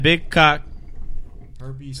Big cock.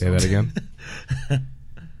 Herpes. Say that again.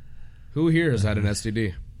 Who here has had an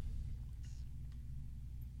STD?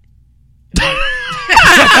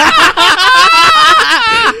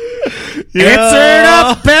 Answer it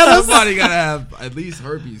up, fellas. Somebody gotta have at least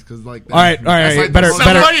herpes, because like. All right. Like Better.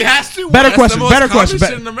 Somebody has to. Better That's question. The most Better common question.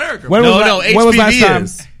 shit in America. When was last time?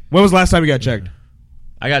 is. When was the last time you got checked?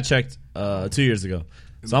 I got checked 2 years ago.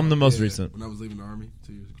 So I'm the most recent. When I was leaving the army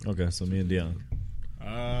 2 years ago. Okay, so me and Dion.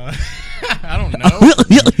 I don't know.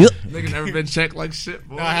 Nigga never been checked like shit,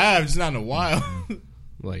 boy. I have, just not in a while.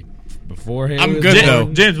 Like beforehand? I'm good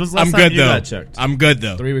though. James, when's the last I'm time good you though. got checked? I'm good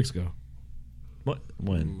though. 3 weeks ago. What?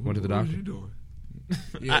 When? Went to the What doctor. was you doing?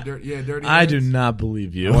 Dirty. I do hands. not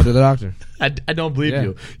believe I you. went to the doctor. I don't believe Yeah.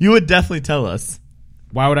 you. You would definitely tell us.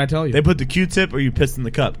 Why would I tell you? They put the Q-tip or you pissed in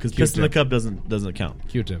the cup? Because piss in the cup doesn't count.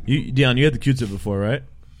 Q-tip. Dion, you had the Q-tip before, right?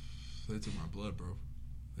 They took my blood, bro.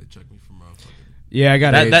 They checked me for my fucking Yeah, I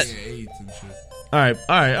got AIDS. AIDS and shit. All right,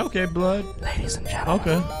 okay, blood. Ladies and gentlemen.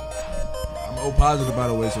 Okay. I'm O positive, by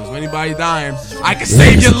the way, so if anybody dying, I can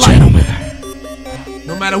save your life.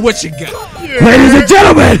 No matter what you got. Ladies and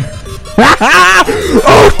gentlemen,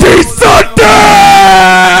 OT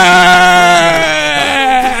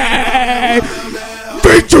Sunday!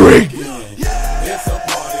 Featuring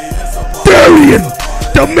Darian,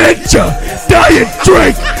 Dementia, Diet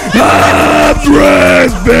Drake, Hobbs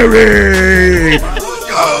Raspberry!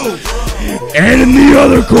 Go! And in the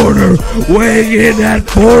other corner, weighing in at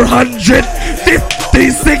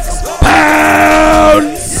 456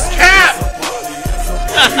 pounds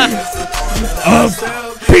of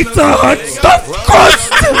Pizza Hut stuffed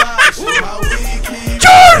crust,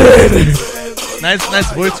 Jordan!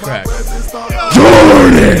 Nice voice crack.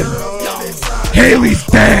 Jordan! Haley's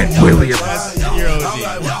Dan Williams.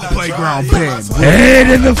 Playground pen.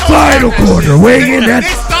 And in the final corner, weighing in at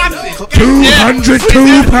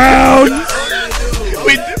 202 pounds,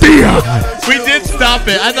 Dion. We did stop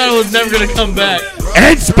it. I thought it was never going to come back.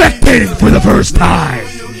 And spectating for the first time,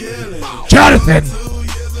 Jonathan,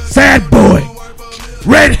 Sad Boy,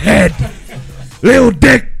 Redhead, Lil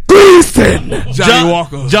Dick Gleason, Johnny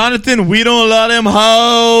Walker. Jonathan, we don't let him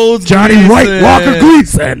hoes. Johnny Gleason. White Walker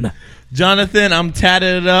Gleason, Jonathan, I'm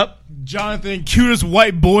tatted up. Jonathan, cutest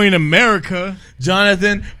white boy in America.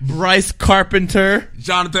 Jonathan, Bryce Carpenter.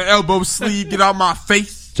 Jonathan elbow sleeve, get out my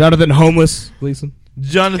face. Jonathan Homeless Gleason,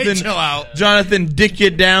 Jonathan, Hey, chill out. Jonathan, dick you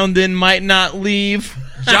down, then might not leave.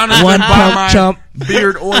 Jonathan One buy Pump my Chump.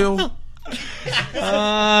 beard oil.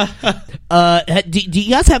 Do you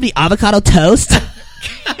guys have any avocado toast?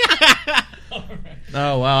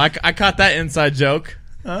 Oh wow, I caught that inside joke.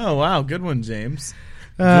 Oh wow, good one, James.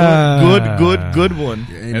 Good one.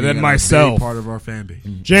 And then myself. Part of our fan base.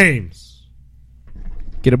 James.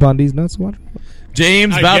 Get upon these nuts, what?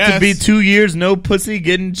 James I about guess. to be 2 years, no pussy,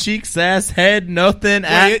 getting cheeks, ass, head, nothing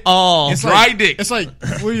at all. It's Dry like, dick. It's like,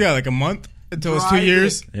 what do you got, like a month until it's Dry 2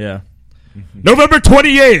 years? Yeah. November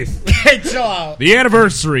 28th, Hey, chill out. the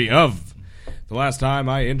anniversary of the last time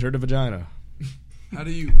I entered a vagina. How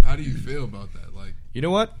do you feel about that? Like, You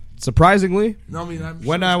know what? Surprisingly, no, I mean, I'm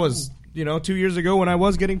when sure I it's was, cool. 2 years ago when I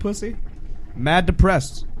was getting pussy, mad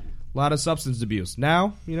depressed. A lot of substance abuse.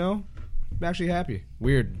 Now, I'm actually happy.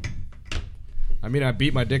 Weird. I mean, I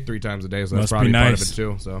beat my dick 3 times a day, so that's Must be probably part of nice. it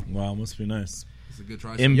too. So, Wow, must be nice. It's a good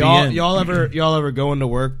try. MBN. y'all ever go into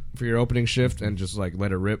work for your opening shift and just like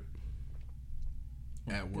let it rip?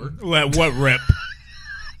 At work? Let what rip?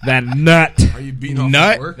 That nut. Are you beating off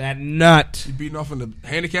Nut? at work? That nut. You beating off in the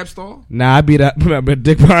handicap stall? Nah, I beat up my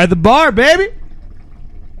dick behind the bar, baby.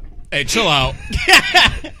 Hey, chill out.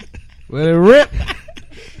 Let it rip.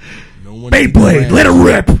 No one. Beyblade, let it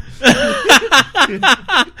rip.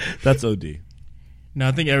 That's OD. No,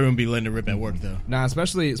 I think everyone be letting it rip at work, though. Nah,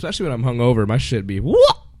 especially when I'm hungover, my shit be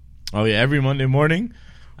what? Oh yeah, every Monday morning.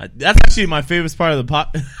 That's actually my favorite part of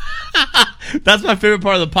the That's my favorite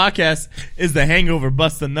part of the podcast is the hangover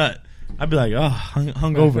bust a nut. I'd be like,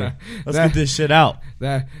 hungover. Let's get this shit out.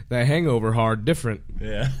 That hangover hard, different.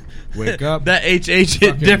 Yeah. Wake up. That HH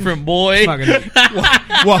hit different, boy.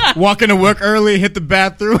 Walk into work early, hit the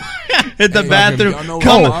bathroom. Hit the bathroom. y'all know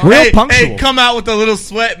Come, what? Real hey, punctual. hey, come out with a little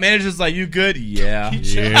sweat. Manager's like, you good? Yeah.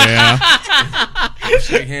 Yeah.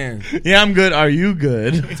 Shake hands. Yeah, I'm good. Are you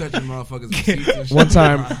good? Touching motherfuckers with seats and shit. One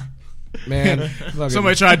time, man. fucking-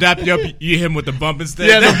 Somebody try to dap you up, you hit him with the bump instead.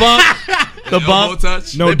 Yeah, the bump. The Elbow bump.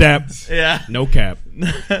 touch. no dap, Yeah. no cap.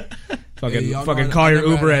 Fucking y'all know call I your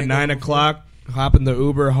never Uber had at a 9 hangover o'clock. Hop in the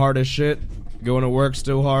Uber hard as shit. Going to work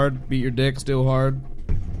still hard. Beat your dick still hard.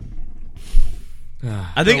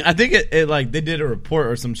 I think it like they did a report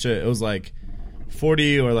or some shit. It was like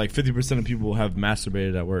 40 or like 50% of people have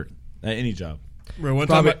masturbated at work at any job. Bro, one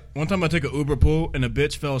time I took an Uber pool and a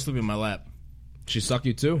bitch fell asleep in my lap. She suck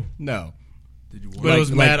you too. No. Did you want But it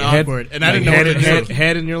was mad head- awkward. And I like didn't know what to do.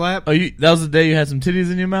 head in your lap. Oh, that was the day you had some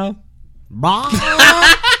titties in your mouth?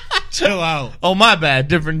 Chill out. Oh, my bad.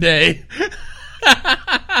 Different day.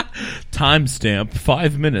 Timestamp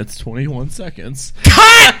 5 minutes 21 seconds.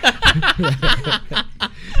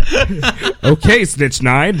 Okay, Snitch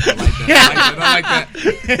 9. I like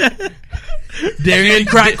that.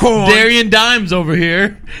 Darian Dimes over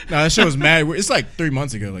here. No, that shit was mad. It's like 3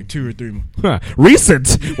 months ago, like 2 or 3 months. Huh.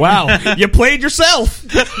 Recent. Wow. You played yourself.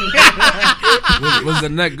 Was the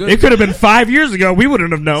neck good? It could have been 5 years ago. We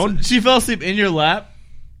wouldn't have known. She fell asleep in your lap.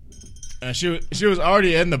 She was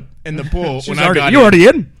already in the pool when I got You in. already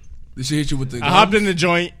in? Did she hit you with the I hopped in the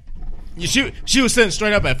joint. She was sitting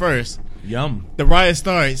straight up at first. Yum. The riot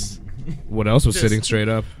starts. What else was sitting straight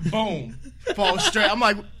up? Boom. Fall straight. I'm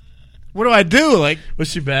like, what do I do? Like, Was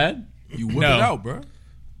she bad? You whip No. it out, bro.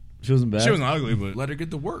 She wasn't bad. she wasn't ugly, but Let her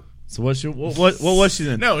get to work. So what was she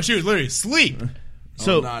then? no, she was literally asleep.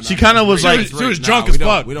 So Oh, nah, she kind of was She like, was drunk as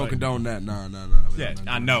fuck. We don't condone that. Nah. Yeah,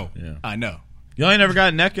 I know. Yeah. I know. y'all ain't never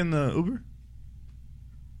got neck in the Uber?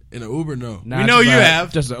 In an Uber, no. Nah, We know just you a-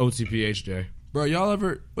 have. Just an OTPHJ. Bro, y'all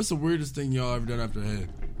ever? What's the weirdest thing y'all ever done after head?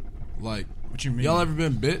 Like, What you mean? y'all ever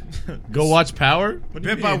been bit? Go watch Power? What do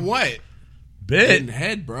you bit by mean? what? In Bit?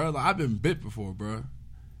 head, bro. Like, I've been bit before, bro.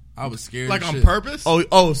 I was scared. Like as on shit. purpose?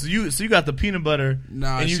 Oh, so you got the peanut butter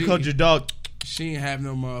Nah, and you she- called your dog. She ain't have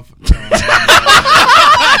no motherfucker.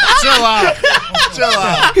 Chill out. Chill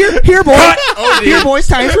out. Here, boy. Here, boys.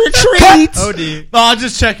 Time for a treat. No, I was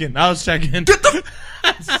just checking.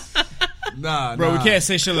 Nah, Bro, nah. we can't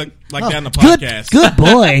say shit like that on the Good, podcast. good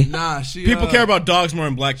boy. Nah, she. People care about dogs more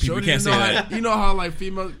than black people. We Shorty, can't say that. You know how like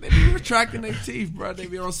females, they be retracting their teeth, bro. They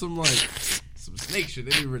be on some like some snake shit.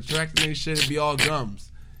 They be retracting their shit and be all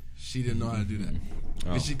gums. She didn't know how to do that.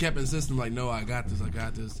 And she kept insisting like, no, I got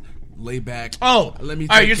this. Lay back. Oh, let me.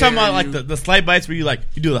 all right. take You're talking care about of like you. the slight bites where you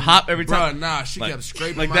do the hop every Bro, time. nah, she Like- kept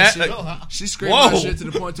scraping like my that? shit. Like- She scraped Whoa. my shit to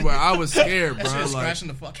the point to where I was scared, bro. That shit was Like, scratching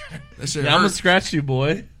the fuck out. that shit Yeah, I'm gonna hurt. scratch you,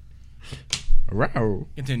 boy. Row.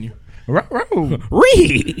 Continue. Row.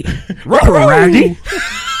 Ree. Randy.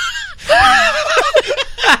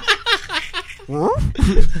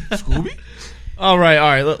 Scooby. All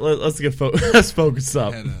right. Let's get let's focus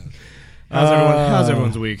up. And, How's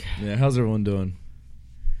everyone's week? Yeah, how's everyone doing?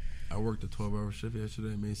 I worked a 12-hour shift yesterday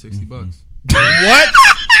and made $60. What?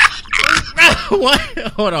 What?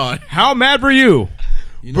 Hold on, How mad were you?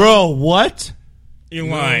 You know, bro. What? You're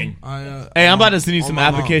lying. Hey, I'm about to send you on some my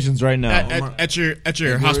mom. applications right now. At your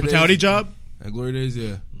Glory hospitality days? job, At Glory Days,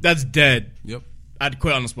 yeah. that's dead. Yep. I'd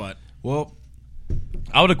quit on the spot. Well,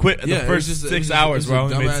 I would have quit yeah, the it first was just- it 6 was just- hours it where I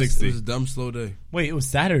was a only made dumbass- 60. It was a dumb, slow day. Wait, it was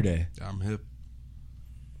Saturday. I'm hip.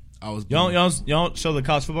 I was. Y'all don't show the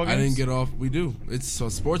college football games? I didn't get off. We do. It's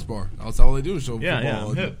a sports bar. That's all they do is show Yeah, football, yeah,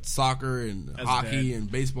 and hip. soccer, and That's hockey, bad.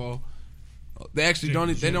 and baseball. They actually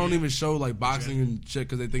don't. They don't even show like boxing and shit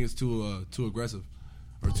because they think it's too aggressive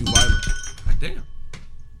or too violent. God damn.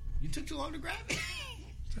 You took too long to grab it.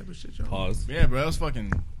 Type of shit, y'all. Pause. Yeah, bro, that was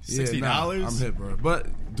fucking Yeah, $60. nah, I'm hip, bro. But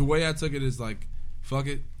the way I took it is like, fuck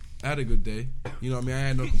it. I had a good day. You know what I mean? I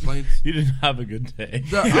had no complaints. You didn't have a good day.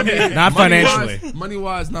 I mean, Not financially. Money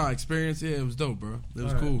wise, nah. Experience, yeah, it was dope, bro. It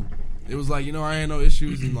was cool. It was like, you know, I had no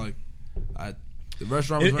issues and like, the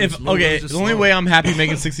restaurant was running smooth. It Okay, was the just only slow. way I'm happy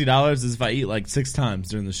making $60 is if I eat like 6 times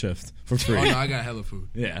during the shift for free. Oh no, I got hella food.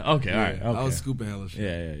 Yeah. Okay. All right. Yeah, Okay. I was scooping hella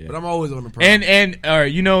shit. Yeah. But I'm always on the prowl. And all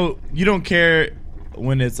right, you know, you don't care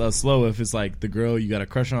when it's slow if it's like the girl you got a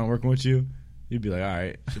crush on working with you. You'd be like, all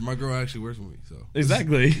right. Shit, my girl actually works with me, so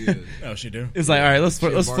Exactly. yeah. Oh, she do. It's like, all right, let's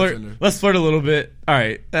flirt. She a Let's flirt. bartender. Let's flirt a little bit. All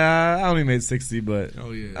right. I only made 60, but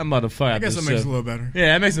Oh yeah. I'm about to fight. I guess that makes it a little better.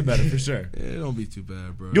 Yeah, it makes it better for sure. Yeah, it don't be too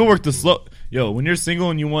bad, bro. You'll work the slow. Yo, when you're single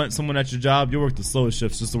and you want someone at your job, you'll work the slowest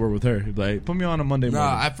shifts just to work with her. You'd be like, put me on a Monday morning.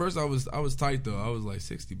 Nah, at first I was tight though. I was like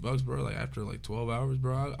 $60, bro. Like after like 12 hours,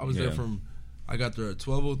 bro. I was there from. I got there at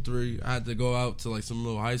 12:03. I had to go out to like some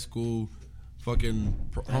little high school,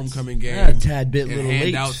 fucking homecoming game. a tad bit and little hand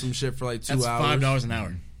late. out some shit for like 2 That's hours. $5 an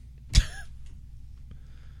hour.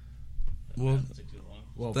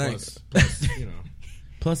 Well, thanks. Plus, you know.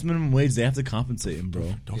 Plus minimum wage, they have to compensate him,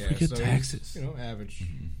 bro. Don't Yeah, forget so taxes. You know, average.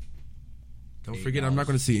 Don't forget, I'm not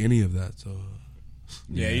going to see any of that. So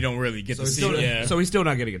Yeah, you don't really get to he's see still, it. Yeah. So he's still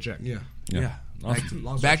not getting a check. yeah.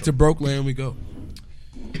 Awesome. Back to broke land we go.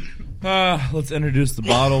 Let's introduce the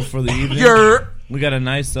bottle for the evening. We got a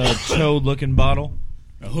nice chode looking bottle.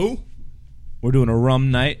 Who? We're doing a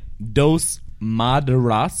rum night. Dos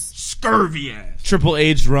Maderas. Scurvy ass. Triple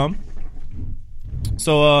aged rum.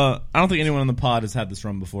 So I don't think anyone on the pod has had this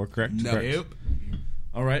rum before, correct? No. Correct.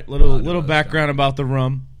 All right, little background about the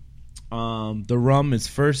rum. The rum is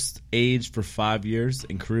first aged for 5 years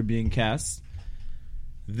in Caribbean casks.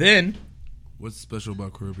 Then, What's special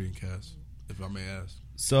about Caribbean casks, if I may ask?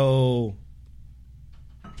 so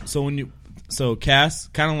casks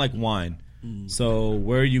kind of like wine. So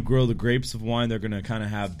where you grow the grapes of wine, they're gonna kind of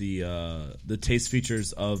have the taste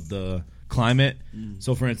features of the climate.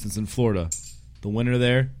 So for instance, in Florida, the winter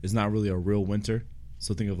there is not really a real winter.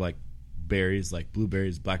 So think of like berries, like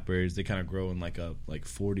blueberries, blackberries. They kind of grow in like a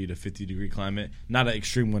 40 to 50 degree climate, not an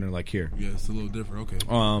extreme winter like here. Yeah, it's a little different.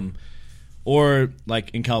 Okay. Or like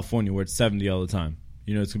in California where it's 70 all the time.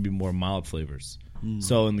 It's gonna be more mild flavors.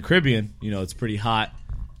 So in the Caribbean, it's pretty hot.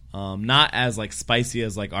 Not as like spicy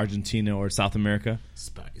as like Argentina or South America.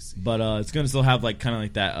 Spicy. But it's gonna still have like kind of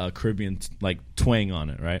like that Caribbean like twang on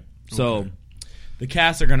it, right? So the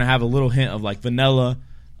casks are gonna have a little hint of like vanilla.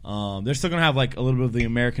 They're still gonna have like a little bit of the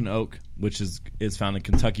American oak, which is found in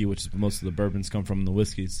Kentucky, which is most of the bourbons come from, the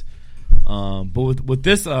whiskeys. But with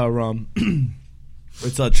this rum,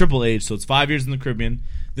 it's a triple age, so it's 5 years in the Caribbean.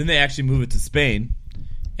 Then they actually move it to Spain,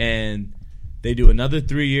 and they do another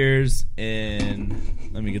 3 years in,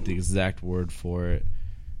 let me get the exact word for it.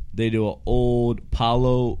 They do an old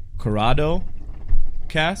Palo Corrado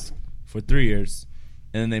cask for 3 years,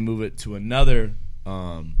 and then they move it to another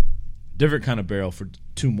different kind of barrel for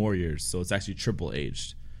 2 more years. So it's actually triple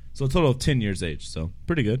aged. So a total of 10 years aged. So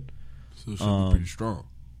pretty good. So it should be pretty strong.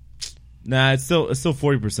 Nah, it's still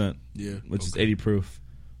 40%. Yeah, which is 80 proof.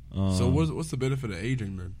 So what's the benefit of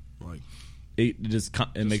aging then? Like, it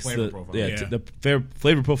makes flavor the profile. the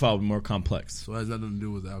flavor profile more complex. so it has nothing to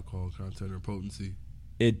do with alcohol content or potency.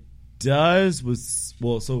 It does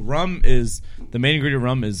so rum is the main ingredient.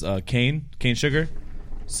 Rum is cane sugar.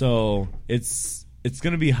 So it's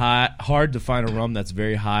going to be hard to find a rum that's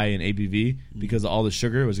very high in ABV because all the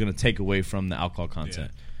sugar was going to take away from the alcohol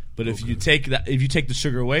content. But if you take the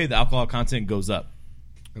sugar away, the alcohol content goes up.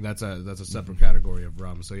 And that's a separate category of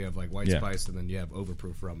rum. So you have like white spice, and then you have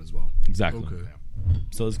overproof rum as well. Exactly. Okay.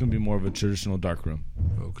 So it's going to be more of a traditional dark rum.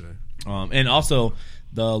 Okay. And also,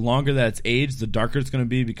 the longer that it's aged, the darker it's going to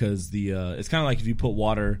be because it's kind of like if you put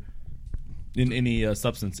water in any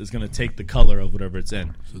substance, it's going to take the color of whatever it's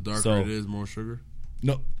in. So darker it is, more sugar?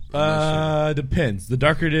 No. Depends. The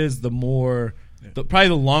darker it is, the more... probably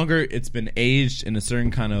the longer it's been aged in a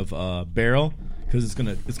certain kind of barrel, because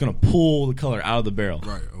it's gonna pull the color out of the barrel.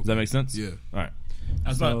 Right. Okay. Does that make sense? Yeah. All right. I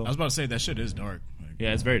was about to say that shit is dark. Like,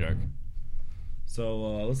 Yeah, it's very dark.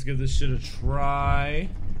 So let's give this shit a try.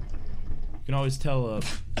 You can always tell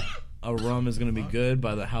a rum is gonna be good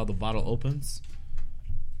by how the bottle opens.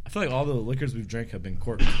 I feel like all the liquors we've drank have been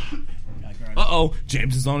corked. Uh-oh,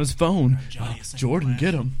 James is on his phone. Jordan,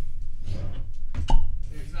 get him.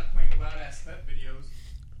 he's not playing loud-ass step videos.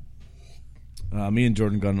 Me and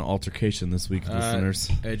Jordan got an altercation this week, listeners.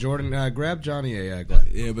 Hey, Jordan, grab Johnny a glass.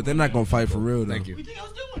 Yeah, but they're not gonna fight for real though. Thank you. What do you think I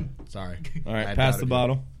was doing? Sorry. All right, I pass doubted the you.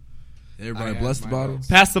 bottle. Everybody I bless have the my bottle. notes.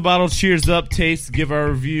 Pass the bottle. Cheers up. Taste. Give our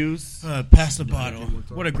reviews. Pass the bottle.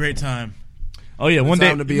 What a great time. Oh yeah, one day.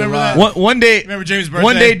 Time to be remember alive. that? One day. Remember James' birthday?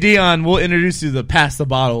 One day, Dion will introduce you to the pass the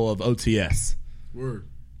bottle of OTS. Word.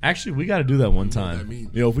 Actually, we got to do that one what time. that means.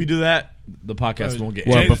 If we do that, the podcast won't get.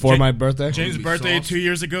 What, James- before James- my birthday? James' Be birthday sauce. 2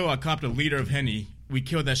 years ago, I copped a liter of Henny. We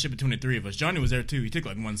killed that shit between the three of us. Johnny was there too. He took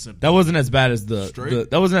like one sip. That wasn't as bad as Straight?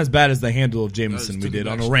 that wasn't as bad as the handle of Jameson That we just did took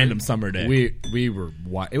it on back a random summer day. We were.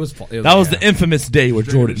 It was. That was the infamous day where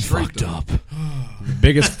Straight Jordan straight, fucked though. up.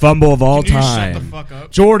 biggest fumble of all Can you shut time. the fuck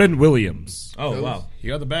up? Jordan Williams. Oh wow! He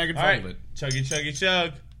got the bag and All right, fumbled it. chuggy, chuggy,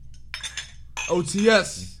 chug.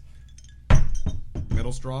 OTS.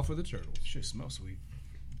 Middle straw for the turtles. Shit smells sweet.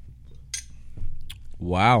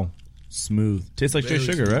 Wow, smooth. Tastes like straight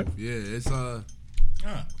Very sugar, right? smooth. Yeah, it's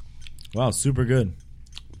Ah, Wow, super good.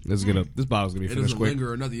 This bottle's gonna be it finished doesn't quick.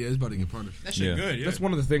 linger or nothing. Yeah, it's about to get punished. that shit Yeah. good. Yeah. That's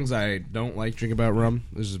one of the things I don't like drinking about rum.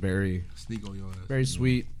 This is very, Sneak on your ass. very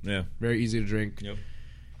sweet, Yeah. very easy to drink. Yep.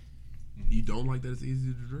 You don't like that it's easy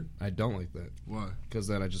to drink? I don't like that Why? because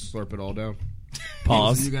then I just slurp it all down.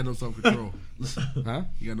 Pause. You got no self control. Huh?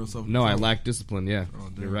 You got no self control. No, I lack discipline. Yeah, Oh,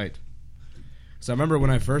 damn. you're right. So I remember when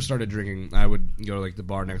I first started drinking, I would go to like the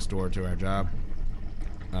bar next door to our job,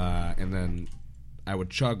 and then I would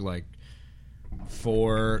chug like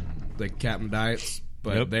 4 like Captain Diets,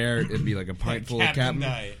 but Yep. there it'd be like a pint full of Captain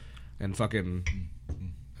Diet. and fucking,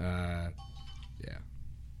 yeah.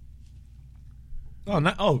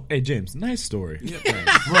 Oh, hey James, nice story.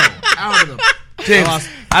 Bro, out of them. James,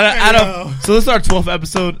 out of so this is our 12th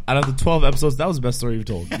episode. Out of the 12 episodes, that was the best story you've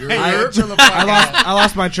told. I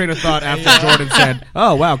lost my train of thought after Jordan said,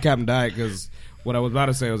 "Oh wow, Captain Diet," because what I was about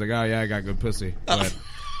to say was like, "Oh yeah, I got good pussy." But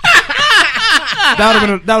that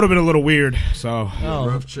would have been a little weird. So,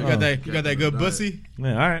 Rough chick. You got that good pussy.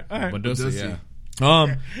 Yeah, all right. Badusi,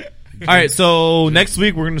 yeah. All right, so next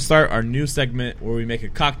week we're going to start our new segment where we make a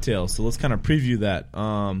cocktail. So let's kind of preview that.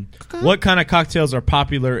 What kind of cocktails are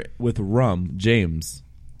popular with rum, James?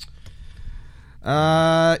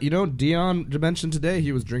 Dion mentioned today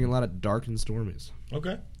he was drinking a lot of dark and stormies.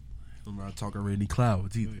 Okay. I'm not talking rainy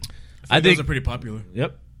clouds either. I think those are pretty popular.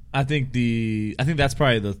 Yep. I think that's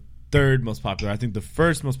probably the third most popular. I think the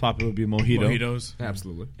first most popular would be Mojitos.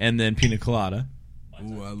 Absolutely. and then pina colada,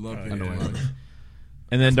 Ooh, I love I know it.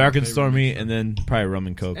 and then dark and favorite stormy, drink. and then probably rum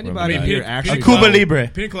and coke. Anybody rum and here diet. actually A Cuba Libre.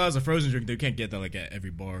 Pina colada is a frozen drink. They can't get that like at every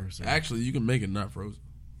bar. So. Actually, you can make it not frozen.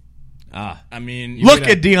 I mean, Look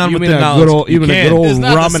at Dion You with mean the a knowledge. good old, You even a can. good old It's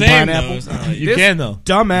not rum the and same, pineapple? though. It's not like- You This can though.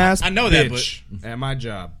 Dumbass. I know that, bitch at my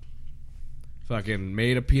job. Fucking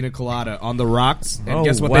made a pina colada on the rocks, and Oh,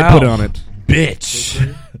 guess what wow. they put on it?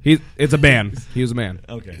 Bitch. It's a man. He was a man.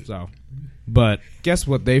 Okay. So, but guess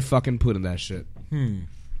what they fucking put in that shit?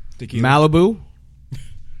 Tequila. Malibu,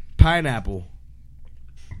 pineapple,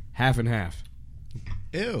 half and half.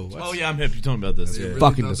 Ew. Oh yeah, I'm hip. You told me about this. They Yeah. really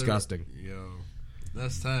Fucking thought they were- disgusting. Yo,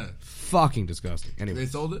 that's time. Fucking disgusting. They Anyway,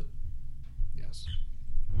 sold it? yes,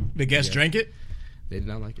 The guest drank it. they did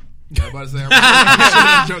not like it. I'm about to say,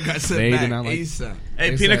 I'm joke I said They back did not like it. ASAP. Hey,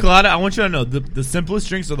 They pina said- colada. I want you to know the simplest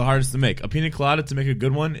drinks are the hardest to make. A pina colada to make a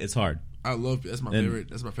good one is hard. I love that's my And favorite.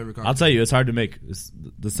 That's my favorite cocktail. I'll tell you, it's hard to make.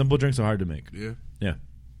 The simple drinks are hard to make. Yeah. Yeah.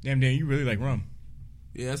 Damn, you really like rum.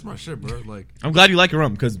 Yeah, that's my shit, bro. Like I'm glad you like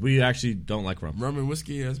rum because we actually don't like rum. rum and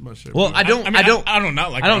whiskey, yeah, that's my shit. Well, bro. I don't not like.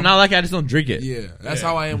 I don't rum. not like it. I just don't drink it. Yeah, that's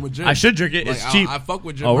how I am with gin. I should drink it. Like, It's cheap. I fuck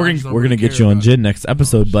with gin. Oh, but I we're just gonna don't we're gonna really get care you on about gin next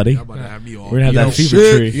episode, buddy. Y'all about to have me all. We're gonna have that You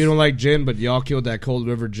fever tree. You don't like gin, but y'all killed that Cold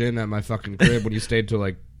River gin at my fucking crib when you stayed till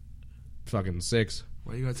like fucking 6.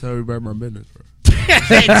 Why you gotta tell everybody my business, bro?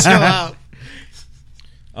 Chill out.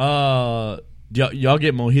 Y'all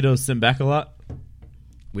get mojitos sent back a lot.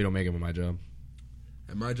 We don't make them at my job.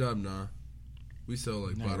 At my job, nah. We sell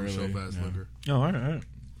like bottom really, shelf ass no. liquor. Oh, all right.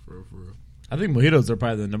 For real. I think mojitos are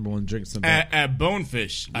probably the number one drink sent back. At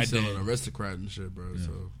Bonefish, We I sell did. an aristocrat and shit, bro.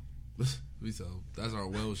 So we sell. That's our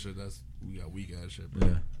well shit. We got weak ass shit, bro.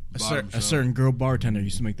 Yeah. Bottom A shelf. certain girl bartender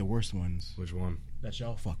used to make the worst ones. Which one? That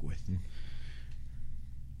y'all fuck with.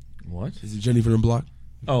 What? Is it Jenny from the block?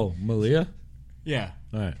 Oh, Malia. Yeah.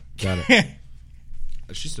 All right, got it.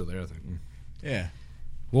 She's still there, I think. Yeah.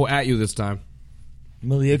 We'll at you this time.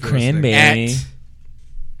 Malia Cranberry.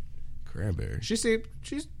 Cranberry. Cranberry.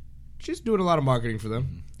 She's doing a lot of marketing for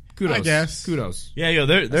them. Kudos. I guess. Kudos. Yeah, yo,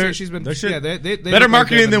 they're She's been they're shit. yeah, they better look like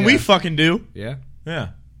marketing they've than been- we yeah. fucking do. Yeah. Yeah.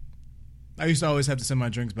 I used to always have to send my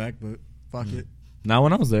drinks back, but fuck it. Not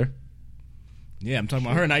when I was there. Yeah, I'm talking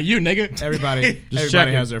about her, not you, nigga. Everybody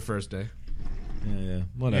checking. has their first day. Yeah.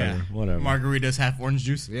 Whatever. Yeah. Whatever. Margaritas, half orange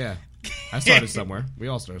juice. Yeah. I started somewhere. We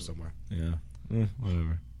all started somewhere. Yeah.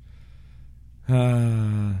 Whatever.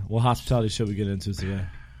 What hospitality should we get into today?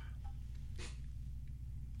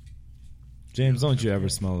 James, don't you ever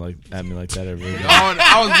smell like at me like that ever again.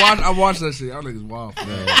 I watched that shit. Y'all niggas wild for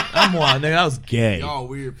that. I'm one, nigga. That was gay. Y'all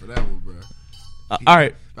weird for that one, bro. All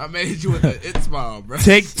right, I made you with the it smile, bro.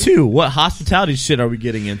 take 2. What hospitality shit are we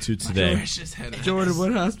getting into today? Precious head ass. Jordan,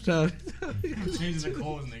 what hospitality? Changes the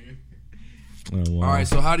clothes, nigga. Oh, wow. All right,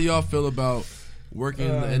 so how do y'all feel about working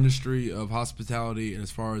in the industry of hospitality, and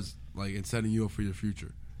as far as like it's setting you up for your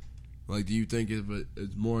future? Like, do you think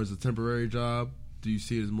it's more as a temporary job? Do you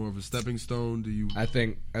see it as more of a stepping stone? Do you I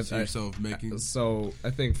think see yourself making? so. I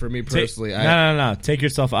think for me Take- personally, no. Take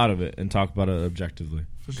yourself out of it and talk about it objectively.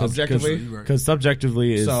 objectively. Because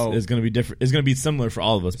subjectively is So- going to be different. It's going to be similar for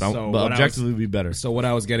all of us, but, So but what I objectively would be better. So what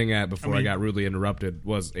I was getting at before I got rudely interrupted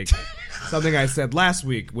was something I said last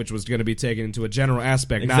week, which was going to be taken into a general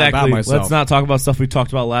aspect, not about Exactly. myself. Let's not talk about stuff we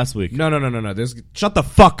talked about last week. No. Shut the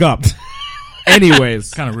fuck up.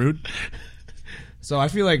 Anyways, Kind of rude. so I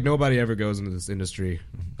feel like nobody ever goes into this industry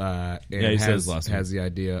and he says last week. has the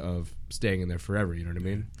idea of staying in there forever. You know what I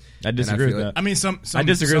mean? I disagree with feel that. I mean, some I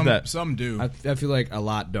disagree with some- that. Some do. I feel like a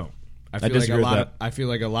lot don't. I feel disagree with like a lot. that. I feel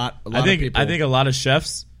like a lot I of think people. I think a lot of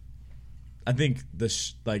chefs. I think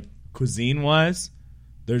like cuisine wise,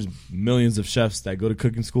 there's millions of chefs that go to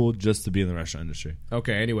cooking school just to be in the restaurant industry.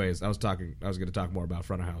 Okay. Anyways, I was going to talk more about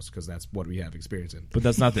front of house because that's what we have experience in. But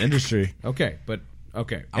that's not the industry. Okay, but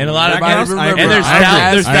okay. And a lot of Everybody guys, remember, and there's I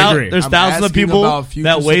agree. I agree. there's I'm thousands of asking people about future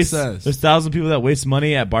that waste. success. There's thousands of people that waste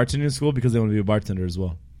money at bartending school because they want to be a bartender as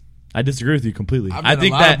well. I disagree with you completely. I've I met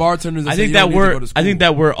think a lot that of bartenders that I say think you that don't need to we're go to I think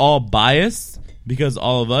school. that we're all biased because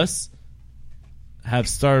all of us have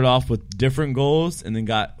started off with different goals and then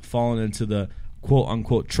got fallen into the quote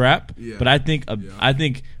unquote trap. Yeah. But I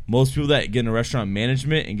think most people that get into restaurant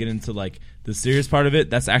management and get into like the serious part of it,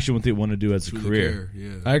 that's actually what they want to do as a career.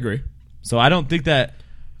 Yeah. I agree. So I don't think that.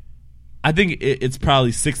 I think it's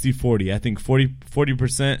probably 60-40. I think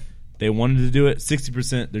 40% they wanted to do it.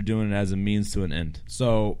 60% they're doing it as a means to an end.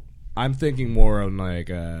 So I'm thinking more on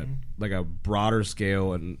like a broader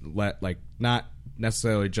scale and not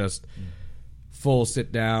necessarily just full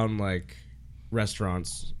sit down like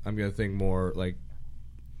restaurants. I'm gonna think more like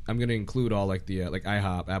I'm gonna include all like the like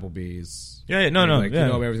IHOP, Applebee's. Yeah,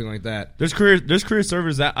 everything like that. There's career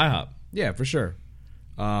servers at IHOP. Yeah, for sure.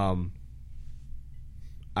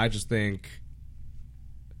 I just think,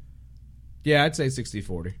 I'd say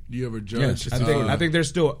 60-40. Do you ever judge? I think there's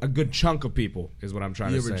still a good chunk of people, is what I'm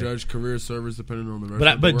trying to say. Do you ever judge career servers depending on the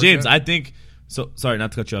restaurant? But James, I think so. Sorry,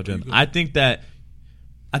 not to cut you off, James. I think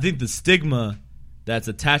the stigma that's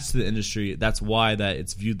attached to the industry, that's why that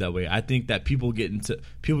it's viewed that way. I think that people get into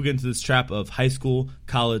this trap of high school,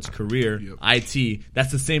 college, career, IT.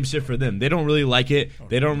 That's the same shit for them. They don't really like it.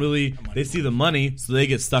 They see the money, so they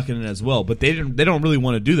get stuck in it as well. But they don't really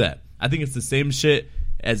want to do that. I think it's the same shit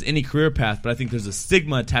as any career path, but I think there's a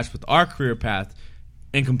stigma attached with our career path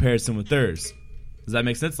in comparison with theirs. Does that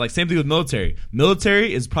make sense? Like same thing with military.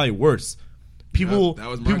 Military is probably worse. People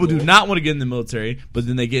do not want to get in the military, but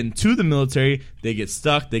then they get into the military, they get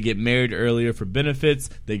stuck, they get married earlier for benefits,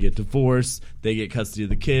 they get divorced, they get custody of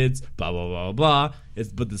the kids, blah blah blah blah.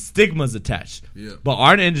 But the stigma's attached. Yeah. But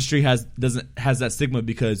our industry has that stigma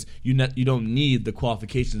because you don't need the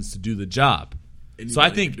qualifications to do the job. So I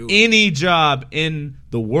think any job in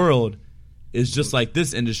the world is just like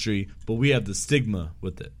this industry, but we have the stigma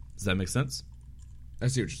with it. Does that make sense? I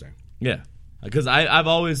see what you're saying. Yeah. Because I've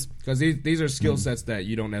always these are skill sets that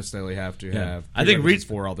you don't necessarily have to have. I think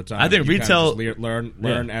for all the time. I think you retail kind of just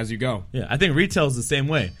learn as you go. Yeah, I think retail is the same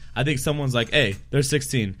way. I think someone's like, hey, they're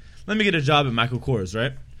 16. Let me get a job at Michael Kors,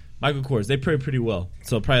 right? Michael Kors, they pay pretty well,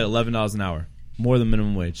 so probably $11 an hour, more than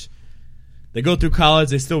minimum wage. They go through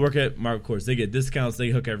college, they still work at Michael Kors. They get discounts, they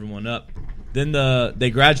hook everyone up. Then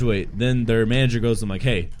they graduate. Then their manager goes to them like,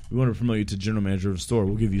 hey, we want to promote you to general manager of the store.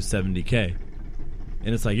 We'll give you $70K.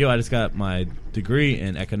 And it's like, yo, I just got my degree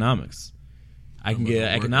in economics. I can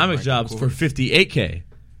get economics jobs for $58K.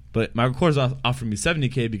 But Michael Kors offered me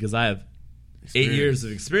 $70K because I have 8 years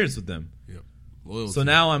of experience with them. Yep. So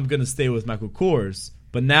now I'm going to stay with Michael Kors.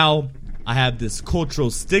 But now I have this cultural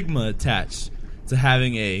stigma attached to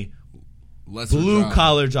having a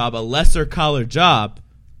blue-collar job, a lesser-collar job,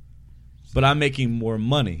 but I'm making more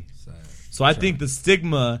money. So I think the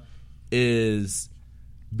stigma is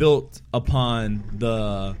built upon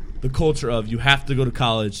the culture of you have to go to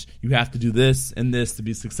college, you have to do this and this to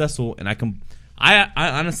be successful. And I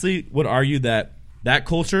honestly would argue that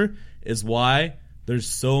culture is why there's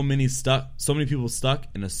so many people stuck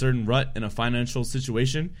in a certain rut in a financial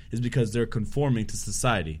situation, is because they're conforming to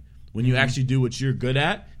society. When you actually do what you're good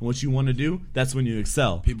at and what you want to do, that's when you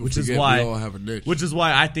excel. Which is why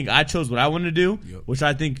I think I chose what I want to do, which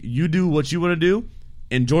I think you do what you want to do,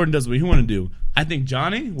 and Jordan does what he want to do. I think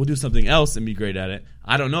Johnny will do something else and be great at it.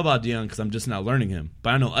 I don't know about Dion because I'm just not learning him.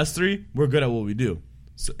 But I know us three, we're good at what we do.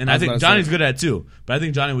 So, and I think Johnny's good at it too. But I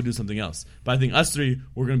think Johnny would do something else. But I think us three,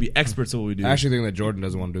 we're going to be experts at what we do. I actually think that Jordan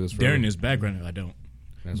doesn't want to do this for Darren is bag right now. I don't.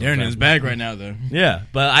 Darren in his bag right now, though. Yeah,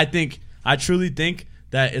 but I truly think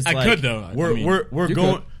that it's I could, though. We're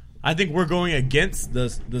going. I think we're going against the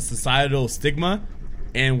societal stigma,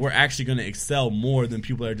 and we're actually going to excel more than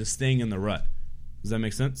people that are just staying in the rut. Does that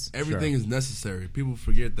make sense? Everything is necessary. People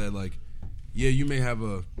forget that, like, yeah, you may have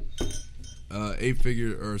a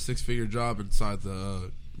 8-figure or 6-figure job inside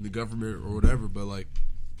the government or whatever, but like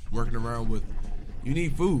working around with, you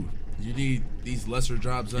need food. You need these lesser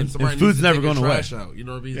jobs. And food's never going away. Trash out. You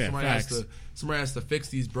know what I mean? Yeah, somebody has to fix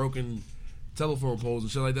these broken telephone poles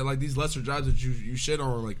and shit like that. Like these lesser jobs that you shit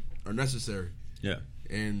on like are necessary. Yeah.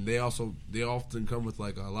 And they often come with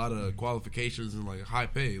like a lot of qualifications and like high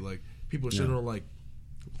pay. Like people shit on like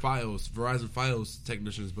Verizon Fios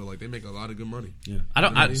technicians, but like they make a lot of good money.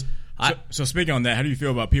 Yeah. So speaking on that, how do you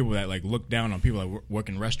feel about people that like look down on people that work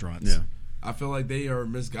in restaurants? Yeah. I feel like they are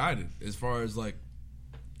misguided as far as like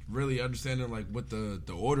really understanding like what the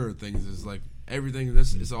order of things is. Like everything,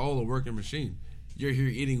 it's all a working machine. You're here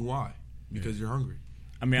eating why? Because you're hungry.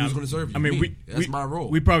 I mean, who's going to serve you? I mean, that's my role.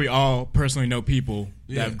 We probably all personally know people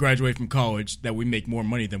that have graduated from college that we make more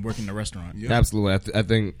money than working in a restaurant. Yep. Absolutely. I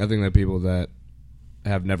think that people that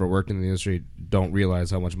have never worked in the industry don't realize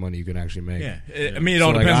how much money you can actually make. Yeah. I mean, it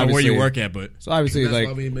all depends on where you work at, but so obviously, that's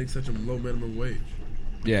why we make such a low minimum wage.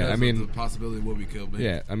 Yeah, I mean, the possibility of what we kill.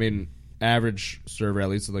 Yeah, I mean, average server, at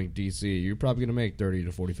least in like DC, you're probably gonna make $30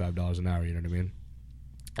 to $45 an hour. You know what I mean?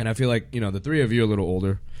 And I feel like the three of you are a little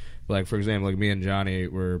older. But like for example, like me and Johnny,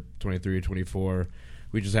 we're 23, 24.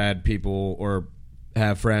 We just had people or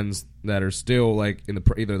have friends that are still like in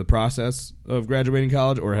either the process of graduating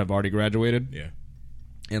college or have already graduated. Yeah.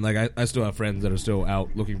 And like I still have friends that are still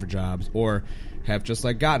out looking for jobs or have just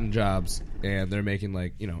like gotten jobs and they're making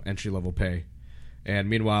like entry level pay. And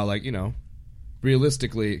meanwhile, like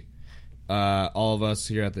realistically, all of us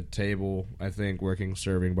here at the table, I think, working,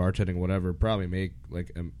 serving, bartending, whatever, probably make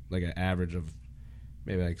like an average of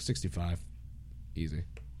maybe like 65, easy.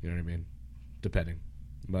 You know what I mean? Depending,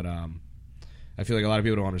 but I feel like a lot of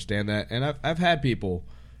people don't understand that, and I've had people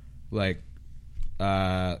like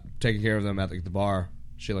taking care of them at like the bar,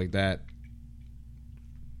 shit like that.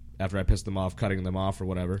 After I pissed them off, cutting them off or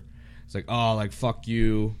whatever, it's like, oh, like fuck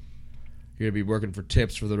you. You're gonna be working for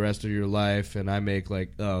tips for the rest of your life, and I make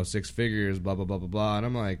like 6 figures, blah blah blah blah blah. And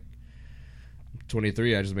I'm like,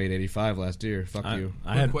 23. I just made 85 last year. Fuck you.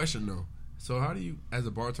 I had a question though. So how do you, as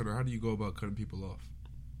a bartender, how do you go about cutting people off,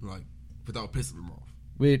 like without pissing them off?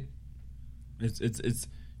 Wait, it's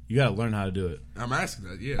you gotta learn how to do it. I'm asking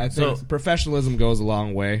that. Yeah. I think professionalism goes a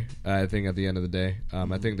long way. I think at the end of the day,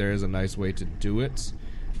 I think there is a nice way to do it.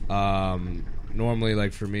 Normally,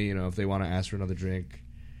 like for me, if they want to ask for another drink,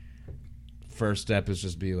 first step is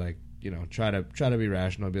just be like, try to be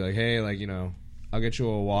rational. Be like, hey, like, I'll get you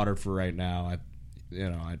a water for right now.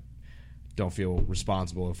 I don't feel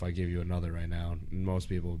responsible if I give you another right now. And most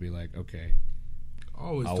people will be like, okay,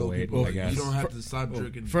 always I'll tell wait. people I guess. you don't have to stop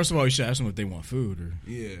drinking. First of all, you should ask them if they want food. Or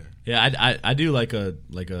Yeah. I do like a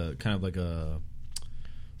kind of like a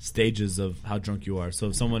stages of how drunk you are. So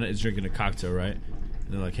if someone is drinking a cocktail, right, and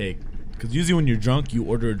they're like, hey, because usually when you're drunk, you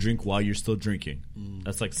order a drink while you're still drinking.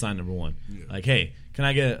 That's like sign number one. Yeah. Like, hey, can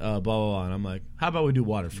I get blah, blah, blah? And I'm like, how about we do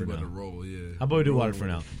water for now? Roll, yeah. How about we do water for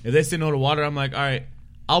now? If they say no to water, I'm like, all right,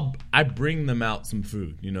 I bring them out some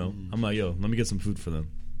food, I'm like, yo, let me get some food for them.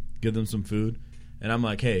 Give them some food. And I'm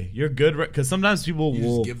like, hey, you're good, right? Because sometimes people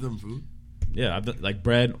will just give them food. Yeah, I've done, like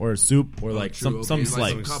bread or soup or like some slight.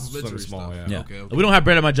 Some complimentary small, stuff. yeah. Okay. We don't have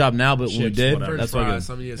bread at my job now, but when we Chips, did, whatever. that's what I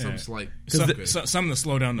Some slight. something to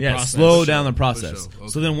slow down the process. slow down the process. For sure. Okay.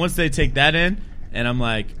 So then once they take that in, and I'm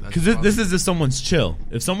like, because this is just someone's chill.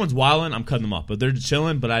 If someone's wilding, I'm cutting them off. But they're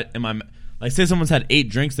chilling. But like say someone's had 8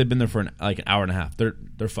 drinks, they've been there for an hour and a half. They're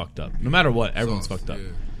fucked up. No matter what, everyone's fucked up. Yeah.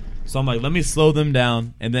 So I'm like, let me slow them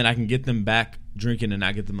down, and then I can get them back drinking and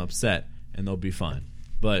not get them upset, and they'll be fine.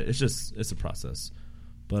 But it's a process.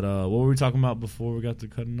 But what were we talking about before we got to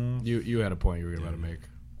cutting off? You had a point you were about to make.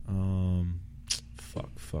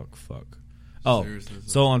 Fuck. Oh,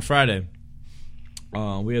 so on Friday,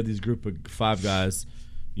 we had these group of 5 guys.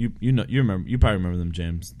 You probably remember them,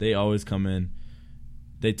 James. They always come in.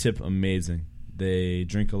 They tip amazing. They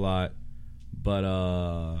drink a lot. But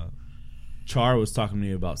Char was talking to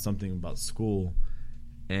me about something about school,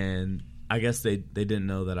 and I guess they didn't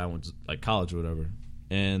know that I went to like college or whatever.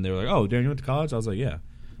 And they were like, "Oh, Darren, you went to college?" I was like, "Yeah."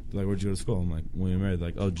 They're like, "Where'd you go to school?" I'm like, "When you were married."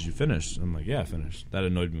 Like, "Oh, did you finish?" I'm like, "Yeah, I finished." That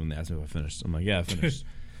annoyed me when they asked me if I finished. I'm like, "Yeah, I finished."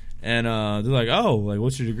 And they're like, "Oh, like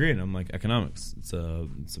what's your degree?" And I'm like, "Economics." It's a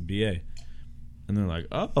BA. And they're like,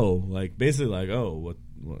 "Oh," like basically like, "Oh, what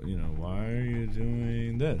why are you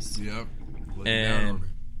doing this?" Yep. And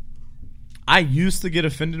I used to get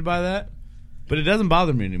offended by that, but it doesn't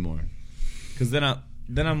bother me anymore. Because then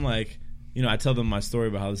I'm like, I tell them my story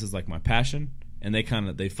about how this is like my passion. And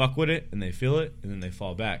they fuck with it, and they feel it, and then they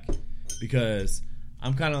fall back. Because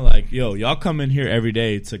I'm kind of like, yo, y'all come in here every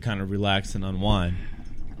day to kind of relax and unwind.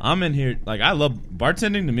 I'm in here, like, I love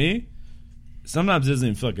bartending to me. Sometimes it doesn't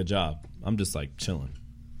even feel like a job. I'm just, like, chilling.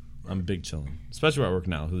 I'm big chilling. Especially where I work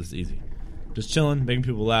now, because it's easy. Just chilling, making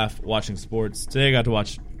people laugh, watching sports. Today I got to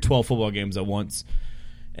watch 12 football games at once.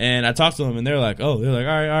 And I talked to them, and they're like, all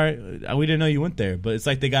right, we didn't know you went there. But it's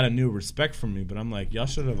like they got a new respect from me. But I'm like, y'all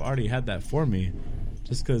should have already had that for me.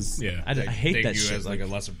 Just because I hate that shit. As like a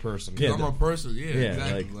lesser person. Yeah, I'm a person. Yeah,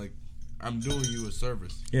 exactly. Like, like I'm doing you a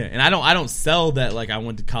service. Yeah, and I don't sell that like I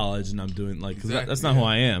went to college and I'm doing like, because that's not who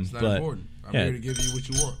I am. It's not but important. I'm here to give you what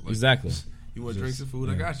you want. Like, exactly. You want drinks and food?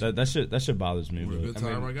 I got you. That shit bothers me. You want a good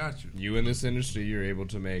time? I got you. You in this industry, you're able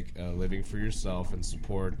to make a living for yourself and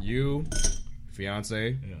support you,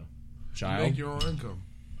 fiance, child. You make your own income.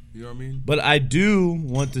 You know what I mean? But I do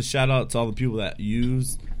want to shout out to all the people that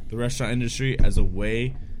use the restaurant industry as a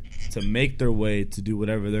way to make their way to do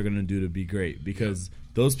whatever they're going to do to be great. Because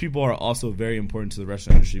those people are also very important to the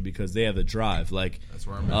restaurant industry because they have the drive. Like, that's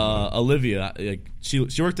where I'm at. Olivia, like she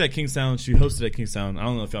worked at Kingstown. She hosted at Kingstown. I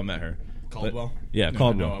don't know if y'all met her. Caldwell? Caldwell.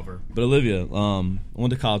 I know of her. But Olivia,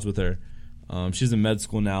 went to college with her. She's in med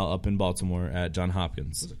school now up in Baltimore at Johns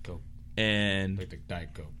Hopkins. What's a Coke? And Like the Diet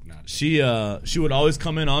Coke, not she would always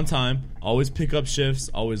come in on time, always pick up shifts,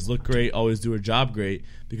 always look great, always do her job great,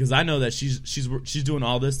 because I know that she's doing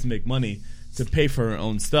all this to make money to pay for her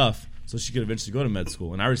own stuff so she could eventually go to med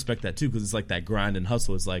school. And I respect that too, because it's like that grind and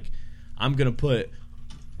hustle. It's like, I'm gonna put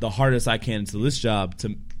the hardest I can into this job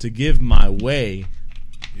to give my way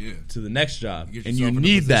to the next job. And you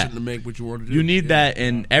need that to make what you want to do. You need that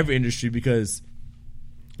in every industry, because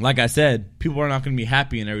like I said, people are not going to be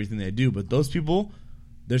happy in everything they do, but those people,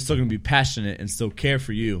 they're still going to be passionate and still care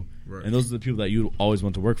for you. Right. And those are the people that you always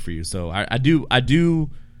want to work for you. So I do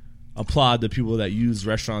applaud the people that use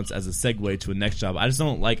restaurants as a segue to a next job. I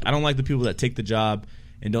don't like the people that take the job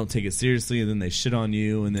and don't take it seriously, and then they shit on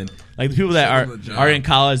you, and then like the people that are in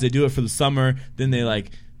college, they do it for the summer, then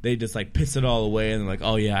they just like piss it all away, and they're like,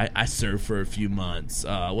 oh yeah, I served for a few months,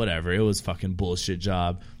 whatever, it was fucking bullshit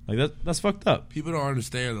job. Like that's fucked up. People don't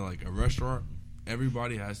understand that like a restaurant,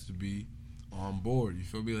 everybody has to be on board. You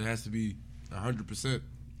feel me? It has to be 100%.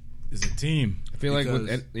 It's a team. I feel like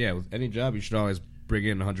with any job, you should always bring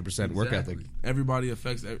in 100% work ethic. Everybody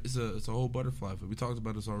affects. It's a whole butterfly effect. We talked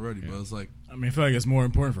about this already, but it's like, I mean, I feel like it's more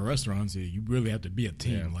important for restaurants. You really have to be a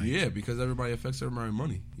team. Because everybody affects everybody's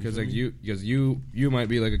money. Because you might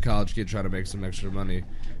be like a college kid trying to make some extra money,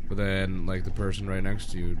 but then like the person right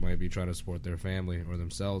next to you might be trying to support their family or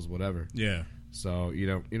themselves, whatever. Yeah. So you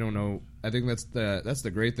don't know. I think that's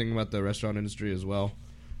the great thing about the restaurant industry as well.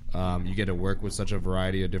 You get to work with such a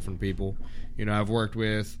variety of different people. You know, I worked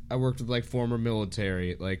with like former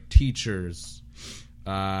military, like teachers,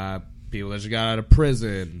 people that just got out of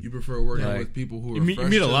prison. You prefer working with people who are you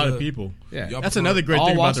meet a lot of people. Yeah, that's another great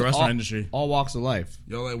thing about the restaurant industry. All walks of life.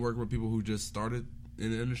 Y'all like working with people who just started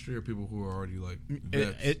in the industry, or people who are already like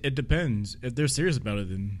vets? It depends. If they're serious about it,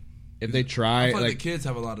 then if they try, I feel like the kids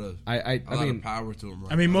have a lot of of power to them.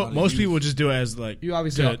 Right? I mean, most people just do it as like you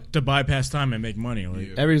obviously to bypass time and make money.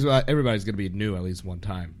 Like everybody's gonna be new at least one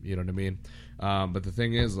time. You know what I mean? But the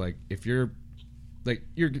thing is, like, if you're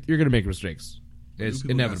gonna make mistakes. It's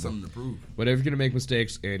inevitable. Something to prove. But if you're gonna make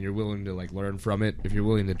mistakes and you're willing to like learn from it, if you're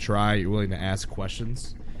willing to try, you're willing to ask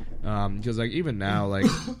questions. Because like even now, like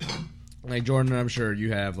like Jordan, I'm sure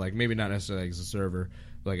you have like maybe not necessarily as a server,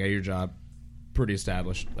 but, like at your job, pretty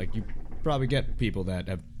established. Like you probably get people that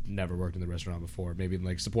have never worked in the restaurant before, maybe in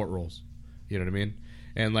like support roles. You know what I mean?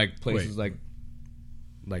 And like places like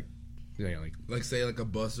say like a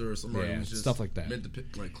busser or somebody who's just stuff like that, meant to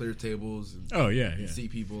pick, like clear tables. And, and see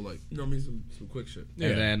people like I mean some quick shit. Yeah.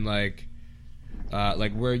 And then like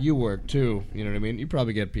where you work too. You know what I mean? You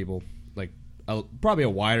probably get people like probably a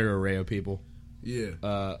wider array of people. Yeah,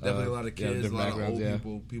 definitely a lot of kids, a lot of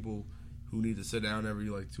old people who need to sit down every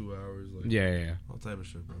like 2 hours. Like, all type of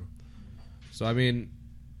shit, bro. So I mean,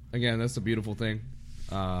 again, that's the beautiful thing.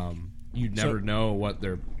 You never know what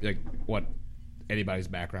what anybody's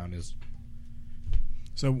background is.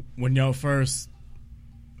 So when y'all first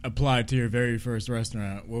applied to your very first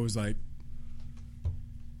restaurant, what was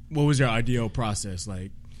your ideal process?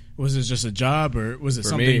 Like, was it just a job, or was it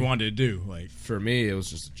something you wanted to do? Like, for me, it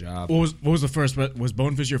was just a job. What was the first? Was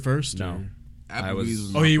Bonefish your first? No.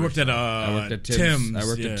 You worked at I worked at Tim's. I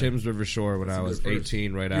worked at Tim's River Shore when I was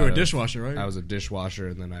 18. Right, you were a dishwasher, right? I was a dishwasher,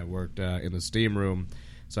 and then I worked in the steam room.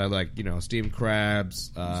 So I steamed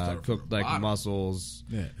crabs, cooked like mussels,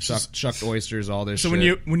 shucked oysters, all this. So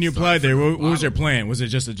shit. when you applied there, what was your plan? Was it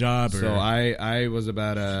just a job? Or? So I was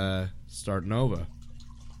about to start Nova.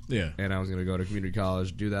 Yeah, and I was going to go to community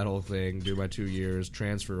college, do that whole thing, do my 2 years,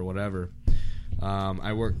 transfer or whatever.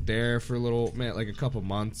 I worked there for a couple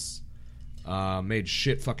months. Made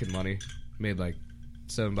shit fucking money. Made like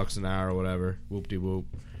 $7 an hour or whatever. Whoop de whoop.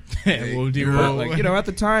 Whoop de whoop. Like at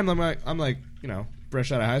the time I'm like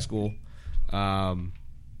fresh out of high school. I'm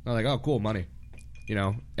like, oh cool, money.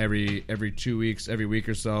 Every 2 weeks, every week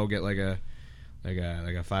or so, get like a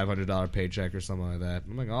 $500 paycheck or something like that.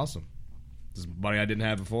 I'm like, awesome. This is money I didn't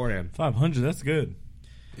have beforehand. 500, that's good.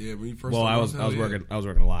 Yeah, when you first. Well, I was working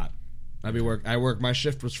a lot. My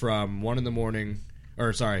shift was from 1 in the morning.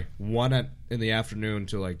 Or sorry, 1 in the afternoon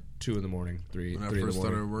to like 2 in the morning, 3 in the morning. When I first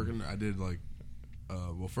started working, I did like,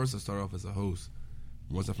 first I started off as a host.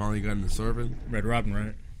 Once I finally got into serving, Red Robin,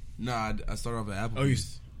 right? Nah, I started off at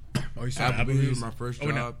Applebee's. You started at Applebee's was my first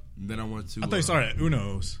job. No. And then I went to. I thought you started at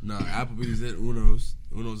Uno's. Nah, Applebee's then Uno's.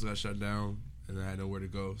 Uno's got shut down, and I had nowhere to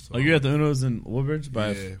go. So you at the Uno's in Woodbridge,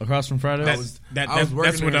 across from Fridays? That's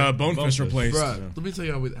what Bonefish replaced. Bruh, let me tell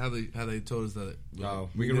you how they told us that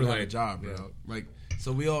we can relate a job, bro. Like,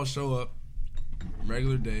 so we all show up,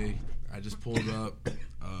 regular day. I just pulled up.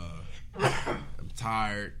 I'm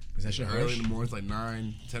tired. Is that shit early in the morning? It's like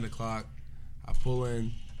 9, 10 o'clock. I pull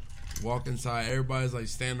in, walk inside. Everybody's like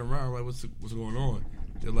standing around, like, what's going on?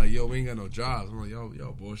 They're like, yo, we ain't got no jobs. I'm like, y'all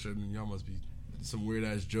bullshitting. Y'all must be some weird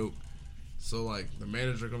ass joke. So like the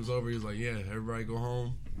manager comes over. He's like, yeah, everybody go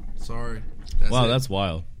home. Sorry. Wow, it. that's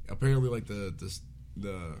wild. Apparently, like the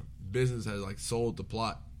business has like sold the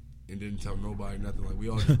plot and didn't tell nobody nothing. Like we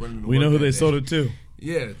all just running. We know who they sold it to.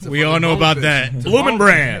 Yeah, we all know about that. Bloomin'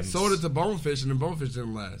 Brands. Sold it to Bonefish, and then Bonefish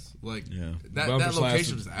didn't last. Like that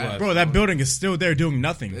location was ass. Bro, that building is still there doing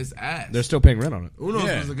nothing. It's ass. They're still paying rent on it. Uno's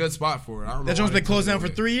was a good spot for it. I don't know. That joint's been closed down for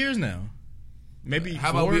 3 years now. Maybe. How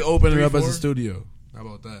about we open it up as a studio? How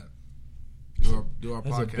about that? Do our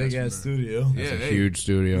That's podcast. a big ass studio. Yeah, It's a huge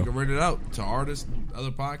studio. You can rent it out to artists,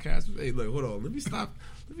 other podcasters. Hey, look, hold on. Let me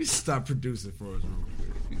stop producing for us real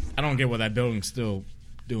quick. I don't get what that building's still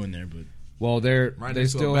doing there, but Well, they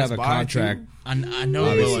still have a contract. I know.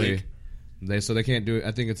 Obviously, Like, they can't do it.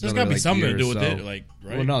 I think it's there's another, got to be something year to do or with so. it. Like,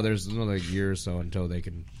 right? Well, no, there's another year or so until they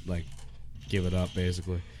can like give it up,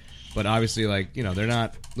 basically. But obviously, like they're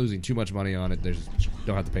not losing too much money on it. They just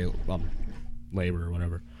don't have to pay labor or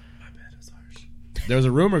whatever. My bad, it's harsh. There was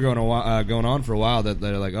a rumor going on for a while that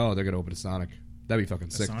they're like, oh, they're gonna open a Sonic. That'd be fucking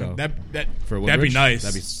sick though. That'd For be Woodbridge, nice.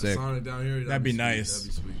 That'd be sick. Sonic down here. That'd be nice. That'd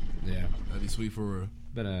be sweet. Yeah, That'd be sweet for real.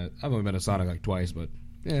 I've only been to Sonic like twice, but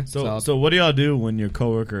yeah. So what do y'all do when your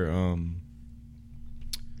coworker,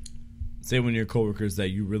 say when your coworkers that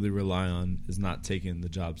you really rely on is not taking the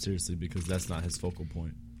job seriously because that's not his focal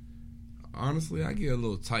point? Honestly, I get a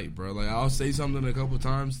little tight, bro. Like I'll say something a couple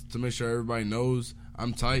times to make sure everybody knows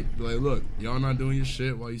I'm tight. Be like, look, y'all not doing your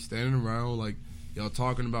shit while you standing around. Like y'all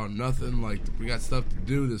talking about nothing. Like we got stuff to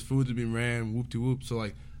do. There's food to be ran. Whoop de whoop. So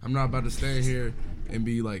like I'm not about to stand here and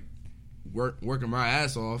be like working my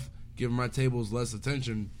ass off, giving my tables less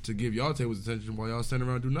attention to give y'all tables attention while y'all standing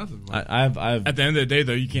around and do nothing. Like, I've At the end of the day,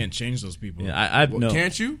 though, you can't change those people. yeah,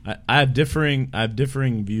 can't you? I have differing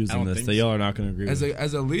views I on don't this think that y'all so. are not going to agree As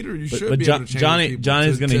with. a leader, you should but be able to change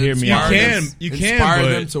Johnny's going gonna to hear me out. You can, inspire but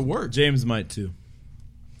them to work. James might too.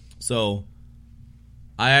 So,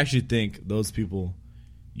 I actually think those people,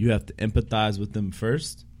 you have to empathize with them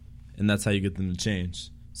first, and that's how you get them to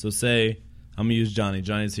change. So say, I'm going to use Johnny.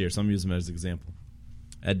 Johnny's here, so I'm going to use him as an example.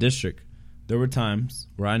 At District, there were times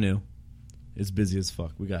where I knew it's busy as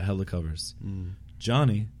fuck. We got hella covers.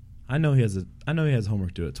 Johnny, I know he has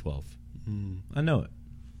homework due at 12. I know it.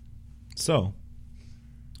 So,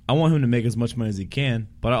 I want him to make as much money as he can,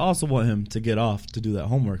 but I also want him to get off to do that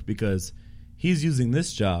homework because he's using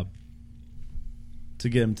this job to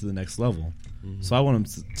get him to the next level. So I want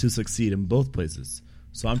him to succeed in both places.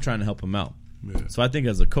 So I'm trying to help him out. Yeah. So I think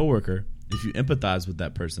as a coworker, if you empathize with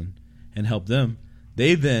that person and help them,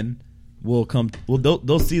 they then will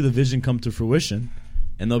they'll see the vision come to fruition,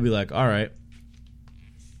 and they'll be like, all right,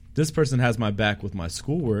 this person has my back with my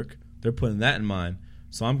schoolwork. They're putting that in mind.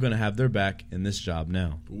 So I'm going to have their back in this job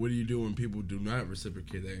now. But what do you do when people do not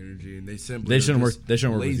reciprocate that energy and they simply They shouldn't work. just They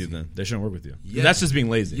shouldn't work with lazy? you. Then they shouldn't work with you. Yeah. That's just being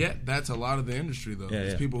lazy. Yeah, that's a lot of the industry though. Yeah,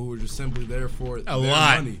 It's yeah. people who are just simply there for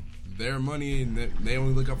lot. their money, and they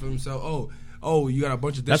only look out for themselves. Oh, you got a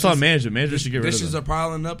bunch of dishes. That's on management. Managers should get rid of Dishes them. are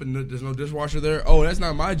piling up, and there's no dishwasher there. Oh, that's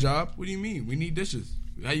not my job. What do you mean? We need dishes.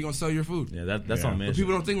 How you gonna sell your food? Yeah, that's Yeah. on But management.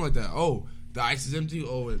 people don't think like that. Oh, the ice is empty.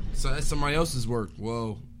 Oh, so that's somebody else's work.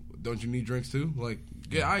 Well, don't you need drinks too? Like,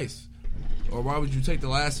 get ice. Or why would you take the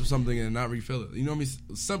last of something and not refill it? You know what I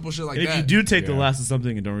mean? Simple shit like And that. if you do take the last of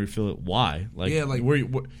something and don't refill it, why? Like, Yeah, like, that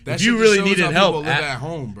if shit you just really shows needed how help, people live at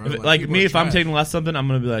home, bro. Like people me, are if I'm trash. taking the last of something, I'm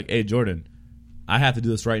gonna be like, "Hey, Jordan, I have to do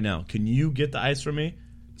this right now. Can you get the ice for me?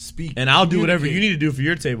 Speak, And I'll do whatever you communicate. need to do for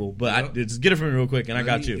your table, but Yep. just get it for me real quick, and I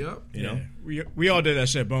got you. Yep. You know, We all did that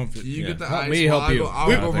shit at Bonefish. You Yeah. get the Help ice. me while help I you. I'll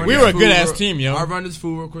We- go run we this were a food good-ass real- team, yo. I'll run this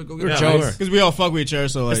food real quick. Go get Yeah, the we ice. were. Because we all fuck with each other,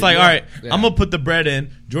 so like, it's like, yeah. all right, Yeah. I'm gonna put the bread in.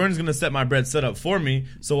 Jordan's gonna set my bread setup for me.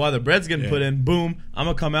 So while the bread's getting put in, boom, I'm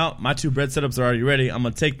gonna come out. My 2 bread setups are already ready. I'm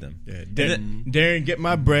gonna take them. Yeah, And Darren, get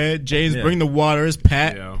my bread. James, Yeah. bring the waters.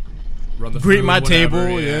 Pat, Run the greet food, my whatever,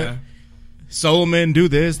 table. Yeah. Solomon, do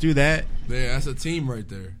this, do that. Yeah, that's a team right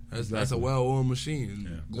there. That's a well-oiled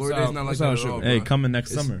machine. Glory That's Day's not like how- that's how that it at should all, be. bro. Hey, coming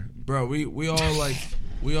next It's- summer. bro. We all like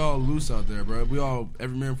we all loose out there, bro. We all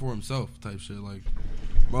every man for himself type shit. Like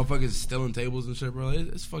motherfuckers stealing tables and shit, bro.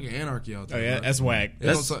 It's fucking anarchy out Oh there. yeah, bro. that's whack.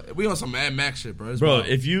 We on some Mad Max shit, bro. It's Bro, wild.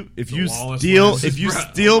 if you lawless steal ones. if you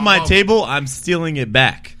Bruh, steal my oh. table, I'm stealing it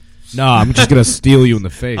back. No, I'm just gonna steal you in the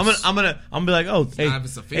face. I'm gonna be like, oh, hey, not if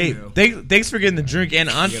it's a hey, female. thanks for getting the drink and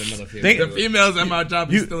entree. Get another female. Thank- the females at my job,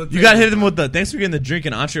 you still got to hit them with the thanks for getting the drink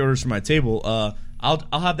and entree orders for my table.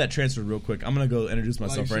 I'll have that transferred real quick. I'm gonna go introduce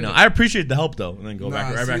myself right shit. now. I appreciate the help though, and then go Nah,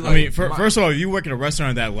 back right see, back. like- I mean, my- first of all, if you work at a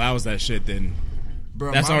restaurant that allows that shit, then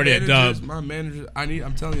Bro, That's my already a managers- dub. My manager,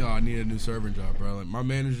 I'm telling y'all, I need a new serving job, bro. Like my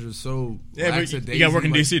manager is so Yeah, but lackadaisy, you got to work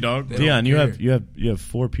in like, DC, dog. they don't Dion, you care. have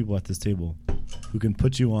 4 people at this table who can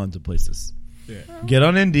put you on to places. Yeah. Get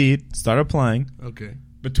on Indeed, start applying, Okay.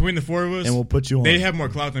 Between the 4 of us, and we'll put you on. they have more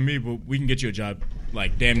clout than me, but we can get you a job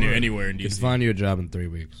like damn near anywhere in Can DC. find you a job in 3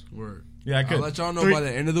 weeks. Word. Yeah, I could. I'll let y'all know Three- by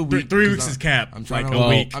the end of the three- week. 3 'cause weeks is cap, I'm trying like to a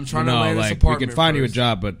week. I'm trying to no, land this like we apartment. can find you a first.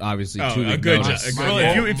 job, but obviously Oh, 2 a weeks. good notice. job. My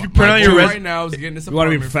Well, goal- if you my print out your goal res- right now is getting this You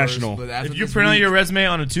wanna be apartment professional. First, but after If you this print out week- your resume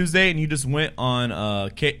on a Tuesday and you just went on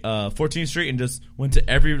 14th Street and just went to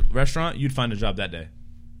every restaurant, you'd find a job that day.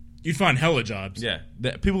 You'd find hella jobs. Yeah,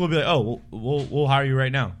 people will be like, "Oh, we'll hire you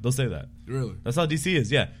right now." They'll say that. Really? That's how DC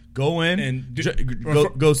is. Yeah, go in And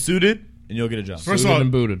go suited, and you'll get a job. First Suited of all,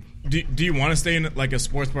 and booted. do you want to stay in like a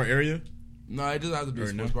sports bar area? No, it doesn't have to be a Or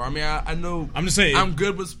sports no? bar. I mean, I know. I'm just saying. I'm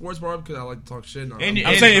good with sports bar because I like to talk shit. And- I'm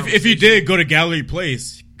and- saying if you did go to Gallery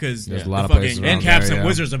Place because There's the a lot of fucking places around Caps there, and yeah.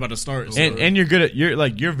 Wizards are about to start. So. and you're good at you're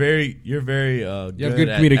very good good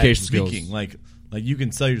at communication speaking. skills. Like you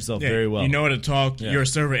can sell yourself yeah, very well. You know how to talk. Yeah. You're a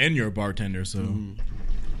server and you're a bartender, so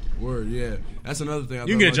Word, yeah. That's another thing. You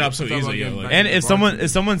can get a job so easily, yeah, like- and if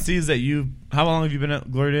someone sees that how long have you been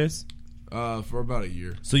at Glory Days? for about a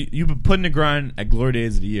year. So you've been putting the grind at Glory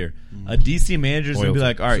Days of the year. A DC manager's gonna be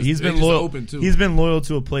Loyalty. like, all right, Just- he's they been just loyal. open, too. He's been loyal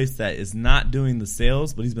to a place that is not doing the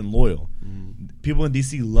sales, but he's been loyal. People in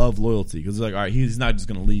DC love loyalty because they're like, all right, he's not just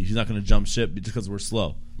gonna leave. He's not gonna jump ship just because we're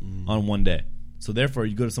slow on one day. So therefore,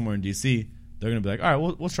 you go to somewhere in DC, they're gonna be like, all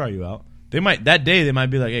right, we'll try you out. They might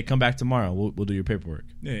be like, hey, come back tomorrow. We'll do your paperwork.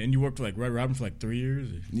 yeah. And you worked for like Red Robin for like 3 years.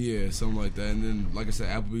 Yeah, something like that. And then, like I said,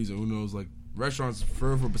 Applebee's and who knows, like restaurants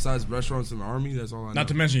for besides restaurants in the Army. That's all I know. Not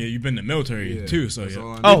to mention you've been in the military Yeah, too, so that's yeah.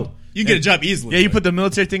 all I know. Oh, You can get a job easily. yeah, you but- put the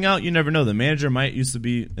military thing out. You never know. The manager might used to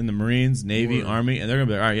be in the Marines, Navy, Word. Army, and they're gonna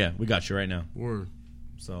be like, all right, yeah, we got you right now. Word.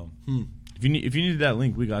 So if you needed that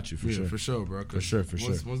link, we got you for Yeah, sure. for sure, bro. 'Cause For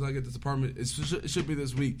sure. Once I get this apartment, it should be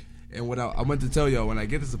this week. And what I meant to tell y'all, when I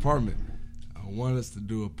get this apartment, I want us to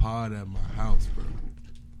do a pod at my house, bro.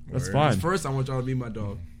 That's fine. First, I want y'all to meet my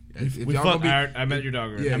dog. If we y'all fuck- gonna be, I met your dog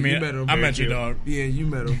already. yeah, I mean, you met him. I met Very your cute. dog. Yeah, you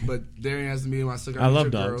met him. But Darian has to meet him. I still got I love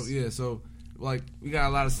your girl. dogs. Yeah, so like we got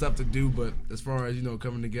a lot of stuff to do. But as far as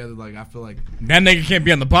coming together, like I feel like That nigga can't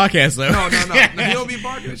be on the podcast though. no, he don't be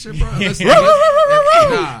barking and shit, bro. Unless,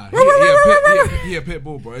 he a pit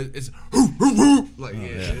bull, bro. It's like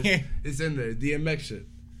it's in there. DMX shit.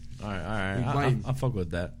 All right. biting. I'll fuck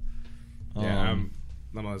with that. Yeah, I'm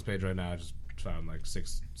on this page right now. I just found like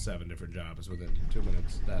 6-7 different jobs within 2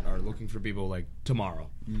 minutes that are looking for people like tomorrow.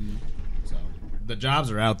 So the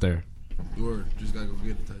jobs are out there. Word, just gotta go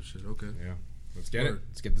get the type shit. Okay. Yeah, let's get it. Word.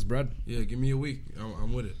 Let's get this bread. Yeah, give me a week.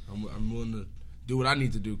 I'm with it. I'm willing to do what I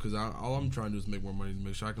need to do because all I'm trying to do is make more money to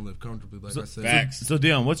make sure I can live comfortably. Like I said, Facts. So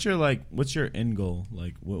Dion, what's your end goal?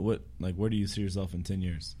 Like what where do you see yourself in 10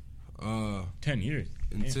 years? 10 years.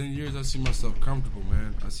 In Yeah. 10 years, I see myself comfortable,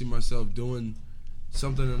 man. I see myself doing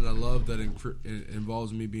something that I love that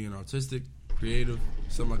involves me being artistic, creative,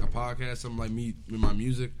 something like a podcast, something like me with my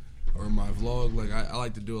music or my vlog. Like I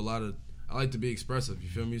like to do I like to be expressive. You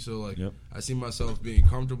feel me? So like Yep. I see myself being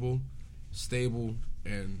comfortable, stable,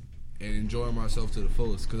 and enjoying myself to the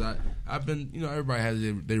fullest. Because I've been, everybody has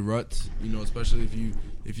their ruts. Especially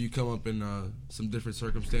if you come up in some different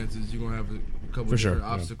circumstances, you're gonna have a couple For of sure, different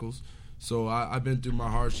yeah. obstacles. So I've been through my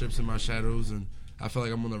hardships and my shadows, and I feel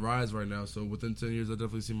like I'm on the rise right now. So within 10 years, I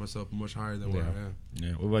definitely see myself much higher than where I am.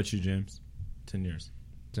 Yeah. What about you, James? 10 years.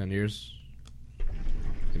 10 years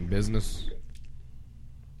in business,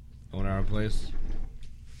 own our own place,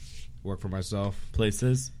 work for myself,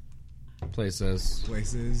 Places. places.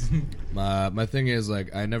 Places. My thing is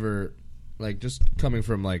like I never like just coming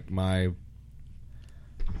from like my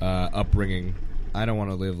upbringing. I don't want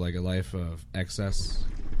to live like a life of excess,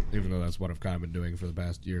 even though that's what I've kind of been doing for the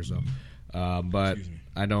past year or so. But Excuse me.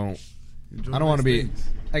 I don't Enjoy want to nice be things.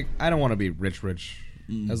 like I don't want to be rich.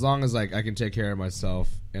 As long as like I can take care of myself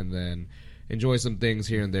and then enjoy some things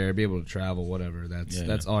here and there, be able to travel, whatever.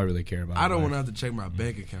 That's all I really care about. I in don't life. want to have to check my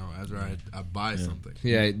bank account after I buy something.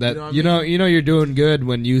 Yeah, that what I you mean? know you're doing good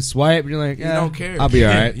when you swipe. You're like, You yeah, don't care. I'll be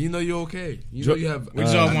all right. You know you're okay. You know you have We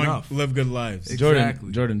just all enough. want to live good lives.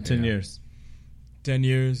 Exactly. Jordan, 10 years. 10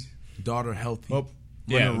 years. Daughter healthy. Oh,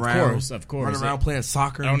 yeah, Running of around, course, of course. Running around playing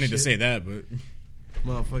soccer. I don't and need to shit. say that, but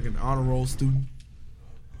Motherfucking honor roll student.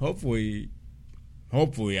 hopefully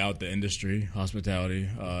out the industry, hospitality,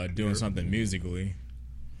 doing something musically,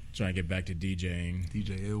 trying to get back to DJing,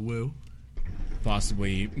 DJ Ill Will.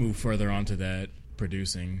 possibly move further onto that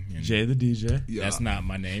producing. And Jay the DJ. Yeah. that's not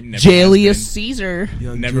my name. Never Julius has Caesar.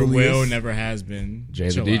 Young been. Never Julius. will, never has been. Jay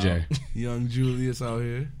the Chill DJ. out. Young Julius out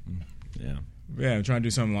here. Yeah. Yeah, I'm trying to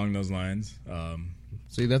do something along those lines.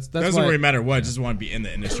 See, that's doesn't why, really matter what. Just want to be in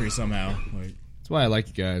the industry somehow. Like, that's why I like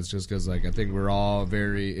you guys, just because like I think we're all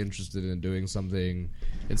very interested in doing something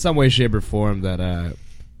in some way, shape, or form that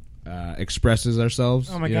expresses ourselves.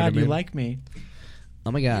 Oh my you know god, what I you mean? like me?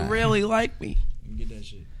 Oh my god! You really like me, get that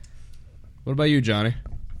shit. What about you, Johnny?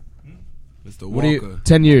 Mr. What do you? Walker.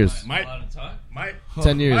 10 years. Mike.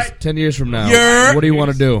 10 years. Mike. 10 years from now. You're- What do you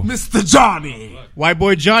want to do? Mr. Johnny. White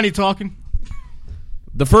boy Johnny talking.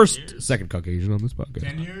 The second Caucasian on this podcast.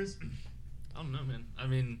 10 years? I don't know, man. I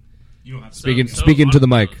mean, You don't have to Speaking to the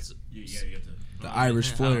mic. You get to. The Irish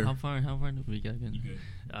flair. How far do we get again? Good.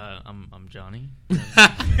 I'm Johnny.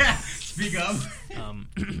 Speak up.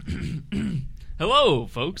 Hello,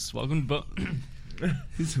 folks. Welcome to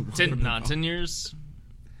 10 years.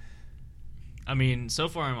 I mean, so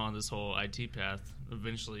far I'm on this whole IT path.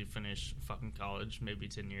 Eventually finish fucking college. Maybe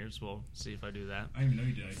 10 years. We'll see if I do that. I didn't even know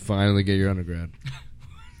you did. Finally get your undergrad.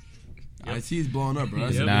 IT is blowing up, bro.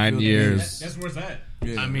 That's Yep. a 9 good years. That's where's that?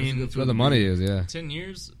 feeling. Yeah, I mean, that's a That's where the money is, yeah. 10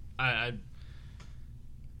 years, I'd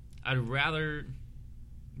rather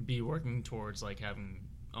be working towards like having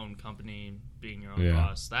own company, being your own Yeah.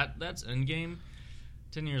 boss. That's end game.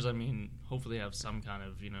 10 years, I mean, hopefully have some kind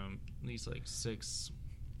of, at least like 6,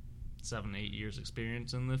 7, 8 years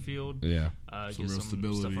experience in the field. Yeah. Some Get real some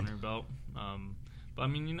stability. stuff under your belt. But I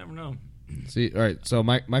mean, you never know. See, all right, so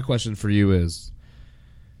my question for you is,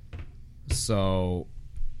 so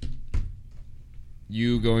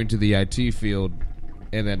you going to the IT field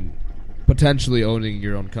and then potentially owning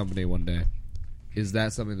your own company one day, is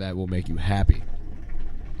that something that will make you happy?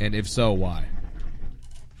 And if so, why?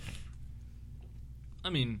 I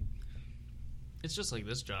mean, it's just like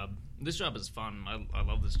this job. This job is fun. I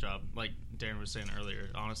love this job. Like Darren was saying earlier,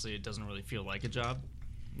 honestly, it doesn't really feel like a job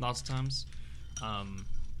lots of times.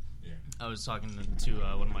 I was talking to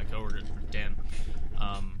one of my coworkers, Dan.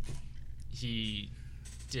 He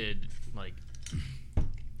did like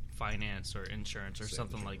finance or insurance or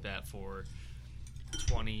something like that for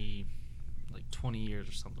 20 years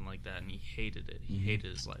or something like that, and he hated it. He hated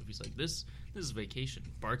his life. He's like, this is vacation.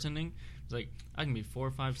 Bartending, he's like, I can be 4,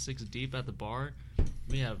 5, 6 deep at the bar.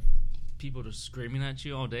 We have people just screaming at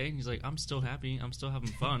you all day. And he's like, I'm still happy. I'm still having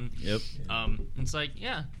fun. Yep. It's like,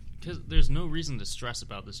 yeah, because there's no reason to stress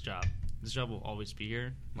about this job. This job will always be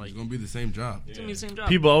here. Like, It's gonna be the same job. it's gonna be the same job.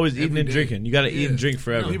 People always Every eating and day. drinking. You got to eat Yeah. and drink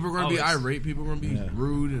forever. No, People are gonna be Always. irate. People are gonna be Yeah.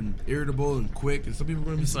 rude and irritable and quick, and some people are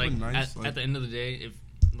gonna be It's super like nice. at the end of the day, if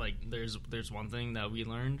like there's one thing that we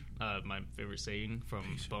learned. My favorite saying from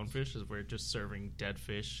Bonefish is we're just serving dead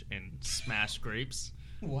fish and smashed grapes.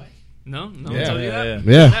 What? No, no, Yeah, one told you yeah, that.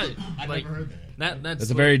 yeah. That, I've like, never heard that. That's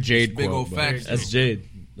That's a very Jade big quote. old but- facts. That's Jade.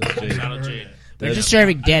 That's Jade. shout out Jade. We're just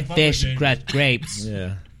serving dead fuck fish with and crushed grapes.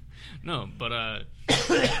 Yeah. No, but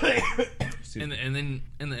and then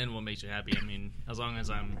in the end, what makes you happy? I mean, as long as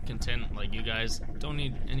I'm content, like you guys, don't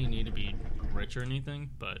need any need to be rich or anything,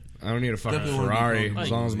 but I don't need a fucking Definitely wanna be Ferrari comfortable.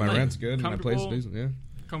 as long as my Like, rent's good and my place is comfortable. decent,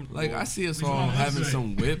 yeah. comfortable. Like I see us all having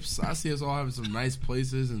some whips. I see us all having some nice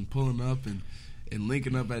places and pulling up and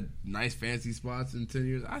linking up at nice fancy spots in 10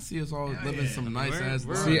 years. I see us all living some nice ass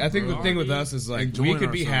lives. See, I think the bro. thing with us is like we Enjoying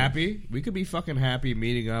could be ourselves. happy. We could be fucking happy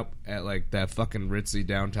meeting up at like that fucking ritzy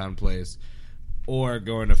downtown place, or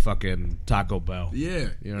going to fucking Taco Bell. Yeah, You know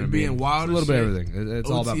what and I mean? being wild. It's a little as bit of shit. everything. It's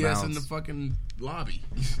all about OTS balance. in the fucking lobby,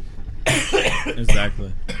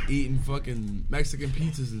 Exactly. eating fucking Mexican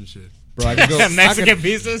pizzas and shit. Bro, I could go Mexican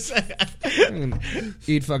pizzas. I can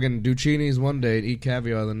eat fucking Duccini's one day and eat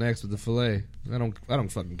caviar the next with the fillet. I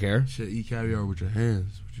don't fucking care. Shit, eat caviar with your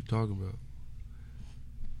hands. What you talking about?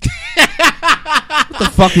 What the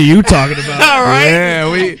fuck are you talking about? All right.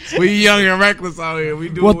 Yeah, we young and reckless out here. We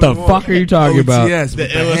do What the fuck are you talking about? OTS The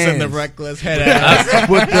with illest and the hands. reckless head ass.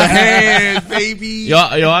 With the hands, baby. Yo,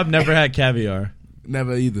 I've never had caviar.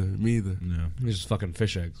 Never either. Me either. No. It's just fucking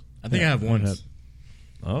fish eggs. I think I have one. Oh.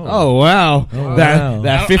 Oh wow, wow. that I don't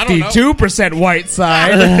know. 52% white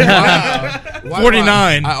side. Why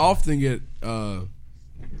 49. I often get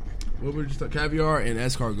what were you talking? Caviar and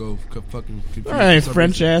escargot. Fucking confused. All right, for some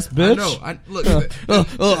French reason. ass bitch. I know.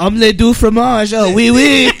 Look. Omelette du fromage. Oh, oui,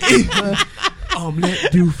 oui.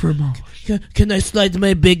 Omelette du fromage. Can I slide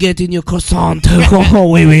my baguette in your croissant? Oh,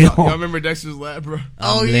 oui, oui. Y'all remember Dexter's Lab, bro?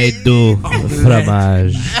 Omelette du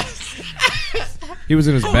fromage. He was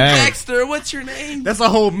in his bag. Dexter, what's your name? That's a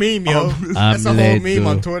whole meme, yo. That's a whole Omelette meme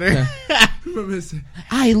on du- Twitter. Remember his-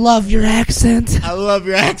 I love your accent. I love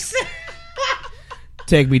your accent.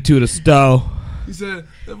 Take me to the stove. He said,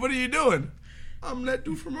 "What are you doing?" Omelette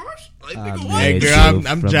du fromage. Like, nigga, Omelette. what? Hey, girl,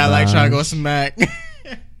 I'm jet lag trying to go smack.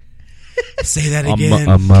 Say that again.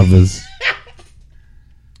 I'm mothers.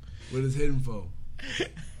 with his hidden foe.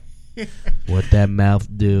 What that mouth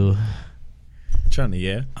do? Trying to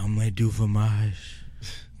yeah. I'm gonna do for my.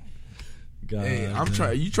 God, Hey, I'm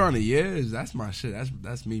trying. You trying to that's my shit.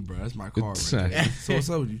 That's me, bro. That's my car. It's, Right there. So what's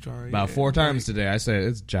up with you trying? About 4 times today, I said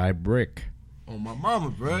it's Jai Brick. Oh my mama,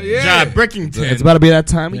 bro. Yeah. Jai Brickington. It's about to be that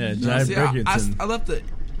time. Yeah, No, Jai see, Brickington. I left the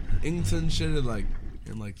Ington shit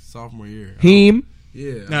in sophomore year. Heme.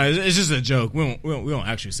 Yeah. No, it's just a joke. We don't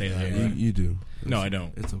actually say that. You, Right? you do. No, I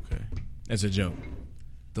don't. It's okay. It's a joke.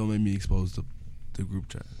 Don't make me expose the group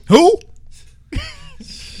chat. Who?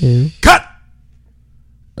 Cut.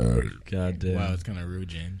 God damn. Wow, it's kind of rude,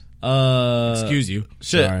 James. Excuse you.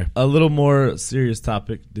 Shit. Sorry. A little more serious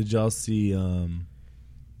topic. Did y'all see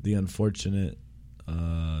the unfortunate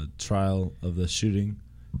trial of the shooting?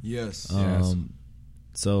 Yes.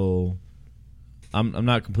 So I'm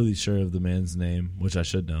not completely sure of the man's name, which I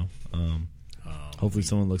should know. Hopefully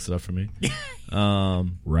someone looks it up for me.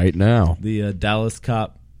 Right now. The Dallas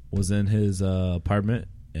cop was in his apartment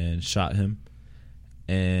and shot him.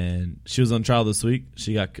 And she was on trial this week.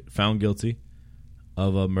 She got found guilty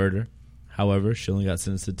of a murder. However, she only got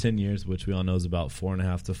sentenced to 10 years, which we all know is about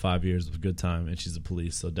 4.5 to 5 years of good time. And she's a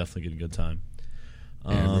police, so definitely getting good time.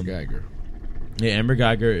 Amber Geiger. Yeah, Amber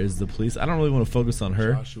Geiger is the police. I don't really want to focus on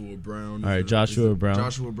her. Joshua Brown. All right, Joshua Brown.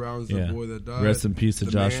 Joshua Brown is the boy that died. Rest in peace to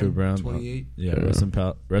The Joshua man, Brown. 28.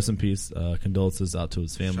 Rest in peace. Condolences out to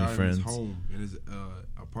his family, Shot him friends. in his home, in his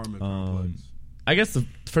apartment complex. I guess the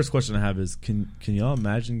first question I have is, can y'all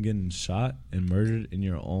imagine getting shot and murdered in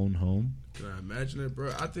your own home? Can I imagine it,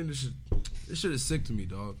 bro? I think this shit is sick to me,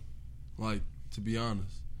 dog. Like, to be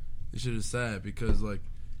honest, this shit is sad because like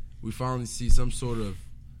we finally see some sort of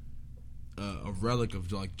a relic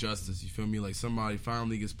of like justice. You feel me? Like somebody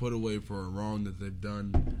finally gets put away for a wrong that they've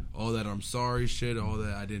done. All that I'm sorry shit, all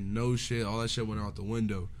that I didn't know shit, all that shit went out the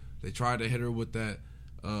window. They tried to hit her with that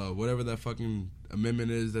whatever that fucking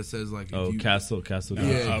amendment is that says like Castle. Castle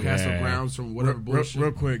Okay. grounds from whatever bullshit.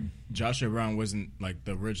 Real quick, Joshua Brown wasn't like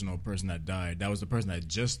the original person that died. That was the person that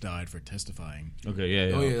just died for testifying. Okay,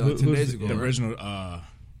 yeah. Oh yeah, like 10 days ago. The right? original.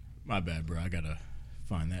 My bad, bro. I gotta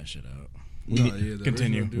find that shit out. The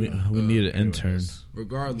Continue. original dude, We need an intern.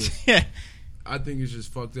 Regardless, Yeah. I think it's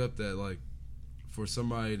just fucked up that like for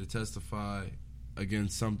somebody to testify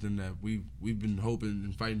against something that we've been hoping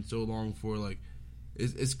and fighting so long for, like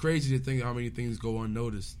it's crazy to think how many things go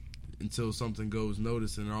unnoticed until something goes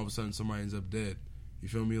noticed and all of a sudden somebody ends up dead. You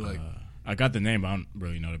feel me? Like I got the name, but I don't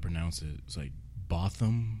really know how to pronounce it. It's like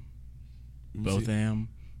Botham, Botham,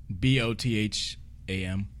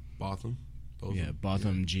 Botham. Botham. Yeah,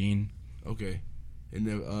 Botham Jean. Okay. And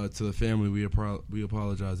then, to the family, we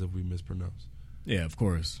apologize if we mispronounce. Yeah, of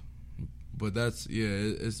course. But that's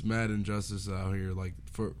it's mad injustice out here. Like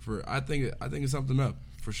for I think it's something up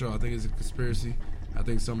for sure. I think it's a conspiracy. I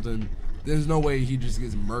think something. There's no way he just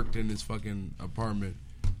gets murked in his fucking apartment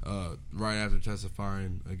right after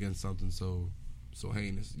testifying against something so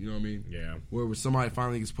heinous. You know what I mean? Yeah. Where somebody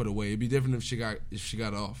finally gets put away. It'd be different if she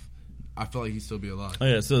got off. I feel like he'd still be alive. Oh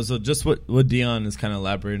yeah, so just what Dion is kind of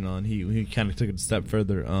elaborating on, he kind of took it a step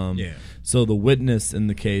further. Yeah. So the witness in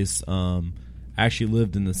the case actually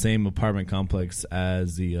lived in the same apartment complex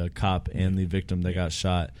as the cop and the victim that got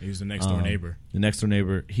shot. He was the next door neighbor. The next door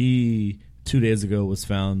neighbor. He 2 days ago was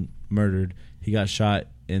found murdered. He got shot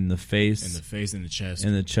in the face. In the face and the chest.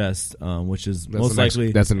 In the chest, which is That's most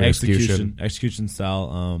likely that's an execution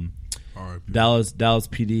style. R.I.P. Dallas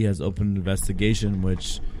PD has opened an investigation,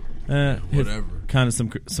 which Whatever. kind of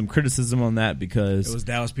some criticism on that because It was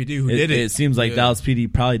Dallas PD who did it. It seems like Yeah. Dallas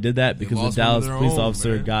PD probably did that because the lost one Dallas of their police own,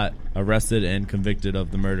 officer man. got arrested and convicted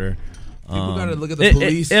of the murder. People gotta look at the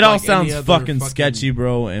police. It all like sounds any other fucking sketchy,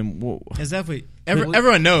 bro. And It's definitely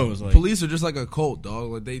everyone knows. Like, Police are just like a cult,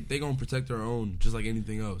 dog. Like they gonna protect their own, just like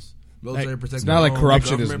anything else. Military protect. It's their not like own,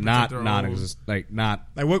 corruption is government not protect their not own. exist. Like not.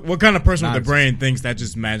 like what kind of person with a Nonsense. brain thinks that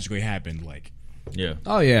just magically happened? Like, yeah,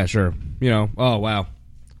 Oh yeah, sure. You know. Oh wow.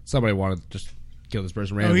 Somebody wanted to just kill this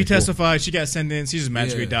person oh, randomly. he Cool. testified. She got sentenced. She just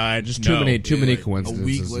magically Yeah. died. Just No. too many Yeah, coincidences. A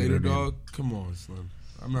week you know later, what I mean? dog. Come on, Slim.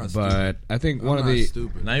 I'm not. But stupid. I think I'm one of not the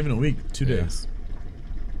stupid. not even a week, 2 days.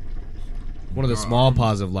 One of the small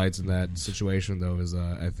positive lights in that situation, though, is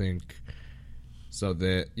I think so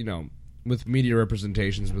that with media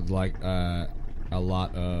representations with like a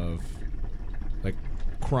lot of like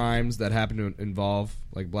crimes that happen to involve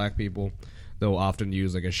like black people, they'll often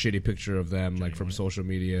use like a shitty picture of them like from social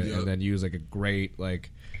media, Yep. and then use like a great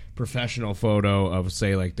like professional photo of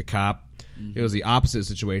say like the cop. It was the opposite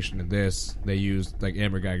situation in this. They used like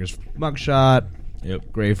Amber Geiger's mugshot.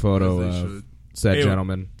 Yep. Great photo As they of should. said Hey,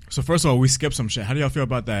 gentleman. So first of all, we skipped some shit. How do y'all feel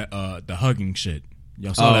about that? The hugging shit.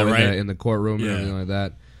 Y'all saw that, right? In the courtroom and Yeah. everything like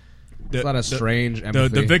that. It's not a strange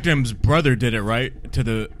empathy. The victim's brother did it, right? To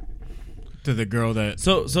the girl that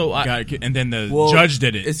got and then the judge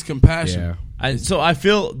did it. It's compassion. Yeah. I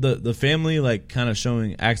feel the family like kind of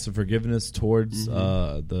showing acts of forgiveness towards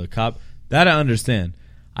the cop. That I understand.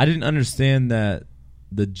 I didn't understand that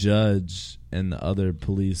the judge and the other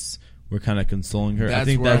police were kind of consoling her. That's I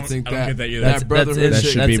think where that's I think I don't get that either. that brotherhood That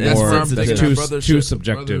shit, should be that's more. where I'm thinking that It's brother too shit-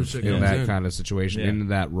 subjective brother shit in comes that in. kind of situation, Yeah. in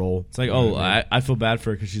that role. it's like, You know oh, what I mean? I feel bad for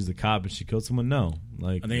her because she's a cop and she killed someone. No,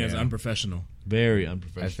 like I think it's Yeah. unprofessional. very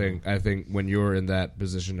unprofessional. I think when you're in that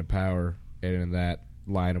position of power and in that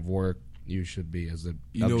line of work, you should be as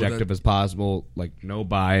You know objective that- as possible, like no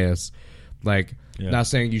bias. Like, Yeah. not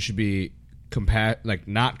saying you should be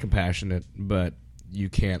not compassionate, but you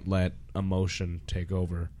can't let emotion take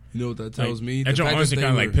over. You know what that tells me? That The fact honestly they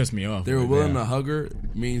kind of were- like pissed me off. They were Like, willing yeah. to hug her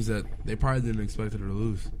means that they probably didn't expect her to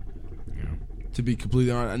lose. To be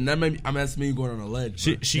completely honest, and that made me, that's me going on a ledge.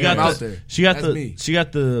 she bro. she I'm got out the there. she got That's the me. she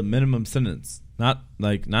got the minimum sentence, not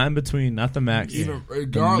in between, not the max. Even The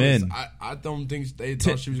regardless, men. I don't think they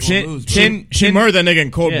thought she was going to lose. bro. she murdered that nigga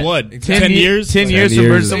in cold Yeah. blood. Exactly. 10 years. 10 10 years to years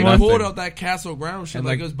murder is They someone. nothing. pulled out that Castle Ground shit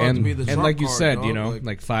like it was about to be the and Trump like you card, said, dog. you know, Like,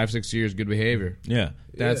 like 5-6 years good behavior. Yeah,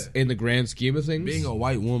 That's in the grand scheme of things. being a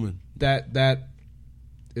white woman. that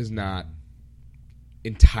is not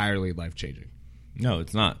entirely life changing. no,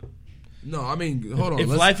 it's not. No, I mean, hold on. If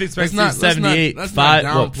let's- life expectancy let's is not- 78, let's not five,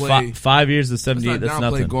 downplay- 5 years to Let's 78, not that's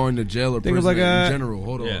downplay nothing. going to jail or Think of prison like in general.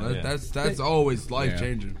 Hold on, Yeah, yeah. that's always life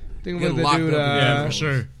changing. Think of Getting like locked the dude. up in Yeah, jail. for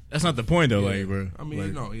sure. That's not the point though, Yeah. like, bro. I mean,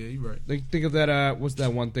 you know, yeah, you're right. Think of that. What's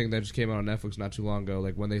that one thing that just came out on Netflix not too long ago?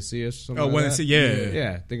 Like When They See Us. Something Oh, like when that? they see, yeah.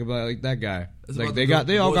 Yeah, think about like that guy. It's Like about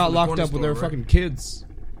they the all boys got in the locked corner up when they were store, right? fucking kids.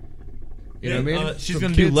 You know what I mean? She's From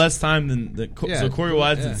gonna do kids. less time than Yeah. so Corey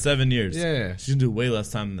Wise Yeah. did 7 years. Yeah. she's gonna do way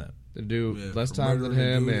less time than that. To do Yeah, less for time than murdering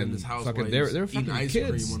a him dude in and his house fucking while they're he's fucking eating ice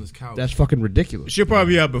kids. cream on his couch. That's fucking ridiculous. She'll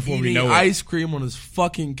probably be out before we Eating know it. ice cream on his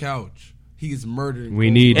fucking couch. He is murdering. We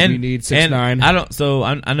cold need blood. we need 6ix9ine. I don't. So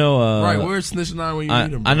I know. right. Where's Snitch 9 when you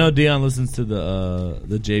need him? I bro? know Dion listens to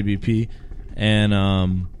the JBP,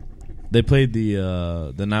 and they played the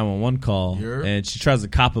 911 call, Yeah. and she tries to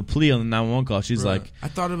cop a plea on the 911 call. She's Bruh, like, I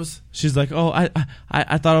thought it was. oh,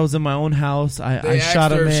 I thought I was in my own house. They I asked shot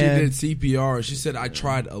her a if she man, did CPR. She said I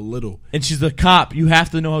tried a little. and she's a cop. You have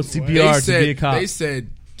to know how CPR to be a cop. They said,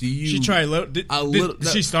 do you? She tried did a little.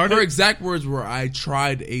 she started? Her exact words were, "I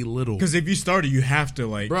tried a little." Because if you started, you have to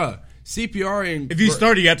like. Bruh, CPR and If you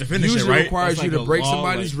started, you have to finish usually it, right? requires That's you like to a break law,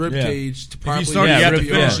 somebody's like- rib Yeah. cage to you properly start, do you have to CPR.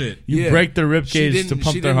 finish it. You break the rib She cage didn't, to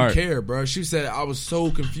pump she their didn't heart. care, bro. She said I was so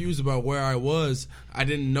confused about where I was. I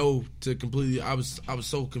didn't know to completely. I was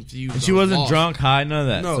so confused. And she I was wasn't lost. drunk, high, none of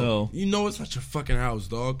that. No, So you know it's not your fucking house,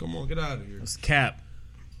 dog. Come on, get out of here. It's cap.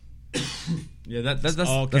 yeah, that's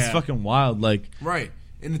all that's cap. fucking wild. Like, Right,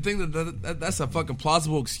 and the thing that's a fucking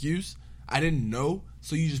plausible excuse. I didn't know,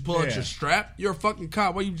 so you just pull out Yeah. your strap. You're a fucking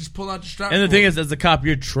cop. Why you just pull out your strap? and the for? thing is, as a cop,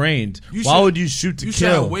 you're trained. You Why should- would you shoot to You should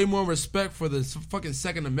kill? have way more respect for the fucking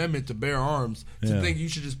Second Amendment to bear arms. To Yeah. think you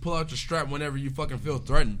should just pull out your strap whenever you fucking feel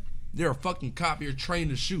threatened. You're a fucking cop. You're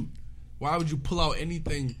trained to shoot. Why would you pull out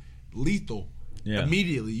anything lethal Yeah.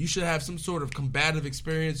 immediately? You should have some sort of combative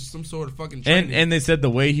experience, some sort of fucking training. And they said the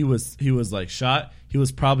way he was like shot, he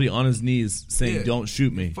was probably on his knees saying, Yeah. "Don't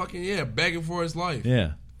shoot me." fucking begging for his life.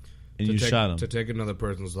 Yeah, and you shot him. To take another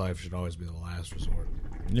person's life should always be the last resort.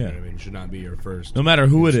 Yeah. You know what I mean? It should not be your first. No matter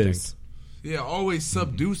who it instinct. is. Yeah, always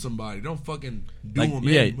subdue somebody. Don't fucking do Like, them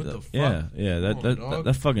yeah, in. What the fuck? yeah. Come on, That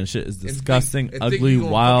dog. fucking shit is think- disgusting, and think ugly, you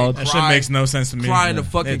gonna wild. fucking That shit makes no sense to me. Cry in the Yeah.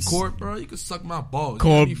 fucking It's court, bro. You can suck my balls.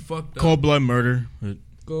 Cold, You fucked up. cold blood murder.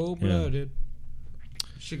 Cold blooded.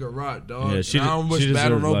 She could rot, dog. Yeah, she And I don't de- wish she bad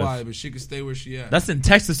on deserves nobody, life. but she could stay where she at. That's in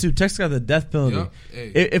Texas too. Texas got the death penalty. Yup.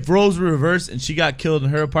 Hey. If roles were reversed and she got killed in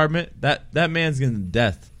her apartment, that man's getting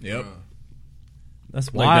death. Yep. That's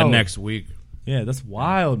Like wild. that next week. Yeah, that's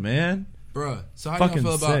wild, man. Bruh, so Fucking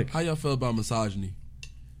how sick. y'all feel about misogyny?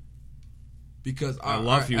 Because I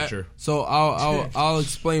love Future. So I'll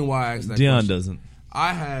explain why I asked that Dion question. doesn't.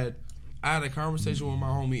 I had a conversation with my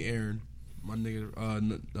homie Aaron, my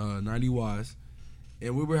nigga 90 Wise,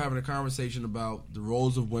 and we were having a conversation about the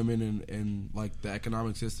roles of women and like the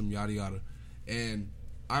economic system, yada yada. And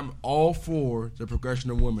I'm all for the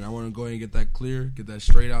progression of women. I want to go ahead and get that clear, get that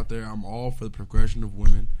straight out there. I'm all for the progression of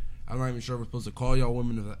women. I'm not even sure if we're supposed to call y'all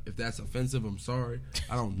women. If that's offensive, I'm sorry.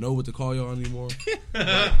 I don't know what to call y'all anymore.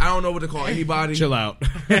 I don't know what to call anybody. Chill out.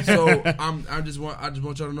 So I just want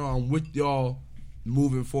y'all to know I'm with y'all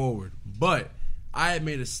moving forward. But I had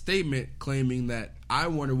made a statement claiming that I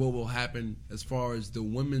wonder what will happen as far as the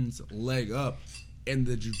women's leg up in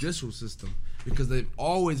the judicial system, because they've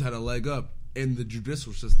always had a leg up in the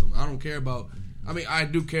judicial system. I don't care about. I mean, I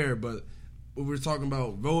do care, but when we're talking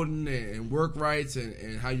about voting and work rights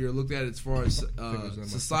and how you're looked at as far as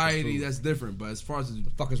society, that's different. But as far as the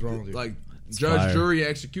fuck is wrong with you? Like judge, jury,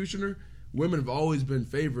 executioner, women have always been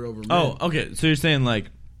favored over men. Oh, okay. So you're saying like,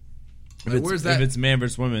 where's that? If it's man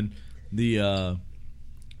versus women, they're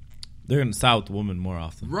gonna side with the woman more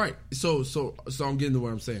often, right? So I'm getting to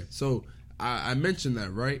what I'm saying. So I mentioned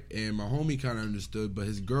that, right? And my homie kind of understood, but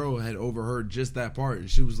his girl had overheard just that part, and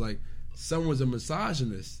she was like, "Someone's a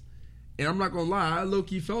misogynist." And I'm not gonna lie, I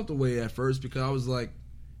low-key felt the way at first because I was like,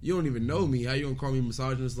 you don't even know me. How you gonna call me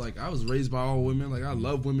misogynist? Like, I was raised by all women. Like, I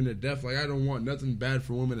love women to death. Like, I don't want nothing bad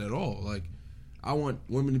for women at all. Like, I want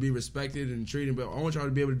women to be respected and treated, but I want y'all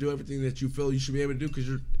to be able to do everything that you feel you should be able to do because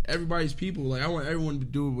you're everybody's people. Like, I want everyone to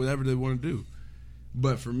do whatever they want to do.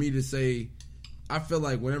 But for me to say, I feel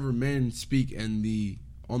like whenever men speak on the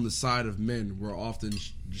side of men, we're often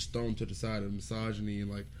just thrown to the side of misogyny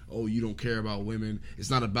and like, oh, you don't care about women. It's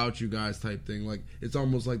not about you guys type thing. Like, it's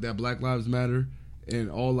almost like that Black Lives Matter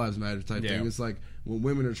and All Lives Matter type thing. It's like when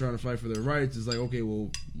women are trying to fight for their rights, it's like, okay,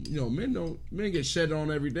 well, you know, men get shed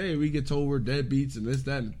on every day. We get told we're deadbeats and this,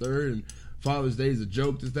 that, and the third, and Father's Day is a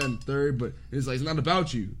joke, this, that, and the third, but it's like, it's not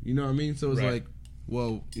about you. You know what I mean? So it's like,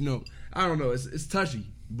 well, you know, I don't know. It's touchy,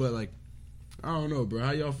 but like, I don't know, bro.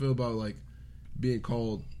 How y'all feel about like being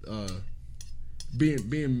called,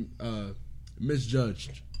 being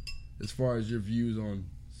misjudged as far as your views on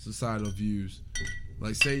societal views?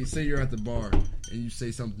 Like, say you're at the bar and you say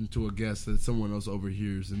something to a guest that someone else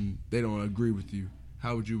overhears and they don't agree with you.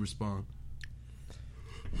 How would you respond?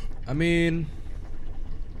 I mean,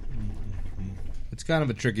 it's kind of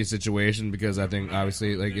a tricky situation because I think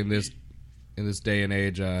obviously, like in this day and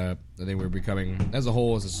age, I think we're becoming, as a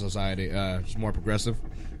whole, as a society, just more progressive.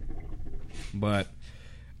 But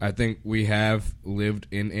I think we have lived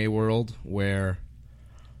in a world where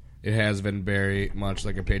it has been very much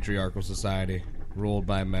like a patriarchal society ruled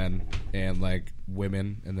by men, and like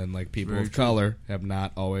women and then like people of color have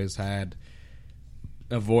not always had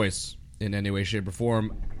a voice in any way, shape, or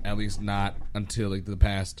form, at least not until like the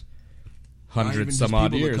past 100 some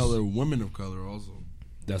odd years. People of color, women of color also.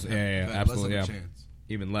 That's absolutely, yeah.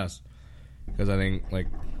 Even less. Because I think like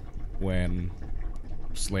when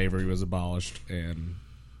slavery was abolished, and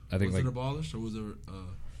I think was it abolished or was it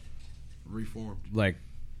reformed? Like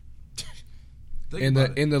in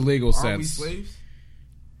the legal sense. Are we slaves?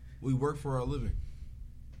 We work for our living.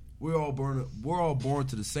 We're all born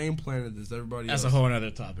to the same planet as everybody else. That's a whole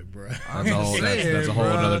other topic, bro. That's a whole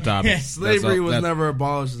other topic. Slavery was never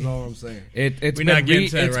abolished, is all I'm saying. It's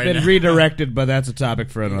been redirected, but that's a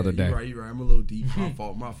topic for another day. You're right. I'm a little deep.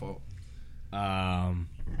 My fault. God,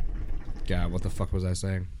 what the fuck was I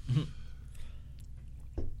saying?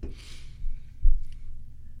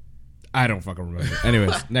 I don't fucking remember.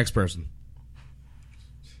 Anyways, next person.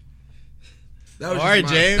 That was all right,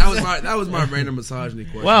 James. That was my random misogyny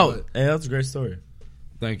question. Wow, hey, that's a great story.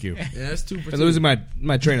 Thank you. Yeah, that's 2 for 2. I'm losing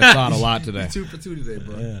my train of thought a lot today. 2 for 2 today,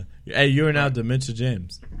 bro. Yeah. Hey, you are now Dementia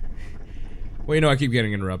James. Well, you know, I keep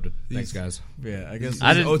getting interrupted. Thanks, guys. Yeah, I guess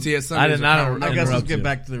I did not. I guess let's get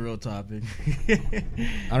back to the real topic.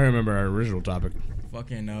 I don't remember our original topic.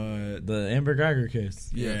 Fucking the Amber Geiger case.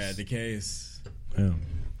 Yeah, the case. Yeah.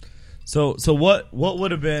 So what would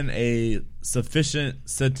have been a sufficient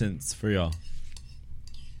sentence for y'all?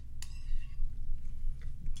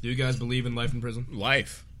 Do you guys believe in life in prison?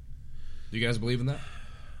 Life. Do you guys believe in that?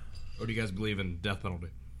 Or do you guys believe in death penalty?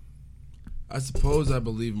 I suppose I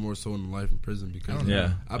believe more so in life in prison because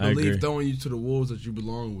I believe throwing you to the wolves that you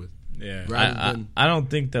belong with. Yeah. I don't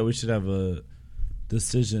think that we should have a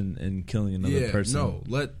decision in killing another person. No,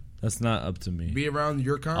 that's not up to me. Be around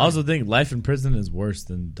your kind. I also think life in prison is worse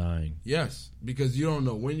than dying. Yes, because you don't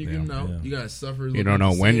know when you're getting out. You gotta suffer. You don't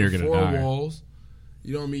know when you're gonna die. Walls.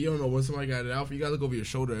 You know what I mean? You don't know when somebody got it out for you. You gotta look over your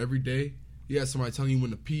shoulder every day. You got somebody telling you when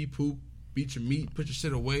to pee, poop, beat your meat, put your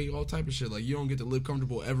shit away, all type of shit. Like, you don't get to live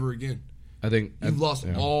comfortable ever again. I think you've lost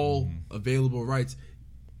all available rights,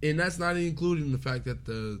 and that's not including the fact that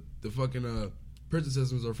the fucking prison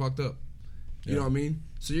systems are fucked up. You know what I mean?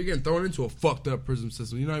 So you're getting thrown into a fucked up prison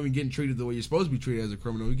system. You're not even getting treated the way you're supposed to be treated as a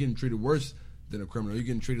criminal. You're getting treated worse than a criminal. You're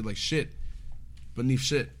getting treated like shit, beneath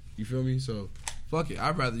shit. You feel me? So fuck it.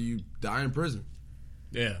 I'd rather you die in prison.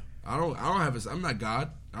 Yeah. I don't have I'm not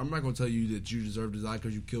God. I'm not gonna tell you that you deserve to die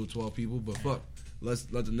because you killed 12 people. But fuck, let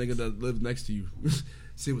the nigga that lives next to you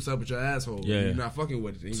see what's up with your asshole. Yeah, you're not fucking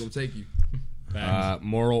with it. It ain't gonna take you.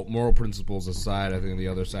 Moral principles aside, I think the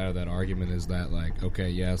other side of that argument is that, like, okay,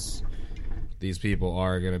 yes, these people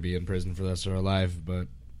are gonna be in prison for the rest of their life, but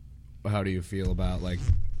how do you feel about, like,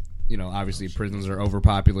 obviously prisons are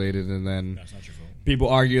overpopulated, and then That's not your fault. people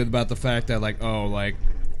argue about the fact that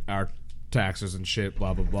our taxes and shit,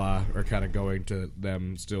 blah blah blah, are kind of going to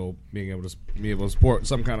them still being able to support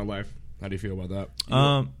some kind of life. How do you feel about that?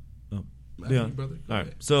 Yeah. Brother. All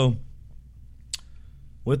right. So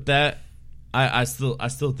with that, I still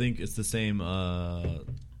think it's the same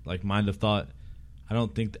mind of thought. I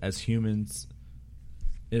don't think as humans,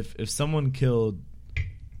 if someone killed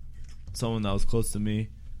someone that was close to me,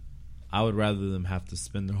 I would rather them have to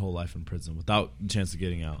spend their whole life in prison without the chance of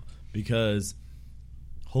getting out, because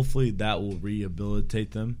hopefully that will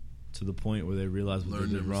rehabilitate them to the point where they realize what they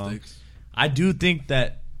did wrong. Mistakes. I do think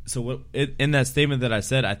that. So in that statement that I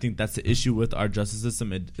said, I think that's the issue with our justice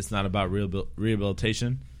system. It's not about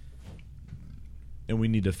rehabilitation, and we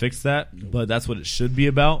need to fix that. But that's what it should be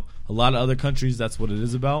about. A lot of other countries, that's what it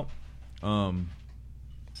is about.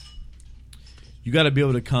 You got to be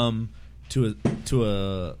able to come to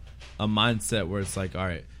a mindset where it's like, all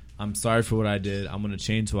right, I'm sorry for what I did. I'm going to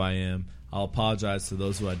change who I am. I'll apologize to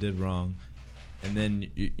those who I did wrong, and then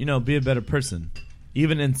be a better person.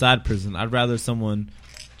 Even inside prison, I'd rather someone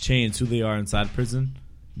change who they are inside prison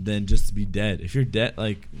than just to be dead. If you're dead,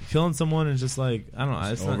 like killing someone is just like, I don't know,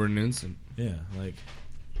 it's Over not, an instant. yeah, like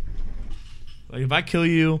if I kill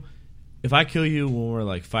you when we're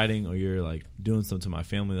like fighting or you're like doing something to my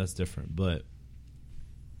family, that's different. But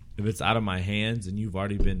if it's out of my hands and you've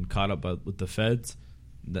already been caught up with the feds,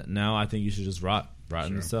 that now I think you should just rot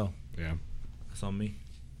in the cell. Yeah. That's on me.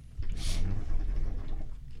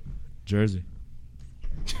 Jersey.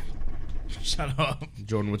 Shut up.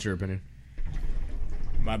 Jordan, what's your opinion?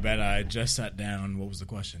 My bad. I just sat down. What was the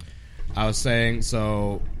question? I was saying,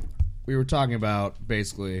 so we were talking about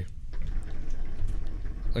basically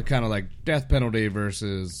kind of like death penalty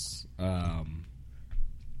versus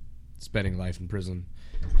spending life in prison,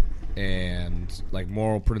 and like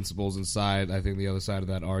moral principles inside. I think the other side of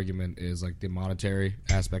that argument is like the monetary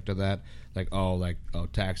aspect of that. Like,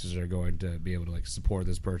 taxes are going to be able to like support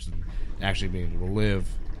this person actually being able to live,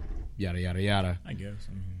 yada yada yada. I guess.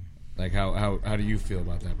 Like, how do you feel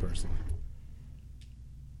about that personally?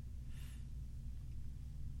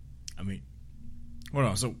 I mean, hold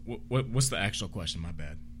on. So, what's the actual question? My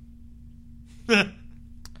bad.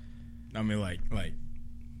 I mean, like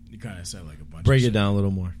you kind of said like a bunch. Break of it shit. down a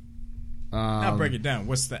little more. Not break it down.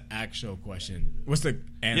 What's the actual question? What's the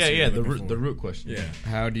answer? Yeah, you're the looking for? root question. Yeah.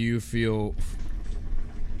 How do you feel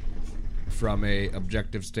from a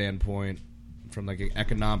objective standpoint, from like an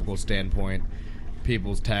economical standpoint,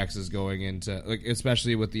 people's taxes going into, like,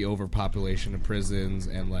 especially with the overpopulation of prisons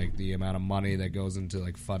and like the amount of money that goes into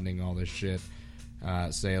like funding all this shit?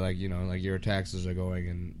 Say like your taxes are going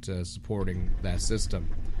into supporting that system.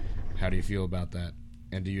 How do you feel about that?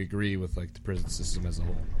 And do you agree with like the prison system as a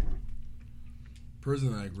whole?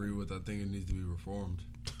 Prison, I agree with. I think it needs to be reformed.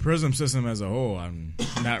 Prison system as a whole, I'm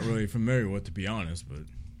not really familiar with, to be honest. But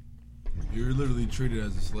You're literally treated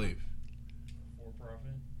as a slave. For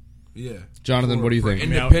profit. Yeah, Jonathan, what do you think?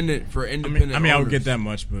 Independent. I mean, I would owners. get that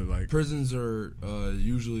much, but like Prisons are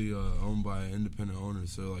usually owned by independent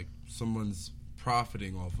owners, so like someone's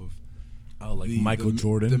profiting off of Michael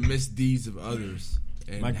Jordan. the misdeeds of others,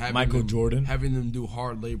 and Michael Jordan, having them do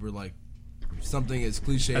hard labor, like something as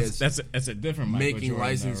cliche as that's a different Michael making Jordan,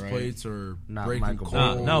 license though, right? plates or Not breaking Michael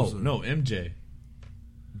coals. no, MJ,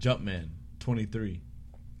 Jumpman, 23,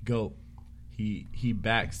 GOAT. He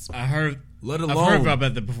backs. I've heard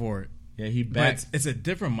about that before. Yeah, he But backs. it's a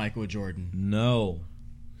different Michael Jordan. No,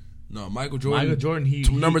 Michael Jordan. Michael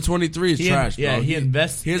Jordan. Number 23 is trash. Yeah, bro. he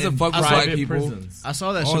invests. He doesn't in fuck with private black people. prisons. I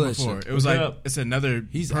saw that All shit that before. shit. It was Look it like up. it's another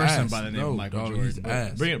He's person ass. by the name No, of Michael dog, Jordan. he's But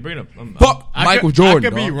ass. Bring it up. Fuck Michael Jordan. I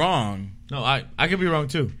could be dog. wrong. No, I could be wrong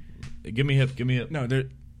too. Give me hip. No,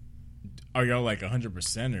 are y'all like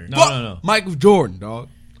 100% or No, Fuck no. Michael Jordan, dog.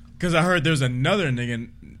 Because I heard there's another nigga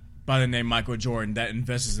by the name Michael Jordan that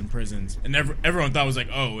invests in prisons, and everyone thought it was like,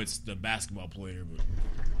 oh, it's the basketball player. But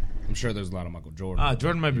I'm sure there's a lot of Michael Jordan.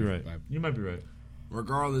 Jordan might be right. You might be right.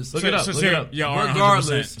 Regardless, Look it up. Look it up. Yeah, are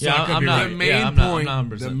regardless, 100%. So I could I'm be not- the right. main yeah, I'm not- point. I'm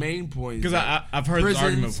not 100%. The main point is Because that I've heard this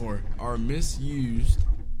argument prisons before. are misused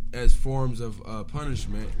as forms of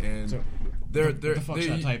punishment, and So, they're what the fuck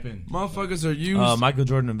should I type in? Motherfuckers are used. Michael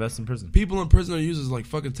Jordan invests in prison. People in prison are used as like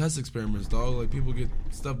fucking test experiments, dog. Like people get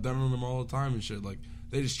stuff done on them all the time and shit. Like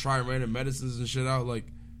they just try random medicines and shit out. Like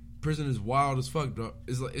prison is wild as fuck, dog.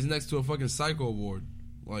 It's next to a fucking psycho ward.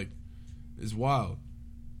 Like it's wild.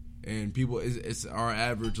 And people, it's our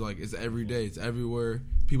average. Like it's every day. It's everywhere.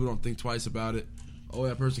 People don't think twice about it. Oh,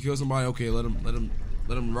 that person killed somebody. Okay, let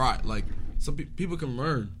them rot. Like some people can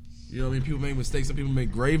learn. You know what I mean? People make mistakes. Some people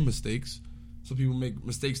make grave mistakes. Some people make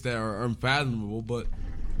mistakes that are unfathomable. But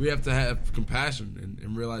we have to have compassion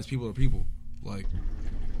and realize people are people. Like,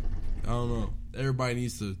 I don't know. Everybody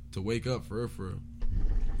needs to wake up for real.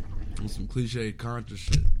 And some cliche conscious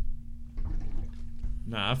shit.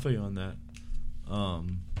 Nah, I feel you on that.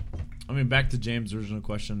 I mean, back to James' original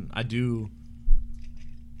question. I do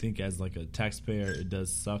think as like a taxpayer, it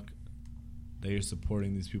does suck that you're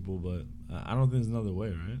supporting these people, but I don't think there's another way,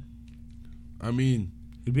 right? I mean,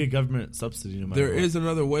 it'd be a government subsidy no matter there what. is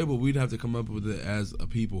another way, but we'd have to come up with it as a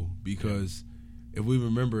people, because if we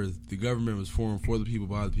remember, the government was formed for the people,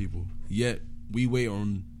 by the people. Yet we wait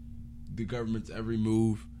on the government's every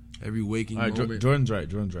move, every waking moment. Jordan's right.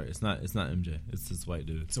 It's not MJ. It's this white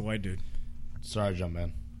dude. It's a white dude. Sorry, jump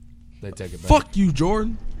man. They take it back. Fuck you,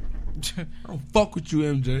 Jordan. I don't fuck with you,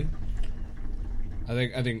 MJ.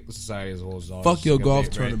 I think society as a whole is always fuck your gonna golf be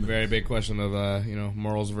a very, tournament. very big question of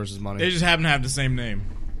morals versus money. They just happen to have the same name.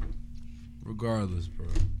 Regardless, bro,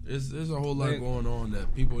 there's a whole lot going on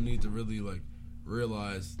that people need to really like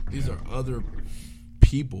realize. These are other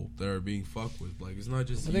people that are being fucked with. Like, it's not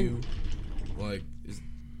just you. Like,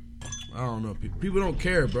 I don't know. People don't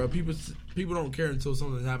care, bro. People don't care until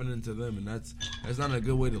something's happening to them, and that's not a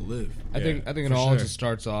good way to live. I think it all just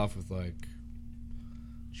starts off with like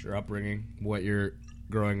your upbringing, what you're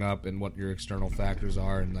growing up, and what your external factors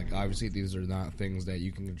are, and like obviously these are not things that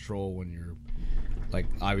you can control when you're like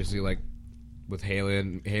obviously like with Haley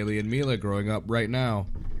and Mila growing up right now.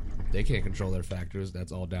 They can't control their factors.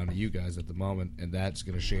 That's all down to you guys at the moment, and that's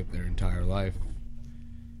going to shape their entire life.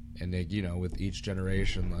 And they, with each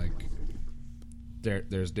generation, like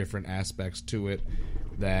there's different aspects to it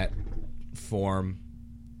that form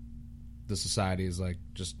the society's like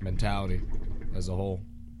just mentality as a whole.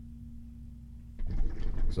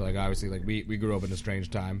 So like obviously like we grew up in a strange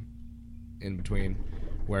time in between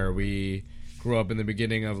where we grew up in the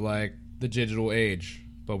beginning of like the digital age,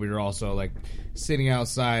 but we were also like sitting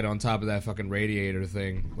outside on top of that fucking radiator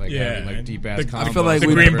thing, like having like deep ass. I feel like the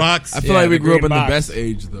green box. I feel like we grew up in box. the best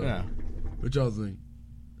age though. Yeah. What y'all think?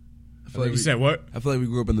 You said what? I feel like we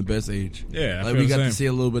grew up in the best age. Yeah, I like feel we the got to same. see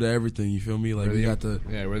a little bit of everything. You feel me? Like we're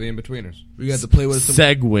the in-betweeners. We got to play with some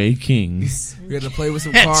Segway Kings. We got to play with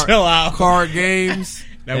some Chill out. card games.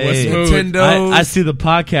 That was Hey. smooth. Nintendo. I see the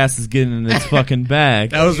podcast is getting in its fucking bag.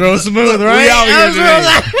 That was real smooth, We right? out That was here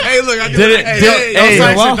real- today. Hey, look, I Did did it- it. did- Hey, hey,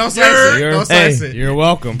 don't well, Don't slice it. Don't Hey. slice it. You're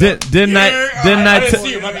welcome. Didn't I didn't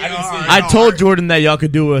see him. I didn't see him. I told Jordan that y'all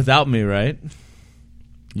could do it without me, right?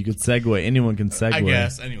 You could segue. Anyone can segue. I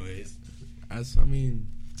guess. Anyways, I mean,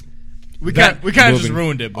 we kind of just moving-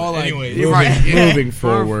 ruined it. But all like, anyways, you're right. Yeah. moving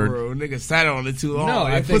For forward. real. Nigga sat on it too long. No,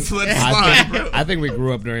 I He think, put to let it slide, bro. I think we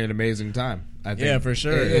grew up during an amazing time. I think Yeah, for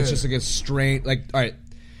sure. It's just like a strange, like, all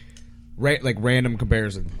right, like random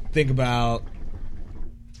comparison. Think about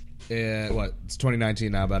it's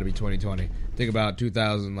 2019 now, about to be 2020. Think about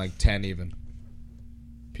 2010 even.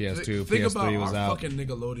 PS2, Think PS3 about was our out. fucking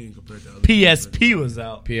Nickelodeon compared to other PSP was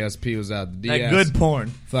out. PSP was out. The That DS, good porn.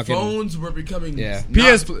 fucking Phones were becoming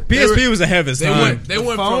PSP was ahead of its time. They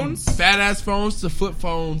went phones? from fat ass phones to flip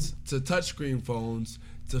phones to touchscreen phones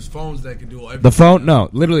to phones that can do everything. The phone, no,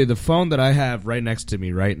 literally the phone that I have right next to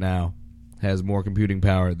me right now has more computing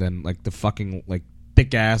power than like the fucking like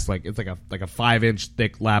thick ass it's like a 5-inch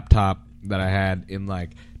thick laptop that I had in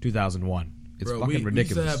like 2001. It's Bro, fucking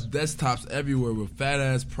ridiculous. We used to have desktops everywhere with fat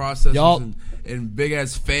ass processors and big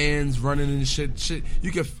ass fans running and shit.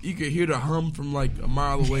 You could hear the hum from like a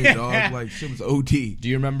mile away, dog. Like shit was OT. Do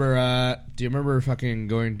you remember fucking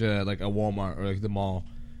going to like a Walmart or like the mall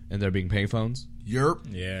and there being payphones? Yerp.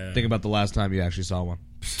 Yeah. Think about the last time you actually saw one.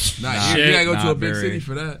 You gotta go to a not big very- city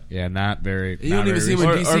for that. Yeah, not very. You not don't even very see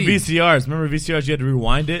them in recent. Or DC. VCRs. Remember VCRs? You had to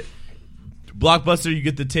rewind it. Blockbuster, you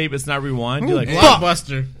get the tape. It's not rewind. You're like,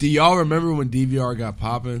 Blockbuster. Do y'all remember when DVR got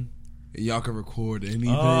popping and y'all could record anything?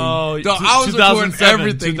 oh, Dog, I was recording 2007,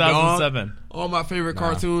 everything, dog. 2007. All my favorite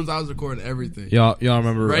cartoons, I was recording everything. Y'all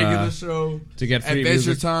remember Regular show, to get free Adventure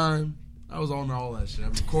music? Time. I was on all that shit. I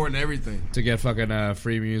was recording everything. To get fucking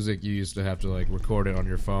free music, you used to have to like record it on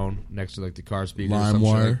your phone next to like the car speaker or some shit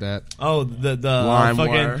LimeWire. like that. Oh, the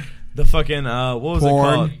LimeWire. fucking what was Porn.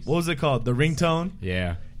 it called? What was it called? The ringtone.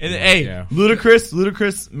 Yeah. And hey, Yeah.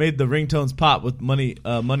 Ludacris made the ringtones pop with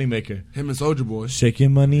Moneymaker. Him and Soulja Boy. Shake your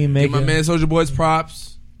money Give maker. my man Soulja Boy's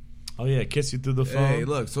props. Oh yeah, kiss you through the phone. Hey,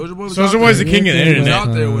 look, Soulja Boy was Soulja out Boy's there. the king of the He was internet.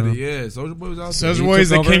 out there with it, yeah. Soulja Boy was out there. Soulja Boy is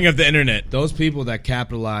the took over. king of the internet. Those people that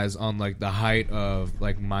capitalize on like the height of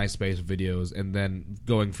like MySpace videos and then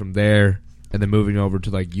going from there and then moving over to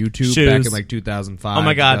like YouTube Shoes. back in like 2005, Oh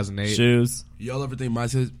my god, 2008. shoes. Y'all ever think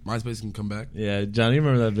MySpace can come back? Yeah, John, you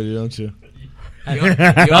remember that video, don't you?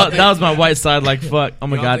 Y'all That was my white side. Like fuck. Oh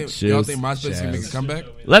my god, Y'all shoes. think MySpace can make a comeback?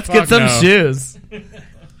 Let's Fuck get some no. shoes.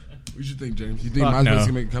 What you think, James? You think Fuck MySpace no.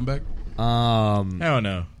 can make a comeback? Hell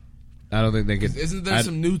no. I don't think they could. Isn't there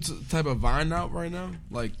some new type of Vine out right now?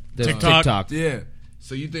 Like TikTok. Yeah.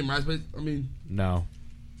 So you think MySpace? I mean, No,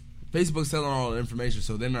 Facebook's selling all the information,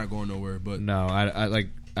 so they're not going nowhere. But no.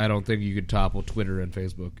 I don't think you could topple Twitter and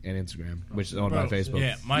Facebook and Instagram, which is owned by Facebook.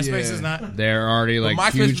 Yeah, MySpace Yeah. is not. They're already like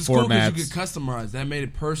MySpace huge was cool formats. because you could customize. That made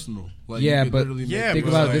it personal. Like, Yeah, you could but literally make think but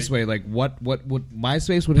about it like- this way: like, what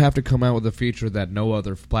MySpace would have to come out with a feature that no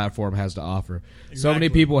other platform has to offer. So many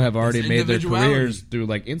Exactly. people have already It's made their individuality. careers through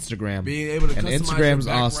like Instagram, being able to and customize Instagram's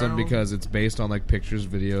your awesome background. because it's based on like pictures,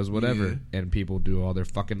 videos, whatever, Yeah. and people do all their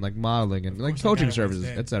fucking like modeling and like course I coaching gotta services,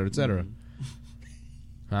 understand. et cetera, et cetera.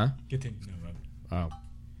 Huh? Continue. No, bro. Oh,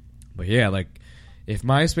 but yeah, like if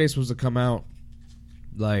MySpace was to come out,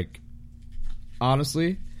 like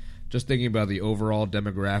honestly, just thinking about the overall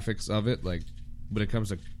demographics of it, like when it comes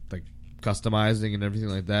to like customizing and everything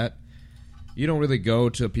like that, you don't really go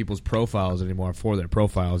to people's profiles anymore for their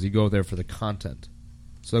profiles. You go there for the content.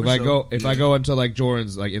 So if I go into like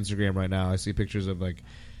Jordan's like Instagram right now, I see pictures of like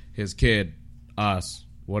his kid, us,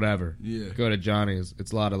 whatever. Yeah. Go to Johnny's.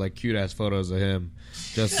 It's a lot of like cute ass photos of him,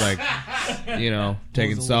 just like taking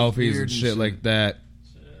Posing with selfies beard and and shit shit. like that.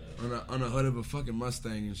 on a hood of a fucking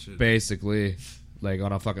Mustang and shit. Basically, like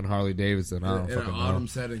on a fucking Harley Davidson. I don't in an fucking autumn know.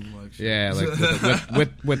 setting, like shit. Yeah, like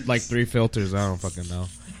with like 3 filters. I don't fucking know.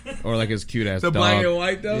 Or like his cute ass the dog. black and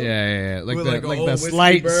white though. Yeah. Like With, the like, a like old the whiskey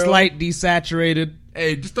slight barrel. desaturated.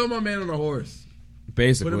 Hey, just throw my man on a horse.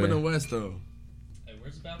 Basically. Put him in the West though. Hey,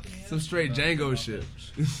 where's the balcony at? Some straight Django shit.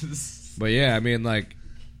 But yeah, I mean, like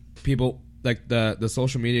people, like the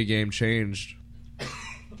social media game changed.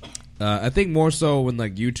 I think more so when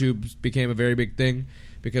like YouTube became a very big thing,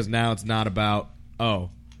 because now it's not about I'm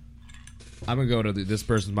gonna go to this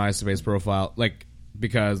person's MySpace profile, like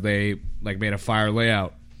because they like made a fire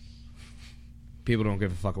layout. People don't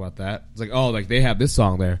give a fuck about that. It's like, like they have this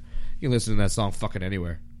song there. You can listen to that song fucking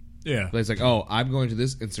anywhere. Yeah. But it's like, I'm going to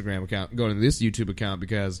this Instagram account, going to this YouTube account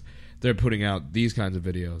because they're putting out these kinds of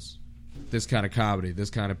videos, this kind of comedy, this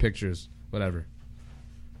kind of pictures, whatever.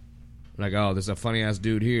 Like, there's a funny ass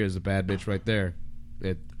dude here, there's a bad bitch right there.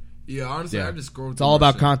 Yeah, honestly, Yeah. I just scrolled. It's all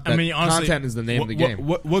about content. content. I mean, honestly, content is the name of the game.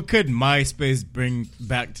 What could MySpace bring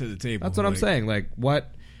back to the table? That's what I'm saying. Like, what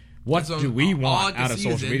do we want out of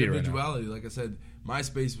social media right now? individuality. Like I said,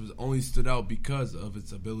 MySpace was only stood out because of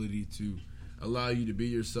its ability to allow you to be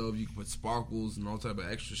yourself. You can put sparkles and all type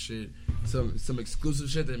of extra shit. Some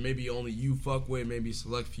exclusive shit that maybe only you fuck with, maybe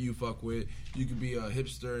select few fuck with. You could be a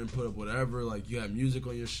hipster and put up whatever. Like, you have music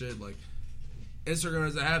on your shit. Like, Instagram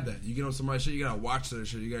doesn't have that. You get on somebody's shit, you gotta watch their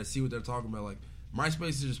shit. You gotta see what they're talking about. Like, MySpace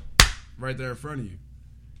is just right there in front of you.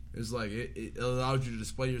 It's like it allows you to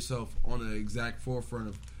display yourself on the exact forefront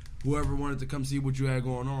of whoever wanted to come see what you had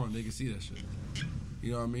going on. They could see that shit.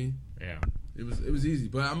 You know what I mean? Yeah. It was easy,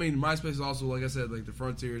 but I mean, MySpace is also, like I said, like the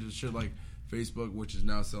frontiers and shit, like Facebook, which is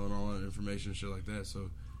now selling all that information and shit like that. So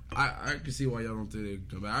I can see why y'all don't think they can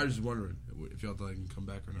come back. I was just wondering if y'all thought they can come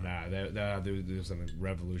back or not. Nah, they'll do something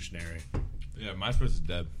revolutionary. Yeah, MySpace is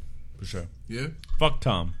dead. For sure. Yeah. Fuck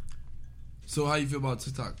Tom. So how you feel about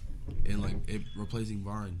TikTok and like it replacing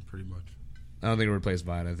Vine, pretty much? I don't think it replaced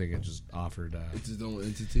Vine. I think it just offered. It's its own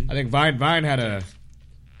entity. I think Vine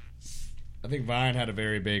had a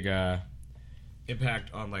very big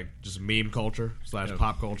impact on like just meme culture /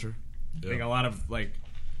 pop culture. I think a lot of like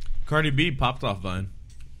Cardi B popped off Vine.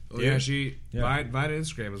 Oh, Vine and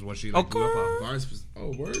Instagram is what she like, Of blew up on. Vine's,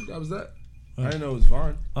 word, that was that. I didn't know it was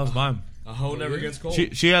Vine. That was Vine. A hoe never yeah? gets cold.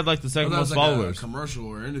 She had like the second That most was like followers. a commercial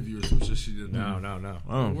or interview or some shit she did. no.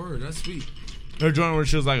 Oh. Word, that's sweet. Her joint where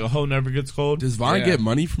she was like, a hoe never gets cold. Does Vine Yeah. get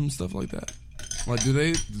money from stuff like that? Like, do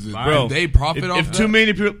they? Bro, they profit off if of 2 that?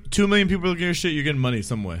 million 2 million people look at your shit, you're getting money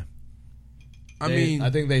some way. I mean, I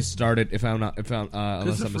think they started. Unless It's a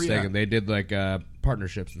I'm free mistaken, app. they did like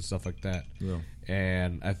partnerships and stuff like that. Yeah.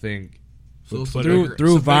 And I think so through some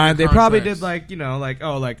bigger Vine, they probably contracts. did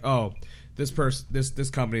this person, this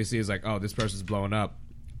company sees like, this person's blowing up.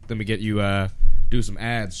 Let me get you do some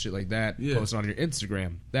ads, shit like that. Yeah. Post it on your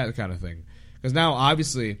Instagram, that kind of thing. Because now,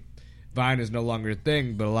 obviously, Vine is no longer a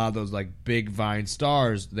thing, but a lot of those like big Vine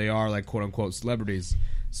stars, they are like quote unquote celebrities.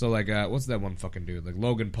 So like, what's that one fucking dude? Like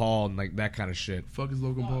Logan Paul and like that kind of shit. Fuck is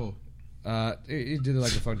Logan Paul? He did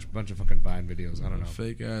like a bunch of fucking Vine videos. I don't know.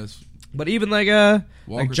 Fake ass. But even like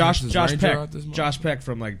Walker Josh Texas Josh Ranger Peck, out this month? Josh Peck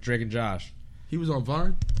from like Drake and Josh. He was on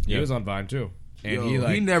Vine. He Yeah. was on Vine too, and Yo,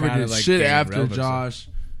 he never kinda, did like, shit gained after relevancy. Josh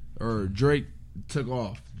or Drake took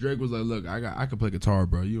off. Drake was like, "Look, I can play guitar,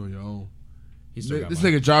 bro. You on your own." He still got This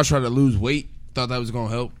Vine. nigga Josh tried to lose weight. Thought that was gonna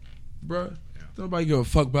help, bro. Nobody give a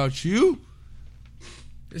fuck about you.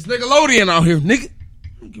 It's Nickelodeon out here, nigga.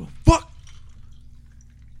 don't give a fuck.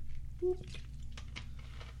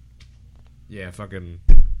 Yeah, fucking.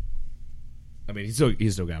 I mean, he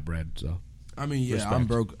still got bread, so I mean, yeah, Respect.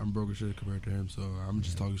 I'm broke as shit compared to him, so I'm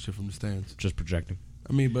just talking shit from the stands. just projecting.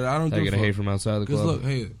 I mean, but I don't I give get a a hate fuck. from outside the Because club. look,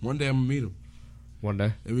 hey, one day I'm gonna meet him, One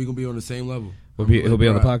day and we gonna be on the same level. he'll be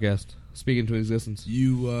on the Right. podcast, speaking to existence.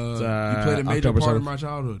 You you played a major October part 7th. of my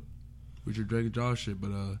childhood with your Drake and Josh shit,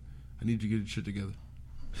 but I need you to get your shit together.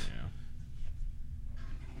 Yeah.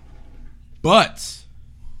 But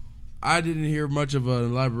I didn't hear much of an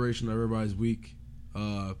elaboration of everybody's week.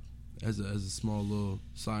 As a small little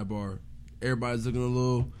sidebar, everybody's looking a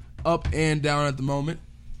little up and down at the moment.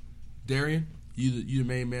 Darian, you the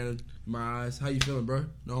main man in my eyes. How you feeling, bro?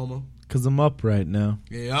 No homo. Cause I'm up right now.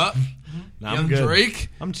 Yeah, up. Nah, Young I'm good. Drake.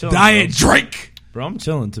 I'm chilling. Diet Drake. bro. I'm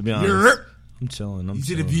chilling. To be honest, Yerp. I'm chilling. I'm You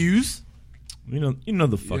see the chilling. views? You know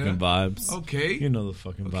the fucking Yeah. vibes. Okay. You know the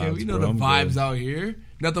fucking vibes. Okay, we know bro. the I'm vibes good. out here.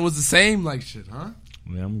 Nothing was the same like shit, huh?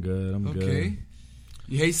 Yeah, I'm good. I'm Okay. good.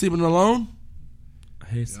 You hate sleeping alone? I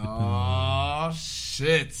hate sleeping alone. Oh,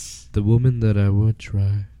 shit. The woman that I would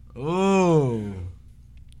try. Oh.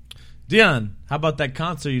 Dion, how about that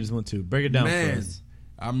concert you just went to? Break it down for Man, us.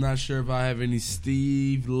 I'm not sure if I have any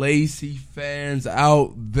Steve Lacy fans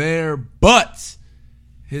out there, but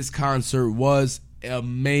his concert was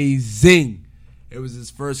amazing. It was his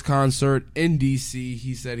first concert in DC.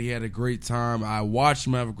 He said he had a great time. I watched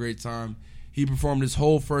him have a great time. He performed his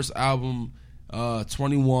whole first album,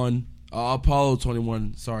 21, Apollo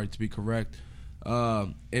 21, sorry to be correct.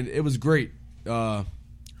 And it was great.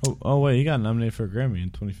 Oh wait, he got nominated for a Grammy in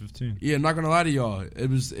 2015. Yeah, not gonna lie to y'all, it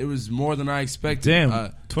was more than I expected. Damn,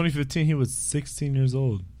 2015 he was 16 years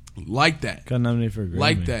old. Like that, Got nominated for a Grammy.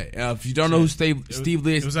 like that. If you don't know who Steve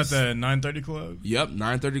Lee It is, was at the 930 Club. Yep,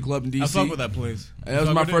 930 Club in DC. I fuck with that place. That was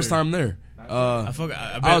my first time there. I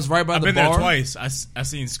was right by I've the been bar. there twice. I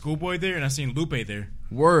seen Schoolboy there and I seen Lupe there.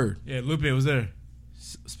 Word. Yeah, Lupe was there.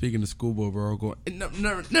 Speaking of Schoolboy, bro, going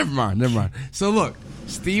never mind. So look,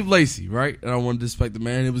 Steve Lacy, right? I don't want to disrespect the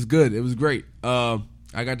man. It was good. It was great. I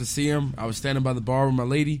got to see him. I was standing by the bar with my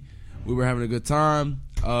lady. We were having a good time.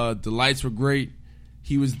 The lights were great.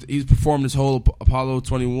 He was performing his whole Apollo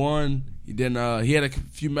 21. He had a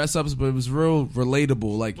few mess ups, but it was real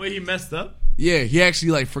relatable. Like, Wait, he messed up? yeah, he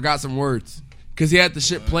actually like forgot some words because he had the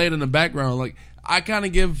shit played in the background. Like, I kind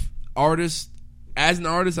of give artists, as an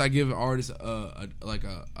artist, I give artists a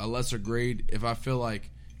lesser grade if I feel like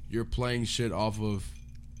you're playing shit off of.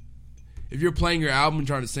 If you're playing your album and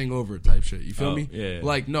trying to sing over it type shit, you feel me? yeah.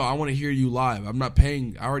 Like, no, I want to hear you live. I'm not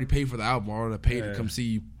paying. I already paid for the album. I already paid to come see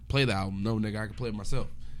you play the album. No, nigga, I can play it myself.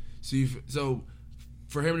 So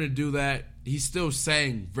for him to do that, he still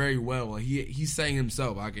sang very well. Like he sang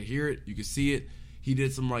himself. I could hear it. You could see it. He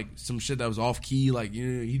did some shit that was off key. Like, you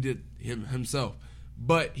know, he did himself.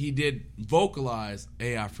 But he did vocalize.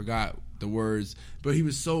 Hey, I forgot the words. But he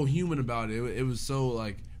was so human about it. It was so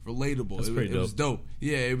like relatable. That's pretty it was dope.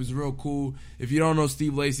 Yeah, it was real cool. If you don't know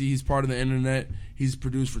Steve Lacy, he's part of the internet. He's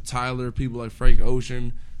produced for Tyler, people like Frank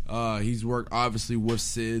Ocean. He's worked obviously with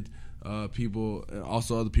Sid, people,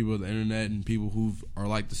 also other people on the internet and people who are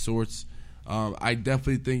like the sorts. I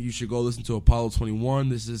definitely think you should go listen to Apollo 21.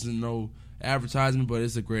 This isn't no advertisement, but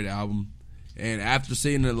it's a great album. And after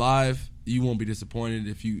seeing it live, you won't be disappointed.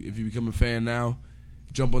 If you become a fan now,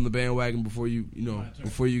 jump on the bandwagon before you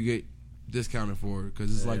get discounted for it,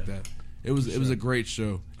 because it's like that. It was a great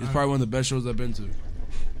show. It's probably one of the best shows I've been to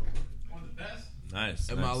One of the best. Nice.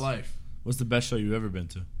 in my life. What's the best show you've ever been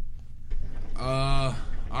to?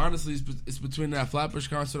 Honestly, it's between that Flatbush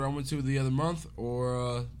concert I went to the other month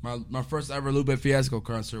or my first ever Lupe Fiasco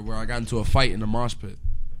concert where I got into a fight in the mosh pit.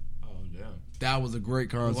 Oh damn. That was a great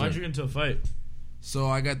concert. Why'd you get into a fight? So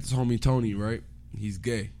I got this homie Tony, right? He's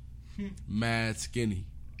gay, mad skinny,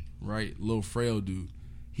 right? Little frail dude.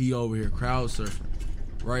 He over here crowd surfing,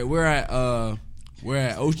 right? We're at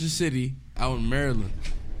Ocean City out in Maryland,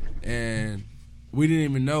 and we didn't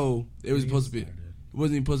even know it was supposed to be. It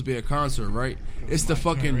wasn't even supposed to be a concert, right? It's the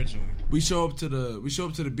fucking. We show up to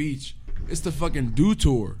the beach. It's the fucking Dew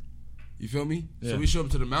Tour. You feel me? Yeah. So we show up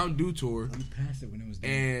to the Mountain Dew Tour. We passed it when it was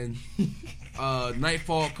And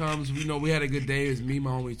nightfall comes. We know we had a good day. It was me,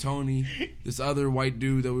 my homie Tony, this other white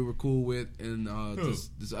dude that we were cool with, and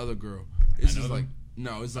this other girl. It's just like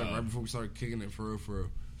it's like right before we started kicking it for real.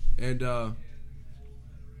 And we're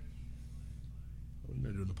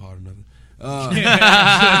not doing the pod or nothing.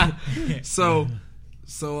 So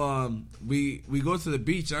we go to the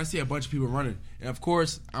beach and I see a bunch of people running, and of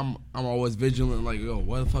course I'm always vigilant, like, yo,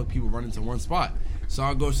 why the fuck people running to one spot? So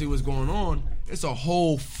I go see what's going on. It's a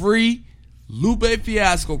whole free Lupe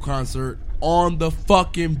Fiasco concert on the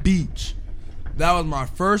fucking beach. That was my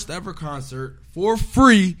first ever concert for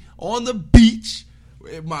free on the beach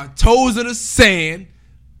with my toes in the sand.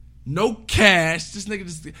 No cash. This nigga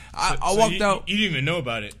just. I walked out. You didn't even know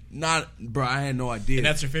about it. Bro, I had no idea. And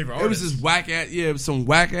that's your favorite It was artist. this whack ass. Yeah, it was some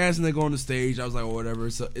whack ass nigga on the stage. I was like, whatever.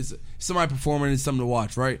 It's somebody performing. It's something to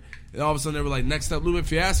watch, right? And all of a sudden they were like, next up, Lupe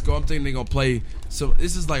Fiasco. I'm thinking they're gonna play. So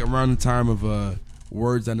this is like around the time of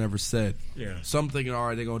Words I Never Said. Yeah. So I'm thinking, all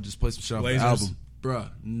right, they're gonna just play some shit off the Lasers. album, bruh.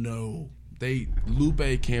 No,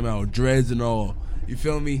 Lupe came out, dreads and all. You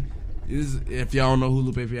feel me? If y'all don't know who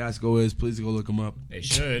Lupe Fiasco is, please go look him up. They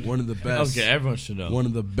should. One of the best. Okay, everyone should know. One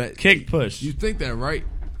of the best. Kick push. You think that, right?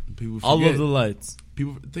 People forget. All of the lights.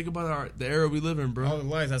 People think about the era we live in, bro. All the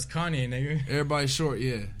lights. That's Kanye, nigga. Everybody's short,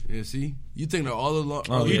 yeah. See, you think that all the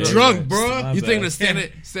Oh, You yeah. drunk, bro? My you think bad.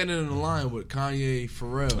 that standing in the line with Kanye,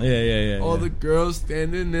 Pharrell, Yeah. all the girls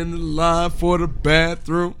standing in the line for the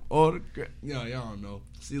bathroom, all the y'all don't know.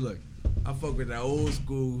 See, look, I fuck with that old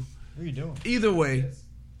school. What are you doing? Either way,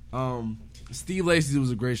 Steve Lacy's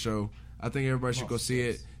was a great show. I think everybody should go see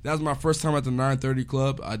it. That was my first time at the 930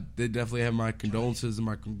 Club. They definitely have my condolences and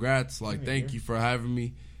my congrats. Like, thank you for having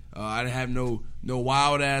me. I didn't have no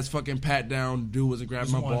wild ass fucking pat down. Dude wasn't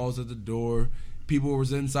grabbing my balls at the door. People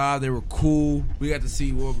was inside. They were cool. We got to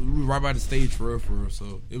see. We were right by the stage for real.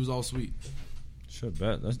 So it was all sweet. Should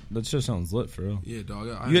bet. That shit sounds lit for real. Yeah,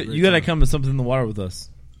 dog. You gotta come to Something in the Water with us.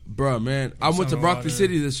 Bruh, man. I went to Broccoli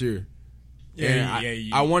City this year.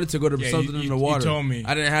 I wanted to go to Something in the Water. You told me.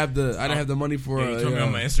 I didn't have the money for. You told me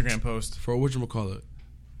on my Instagram post. For whatchamacallit.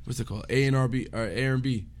 What's it called? A&R&B or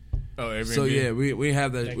A&B. Oh, Airbnb. So yeah, we didn't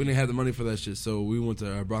have that. We didn't have the money for that shit. So we went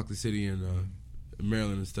to Broccoli City in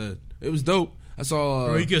Maryland instead. It was dope. I saw.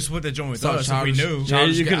 Bro, you could split that joint with us if we Childish- knew.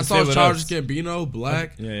 Childish- you could've I saw stayed with Childish us. Gambino,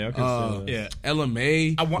 Black. Yeah, I could Yeah.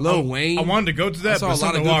 LMA, Lil Wayne. I wanted to go to I that, saw but a lot Something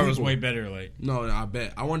of in good the Water was people. way better. Like, No, I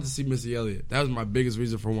bet. I wanted to see Missy Elliott. That was my biggest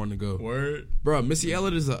reason for wanting to go. word. Bro, Missy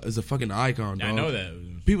Elliott is a fucking icon, dog. I know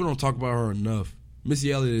that. People don't talk about her enough.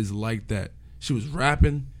 Missy Elliott is like that. She was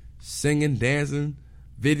rapping, singing, dancing.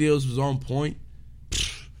 Videos was on point.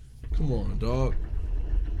 Come on, dog.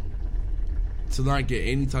 To not get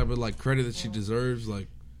any type of like credit that she deserves, like,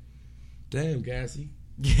 damn, Gassy.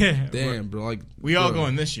 Yeah. Damn, bro. Like, We all bro.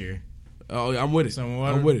 going this year. Oh, I'm with it. Something in the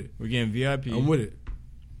Water. I'm with it. We're getting VIP. I'm with it.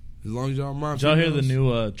 As long as y'all mind. Did y'all hear the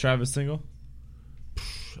new Travis single?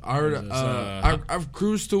 I heard. I've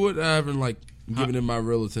cruised to it. I haven't like given it my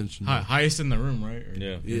real attention. Highest in the room, right?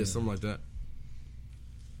 Or- Yeah, something like that.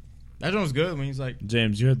 That joint was good when he's like,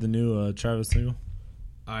 James, you heard the new Travis single?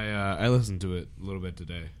 I listened to it a little bit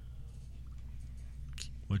today.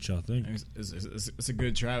 What y'all think? it's a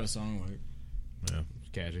good Travis song. Like, Yeah. It's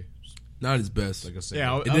catchy. Not his best. Like a It single.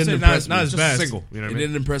 yeah, I didn't would say impress not me. his Just a best. single. You know what I mean?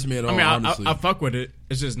 didn't impress me at all. I mean, honestly, I fuck with it.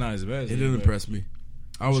 It's just not his best. it didn't but- impress me.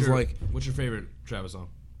 I was like, what's your favorite Travis song?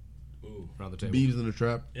 Around the table. Beeves in the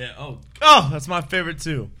Trap. Yeah. Oh, that's my favorite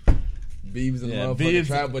too. Beeves in the Yeah, motherfucking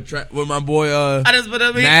Beeves. trap with my boy I just put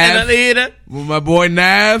a beat Nav. in the leader. with my boy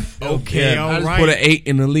Nav. Okay, Yeah, I just alright. put an 8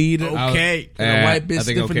 in the leader. Okay. And a white bitch I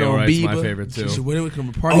think sniffing Okay, on Alright's Bieber. my favorite too. She said, when we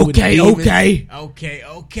come to party with the Okay, demons. okay.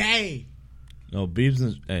 Okay. No, Biebs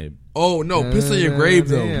and hey. Oh no, Piss on Your Grave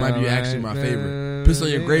though might be actually my favorite. Piss on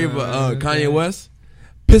Your Grave, Kanye West.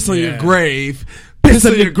 Piss on your Yeah. grave. Piss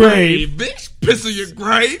on your grave, bitch. Piss on your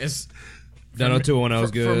grave. It's That 0210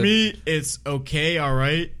 was good. For me, it's okay, all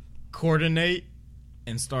right, coordinate,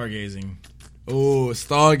 and stargazing. Oh,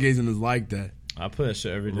 stargazing is like that. I play that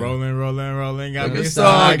shit every day. Rolling, got Like me a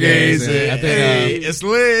stargazing. I think, Hey, it's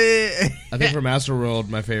lit. I think from Astroworld,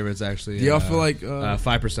 my favorite's actually. Do y'all feel like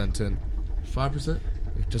 5% tint? 5%?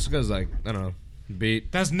 Just because, like, I don't know,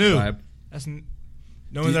 beat. That's new. Vibe.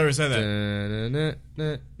 No one's ever said that.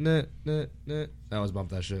 I always bump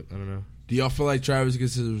that shit. I don't know. Do y'all feel like Travis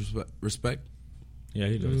gets his respect? Yeah,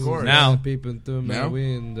 he does. Of course. Now, Peeping through my Now?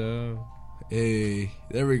 window. Hey,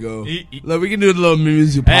 there we go. He- Look, we can do a little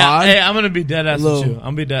music pod. hey, I'm gonna be dead ass Hello. with you. I'm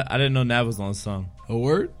gonna be dead. I didn't know Nav was on the song. A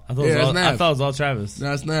word? I thought, Yeah, it, was that's all, I Nav. thought it was all Travis.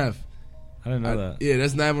 No, it's Nav. I didn't know that. Yeah,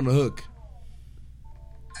 that's Nav on the hook.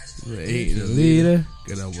 8 in the Leader.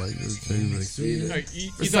 Get out, white girl, turn like sweeter. Like,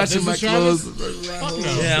 you It's thought touching this my was Travis? clothes.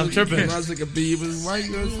 no. Yeah, I'm tripping. I was like a bee, but white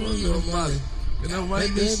girls want nobody. And that white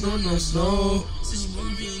bitch don't know snow. She's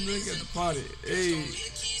one drink at the party. Hey,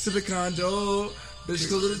 to the condo. Bitch,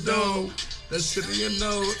 go to the door. That's shit in your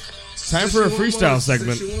nose. Time for a freestyle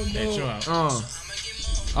segment. Hey, chill out.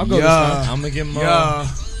 I'll go this Yeah. time. I'm gonna give him Yeah.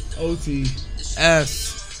 OT.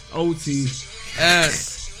 S. OT.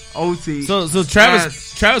 S. OT. So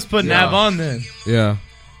Travis put Yeah. Nav on then. Yeah.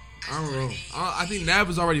 I don't know. I think Nav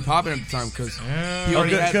was already popping at the time because he Oh,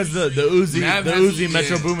 already had. because the Uzi Nav the has Uzi some-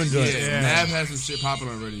 Metro yeah, Boomin joint. Yeah, Nav has some shit popping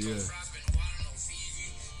already. Yeah.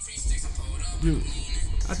 Dude,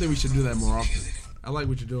 I think we should do that more often. I like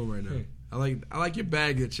what you're doing right now. I like your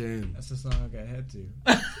bag that you're in. That's the song I got head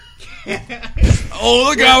to. Oh,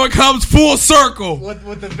 look how it comes full circle.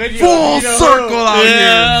 With the video. Full circle out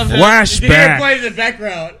here. Flashback. Play in the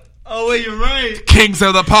background. Oh wait, you're right. Kings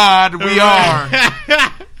of the pod, we are.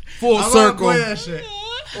 Full I'm circle. gonna play that shit.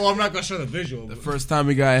 Well, I'm not gonna show the visual. The first time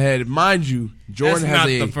we got ahead, mind you, Jordan That's has not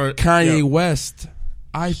a the first- Kanye Yo. West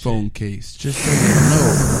iPhone case. Just so you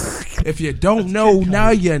know. If you don't know,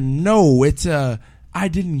 now you know. It's a I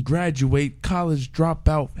didn't graduate, college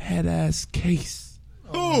dropout, head ass case.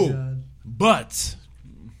 But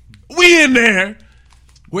we in there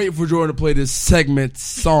waiting for Jordan to play this segment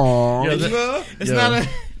song. Yo, It's Yo. not a.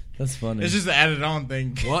 That's funny. It's just an added on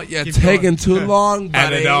thing. What? You're Keep taking going. too long,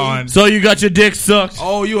 buddy. Added on. So you got your dick sucked.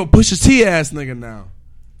 Oh, you a Pusha T ass nigga now.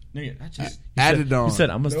 Nigga, I just. Added on. You said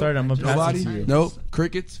I'm gonna start. I'm gonna pass Nobody? it to you. Nope.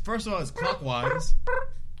 Crickets. First of all, it's clockwise.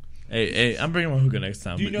 Hey, I'm bringing my hookah next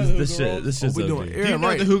time. Do you but know the this hookah shit? rolls? This Oh, shit's we OD. doing Do you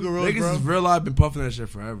know the hookah rolls, Niggas bro? is real life been puffing that shit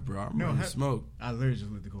forever, bro. I'm ready to ha- smoke. I literally just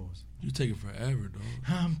lit the coals. You taking forever, dog.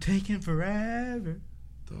 I'm taking forever.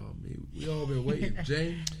 Dog, man, we all been waiting.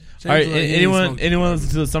 James. All right, like, he ain't anyone smoking. listen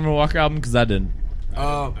to the Summer Walker album? Because I didn't.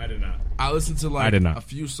 I did not. I listened to I like did not. a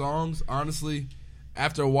few songs. Honestly,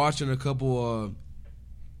 after watching a couple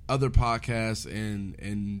other podcasts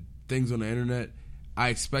and things on the internet, I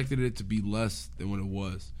expected it to be less than what it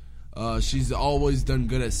was. She's always done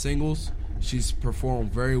good at singles. She's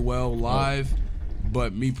performed very well live,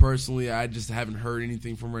 but me personally, I just haven't heard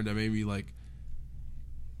anything from her that made me like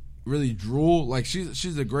really drool. Like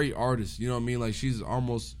she's a great artist. You know what I mean? Like she's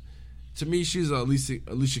almost. To me, she's Alicia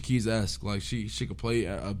Keys-esque. Like, she could play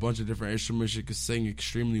a bunch of different instruments. She could sing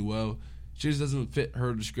extremely well. She just doesn't fit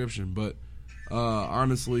her description. But,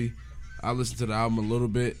 honestly, I listened to the album a little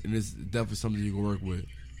bit, and it's definitely something you can work with.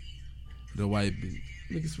 The white beat.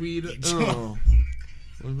 Make it sweet. Oh.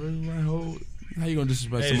 How you gonna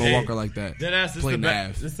disrespect Summer Walker like that? Deadass, Play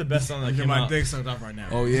Nav. This is the best song that Get came my out. dick sucked off right now.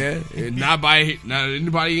 Oh, yeah? And not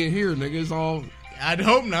anybody in here, nigga. It's all... I'd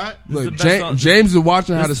hope not. Look, the best song. James is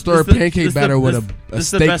watching how to stir a pancake batter with a This is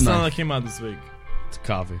steak the best song knife. that came out this week. It's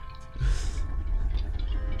coffee.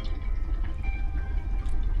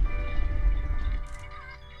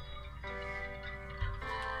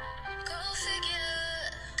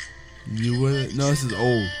 You would no, this is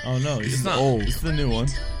old. Oh no, This it's is not old. It's the new one.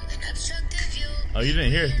 Oh, you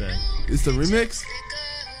didn't hear it then. It's the remix.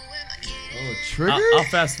 Oh, Trigger. I'll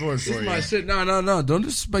fast forward This for is you. my shit. No. Don't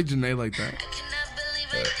disrespect Janae like that.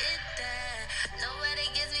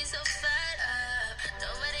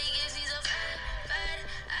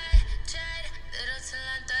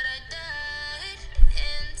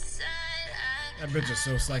 That bitch is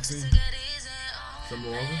so sexy. Summer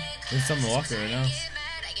Walker. It's Summer Walker right now.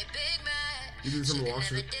 You do Summer Walker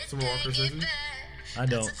sexy? I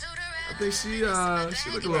don't. I think she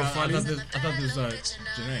look a little funny. I thought this was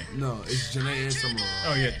Janae. No, it's Janae and Summer Walker.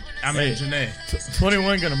 Oh yeah, I mean Janae.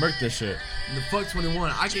 21 gonna murk this shit. The fuck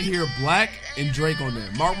 21. I can hear Black and Drake on there.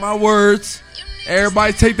 Mark my words.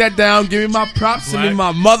 Everybody take that down. Give me my props. Give me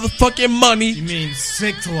my motherfucking money. You mean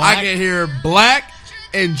sick to I can hear Black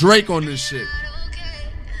and Drake on this shit.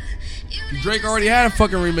 Drake already had a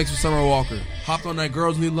fucking remix with Summer Walker. Hopped on that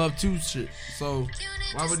Girls Need Love 2 shit. So,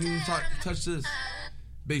 why would you touch this?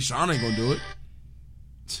 Big Sean ain't gonna do it.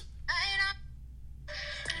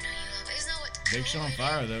 Big Sean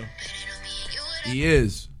fire though. He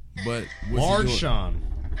is, but what's he doing? Marshawn.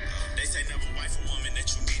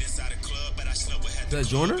 Is that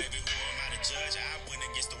Joyner?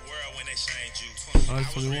 Oh,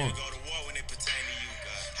 that's 21.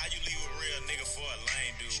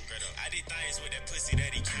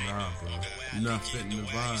 Nah, bro. You're not fitting the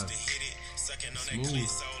vibe. Smooth.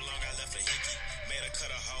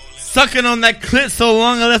 Sucking on that clit so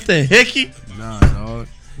long I left a hickey. Nah, dog.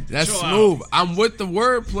 That's Chill smooth. I'm with the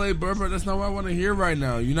wordplay, bro, but that's not what I want to hear right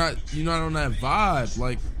now. You're not on that vibe.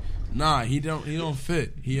 Like, nah, he don't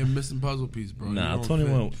fit. He a missing puzzle piece, bro. Nah, He don't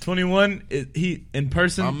 21. fit. 21. He in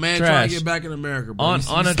person. My man trash. trying to get back in America, bro. on He's a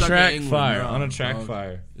stuck in track England, fire. bro, On a track dog.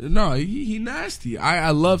 fire. No, he nasty.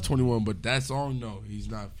 I love 21, but that song, no, he's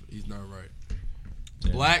not right.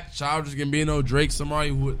 Yeah. Black, Childish Gambino, Drake, somebody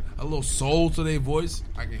with a little soul to their voice,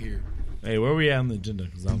 I can hear. Hey, where we at on the agenda?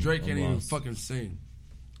 Cause Drake I'm can't even lost. fucking sing.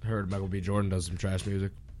 Heard Michael B. Jordan does some trash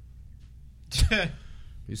music.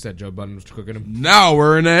 He said Joe Budden was cooking him. Now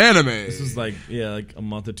we're in the anime. This was like a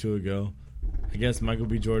month or two ago. I guess Michael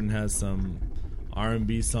B. Jordan has some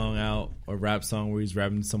R&B song out or rap song where he's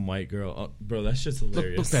rapping some white girl. Oh, bro, that shit's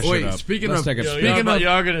hilarious. Look that shit Wait, up. speaking Let's of take a Yo, speaking of,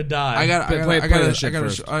 y'all gonna die. I got Play that shit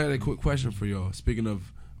first. a quick question for y'all. Speaking of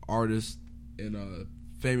artists and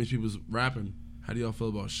famous people's rapping. How do y'all feel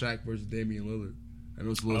about Shaq versus Damian Lillard? I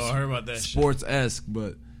know it's a little I heard about that sports-esque,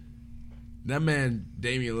 but that man,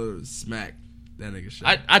 Damian Lillard, smacked that nigga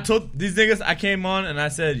Shaq. I told these niggas, I came on and I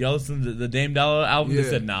said, y'all listen to the Dame Dollar album? Yeah. They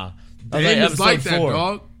said, nah. Dame is like that, 4.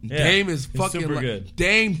 dog. Yeah. Dame is He's fucking super like, good.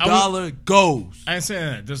 Dame Dollar goes. I ain't saying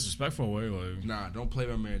that in a disrespectful way. Like, Nah, don't play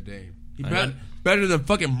my man Dame. He I- better than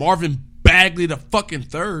fucking Marvin Bagley, the fucking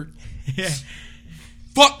third. yeah.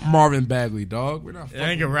 Fuck Marvin Bagley, dog. We're not That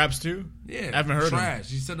fucking. nigga raps too. Yeah, I haven't heard him. trash.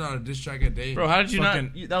 He said on a diss track at Dame. Bro, how did you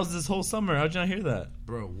Fucking- not? That was this whole summer. How did you not hear that?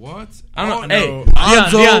 Bro, what? I don't Oh, know. Hey, no.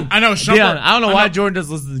 Lonzo- Dion, I know Shumpert. Dion, I don't know I why know- Jordan does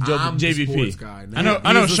listen to I'm the sports JVP. guy. I know. He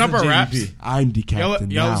I know. listens to Shumpert raps. JVP. I'm the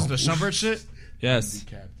captain Y'all now. listen to Shumpert shit. Yes.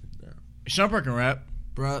 Captain now. Shumpert can rap.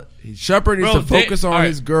 Bro, Shepard needs Bro, to focus on all right.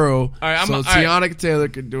 his girl, All right, so all right. Tiana Taylor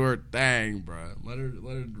can do her thing, bro. Let her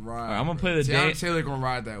ride. All right, I'm gonna bro. play the Tiana Dame- Taylor gonna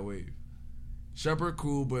ride that wave. Shepard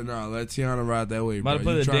cool, but nah, let Tiana ride that wave. I'm about to bro.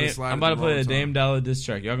 play You the trying Dame. slide I'm it about to the play wrong the Dame time. Dollar diss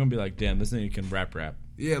track. Y'all gonna be like, damn, this nigga can rap.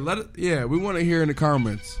 Yeah, let it. Yeah, we want to hear in the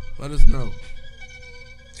comments. Let us know.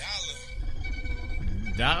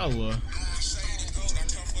 Dollar.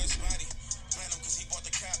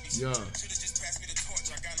 Yeah.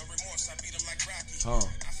 Huh.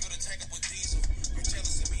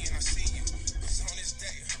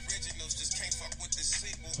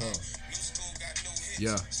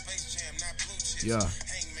 Yeah. Yeah.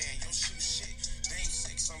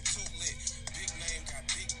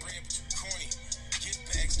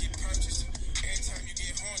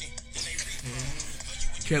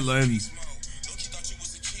 Can't let him.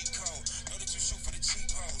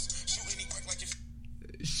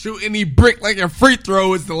 Shoot any brick like a free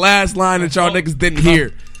throw is the last line that y'all niggas didn't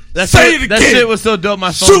hear. Say it again. That shit was so dope.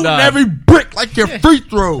 My phone Shooting died. every brick like your free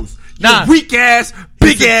throws. Nah. You weak ass,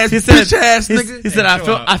 big ass, bitch ass nigga. He said,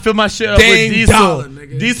 I fill my shit up Dame with Diesel. Dollar,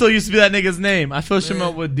 nigga. Diesel used to be that nigga's name. I fill shit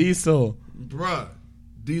up with Diesel. Bruh,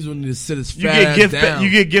 Diesel need to sit his You fat get ass gift down. you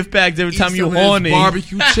get gift bags every Eat time you some of this horny.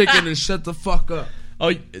 barbecue chicken and shut the fuck up,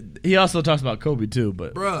 Oh, he also talks about Kobe too,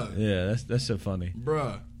 but bruh. yeah, that's shit funny.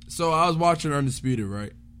 Bruh. So I was watching Undisputed,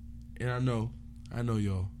 right? And I know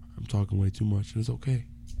y'all. I'm talking way too much, and it's okay.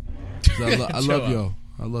 'Cause I love y'all.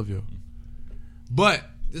 I love y'all. But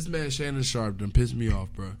this man Shannon Sharp done pissed me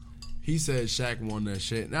off, bro. He said Shaq won that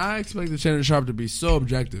shit. Now I expected Shannon Sharp to be so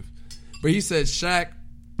objective, but he said Shaq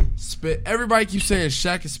spit. Everybody keeps saying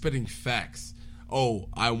Shaq is spitting facts. Oh,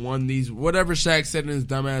 I won these. Whatever Shaq said in his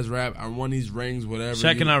dumbass rap, I won these rings. Whatever.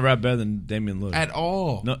 Shaq cannot rap better than Damian Lillard. at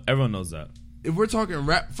all. No, everyone knows that. If we're talking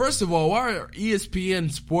rap, first of all, why are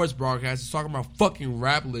ESPN sports broadcasters talking about fucking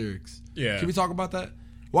rap lyrics? Yeah. Can we talk about that?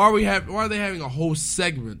 Why are they having a whole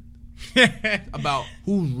segment about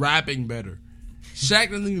who's rapping better?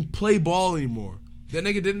 Shaq doesn't even play ball anymore. That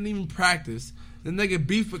nigga didn't even practice. That nigga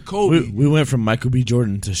beef with Kobe. We went from Michael B.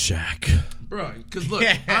 Jordan to Shaq. Bro, because look,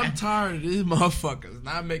 I'm tired of these motherfuckers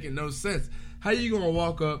not making no sense. How you gonna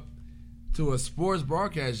walk up to a sports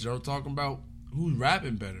broadcast show talking about who's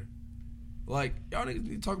rapping better? Like, y'all niggas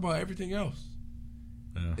need to talk about everything else.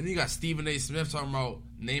 Yeah. And then you got Stephen A. Smith talking about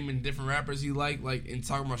naming different rappers he like, and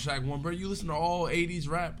talking about Shaq one. Bro, you listen to all 80s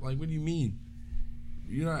rap. Like, what do you mean?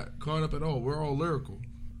 You're not caught up at all. We're all lyrical.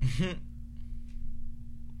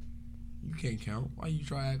 You can't count. Why you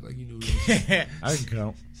try to act like you knew this? I can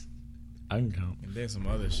count. And then some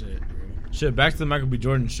other shit, bro. Shit, back to the Michael B.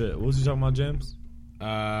 Jordan shit. What was you talking about, James?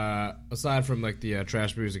 Aside from like the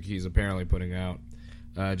trash music he's apparently putting out,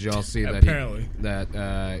 did y'all see that? Apparently.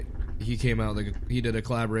 He came out he did a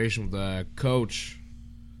collaboration with Coach,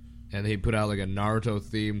 and he put out like a Naruto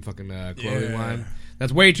themed fucking clothing Yeah. line.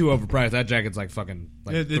 That's way too overpriced. That jacket's like fucking.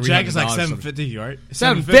 Like The jacket's like $300 $750, right?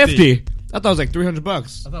 $750. I thought it was like $300.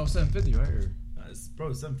 I thought it was $750, right? Or, It's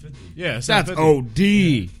probably $750. yeah, That's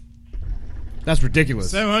 $750. OD. That's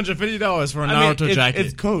ridiculous. $750 for a Naruto jacket.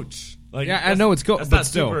 It's Coach. Like, Yeah, I know it's Coach, That's but not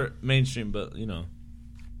still. super mainstream, but you know.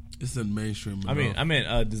 It's in mainstream. I mean,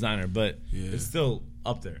 designer, but Yeah. it's still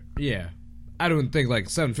up there. Yeah, I don't think like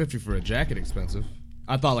 $750 for a jacket expensive.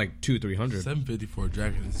 I thought like $200-300. $750 for a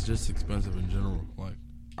jacket is just expensive in general. Like,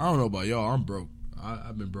 I don't know about y'all. I'm broke.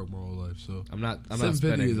 I've been broke my whole life, so I'm not $750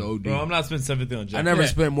 spending. is OD. Bro, I'm not spending $750 on jacket. I never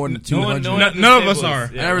spent more than $200. none of us are.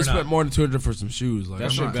 I never spent more than $200 for some shoes. Like, That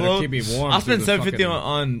I'm shit not, better keep me warm. I through spent the $750 fucking-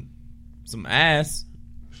 on some ass.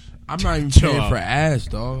 I'm not even Chill paying out. for ass,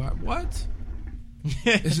 dog. What?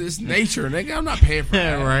 It's nature, nigga. I'm not paying for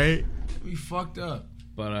Yeah, ass. right? We fucked up.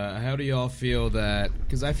 But how do y'all feel that?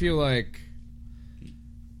 Because I feel like.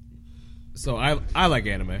 So I like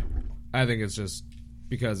anime. I think it's just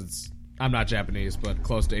because I'm not Japanese, but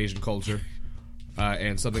close to Asian culture,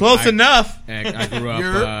 and something Close I- enough. And I grew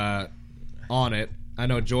up on it, I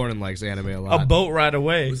know Jordan likes anime a lot. A boat ride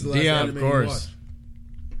away. What's the last Dion, anime of you course.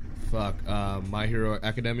 watched? Fuck. My Hero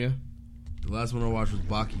Academia. The last one I watched was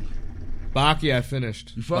Baki. Baki, I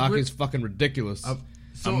finished. You fuck Baki's with? fucking ridiculous.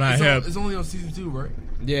 So I'm not it's, hip. it's only on season 2, right?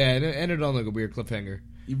 Yeah, and it ended on like a weird cliffhanger.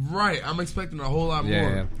 Right. I'm expecting a whole lot Yeah,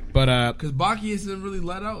 more. but Because Baki isn't really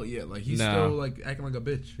let out yet. Like he's No. still like acting like a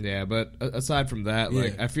bitch. yeah, but aside from that,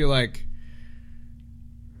 like Yeah. I feel like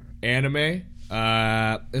anime,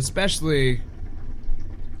 especially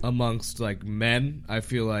amongst like men, I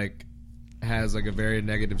feel like has like a very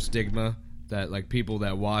negative stigma that like people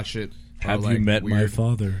that watch it are, Have like, you met my weird.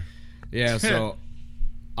 father? Yeah, so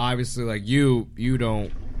obviously like you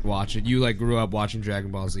don't watch it. You like grew up watching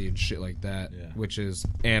Dragon Ball Z and shit like that, Yeah. which is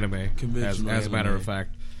anime Conventional as a matter anime. of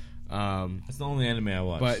fact. That's the only anime I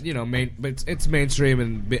watch. But you know, but it's mainstream,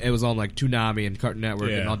 and it was on like Toonami and Cartoon Network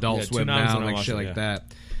and Yeah. Adult Yeah, Swim Toonami's now, when I like watched shit it, like yeah. that.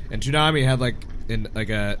 And Toonami had like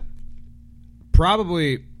a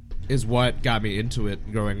probably is what got me into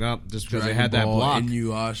it growing up, just because they had that Dragon Ball, block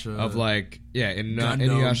Inuyasha, of like in Gundam.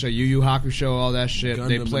 Inuyasha, Yu Yu Hakusho, all that shit. Gundam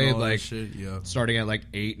They and played all that like shit, yeah. starting at like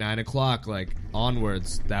 8-9 o'clock, like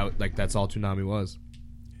onwards. That's all Toonami was.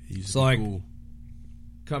 He used to So, be like, cool.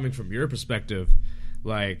 Coming from your perspective,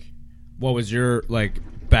 like what was your like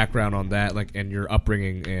background on that, like, and your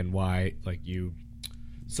upbringing, and why like you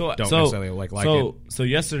so don't so, necessarily like it? So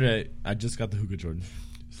yesterday, I just got the hookah Jordan.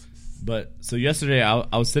 But so yesterday,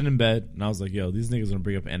 I was sitting in bed and I was like, "Yo, these niggas gonna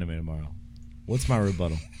bring up anime tomorrow. What's my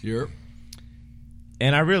rebuttal?" Europe.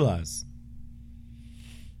 And I realized.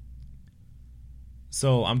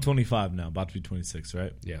 So I'm 25 now, about to be 26,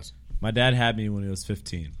 right? Yes. My dad had me when he was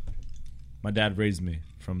 15. My dad raised me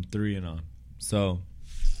from 3 and on. So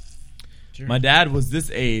my dad was this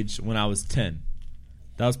age when I was 10.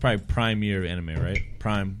 That was probably prime year of anime, right?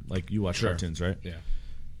 Prime, like you watch Sure. cartoons, right? Yeah.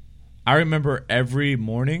 I remember every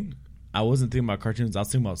morning I wasn't thinking about cartoons. I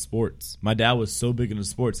was thinking about sports. My dad was so big into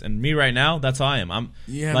sports, and me right now, that's how I am. I'm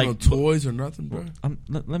You have like no toys or nothing, bro.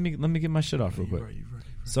 let me get my shit off real quick. Right.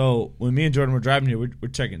 So when me and Jordan were driving here, we're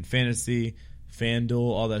checking fantasy, FanDuel,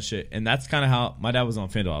 all that shit, and that's kind of how my dad was on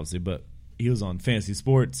FanDuel, obviously, but he was on fantasy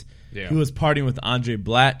sports. Yeah. He was partying with Andre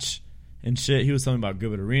Blatch and shit. He was telling me about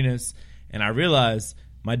Good Arenas, and I realized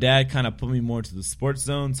my dad kind of put me more into the sports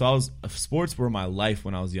zone. So sports were my life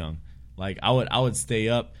when I was young. Like I would stay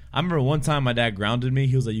up. I remember one time my dad grounded me.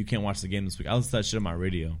 He was like, "You can't watch the game this week." I listened to that shit on my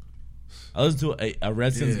radio. I listened to a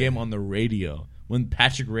Redskins game on the radio when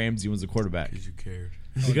Patrick Ramsey was the quarterback. Because you cared.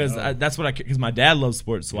 Because that's what because my dad loves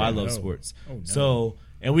sports, so I love no. sports. Oh, no. So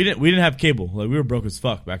and we didn't have cable. Like we were broke as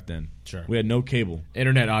fuck back then. Sure. We had no cable.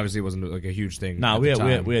 Internet obviously wasn't like a huge thing. Nah, at we the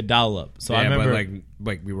had, time. we had dial up. So I Yeah, remember but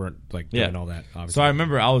like we weren't like Yeah. doing all that. Obviously. So I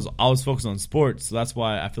remember I was focused on sports, so that's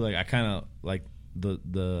why I feel like I kind of like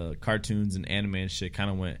the cartoons and anime and shit kind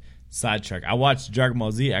of went sidetrack. I watched Dragon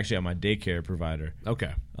Ball Z actually at my daycare provider,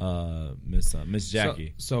 Okay. Miss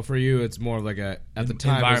Jackie. So for you, it's more of like a at the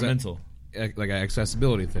time it was environmental. like an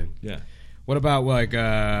accessibility thing. Yeah. What about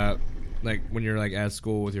like when you're like at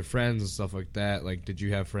school with your friends and stuff like that? Like, did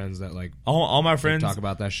you have friends that like All my friends talk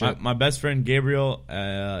about that shit? My best friend Gabriel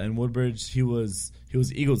in Woodbridge, he was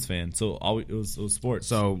Eagles fan, so it was sports.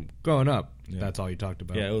 So growing up, that's all you talked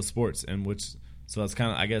about. Yeah, it was sports, so that's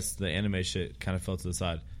kind of, I guess the anime shit kind of fell to the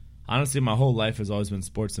side. Honestly, my whole life has always been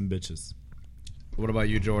sports and bitches. What about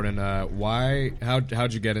you, Jordan?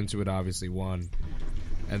 How'd you get into it? Obviously, one,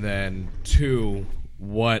 and then two.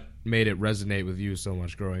 What made it resonate with you so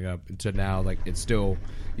much growing up to now? Like you still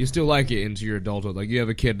like it into your adulthood. Like you have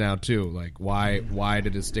a kid now too. Like why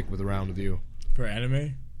did it stick around with you? For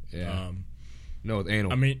anime? Yeah. No, with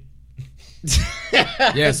anal. I mean,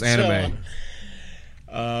 yes, anime.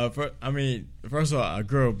 First of all, I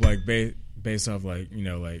grew up like based off like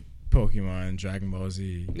like Pokemon, Dragon Ball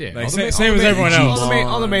Z. Yeah, like all the same as everyone else.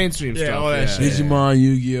 All the mainstream Yeah, stuff. all that shit. Digimon,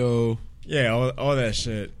 Yu-Gi-Oh, Yeah, all that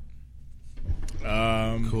shit.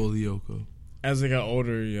 Cool Lyoko. As I got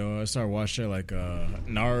older, I started watching like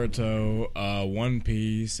Naruto, One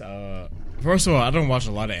Piece. First of all, I don't watch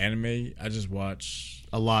a lot of anime. I just watch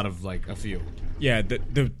A lot of like a few.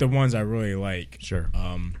 the ones I really like. Sure.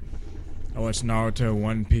 I watch Naruto,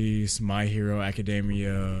 One Piece, My Hero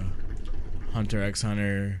Academia, Hunter x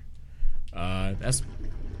Hunter. That's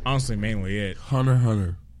honestly mainly it.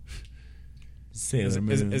 Hunter. Sailor Is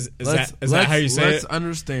Moon. that how you say let's it?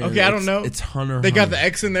 understand. Okay, I don't know. It's Hunter. They got Hunter. the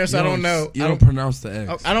X in there, so I don't know. You don't pronounce the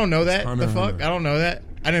X. I don't know that. Hunter, The fuck? Hunter. I don't know that.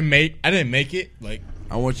 I didn't make it. Like,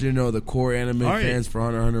 I want you to know the core anime All right. fans for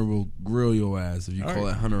Hunter will grill your ass if you All call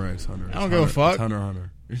right. it Hunter x Hunter. I don't give a fuck. It's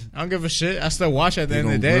Hunter. I don't give a shit. I still watch it at the They end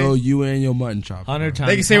gonna of the day. grill you and your mutton chop. Hunter bro. times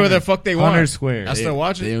They can say whatever the fuck they want. Hunter Square. I still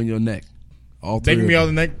watch They it. on your neck. All They three can be of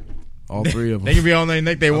on the them. neck. All three of them. They can be on their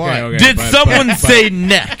neck they want. okay. Did but- someone say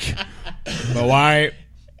neck? But why?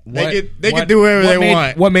 They can do whatever they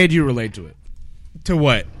want. What made you relate to it? To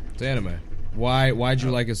what? To anime. Why'd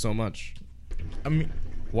you like it so much? I mean,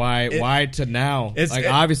 Why to now? it's- Like it-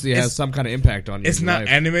 obviously it has it's- some kind of impact on you. it's not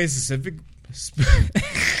anime specific.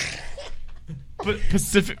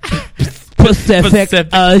 Pacific. Pacific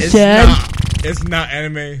Ocean. It's not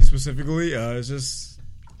anime specifically. It's just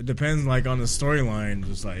it depends like on the storyline.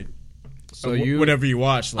 Just like So you whatever you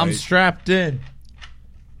watch. Like, I'm strapped in.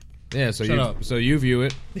 yeah. So Shut you up. so you view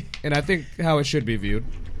it, and I think how it should be viewed,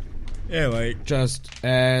 yeah, like just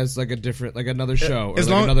as like a different like another show. Or as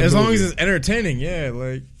like long another as long movie. as it's entertaining. Yeah,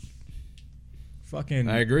 like fucking.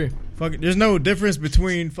 I agree. Fucking. There's no difference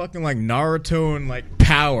between fucking like Naruto and like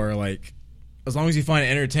Power. Like as long as you find it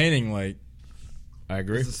entertaining, like. I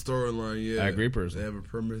agree. It's a storyline, yeah. I agree, personally. They have a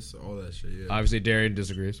premise, all that shit, yeah. Obviously, Darian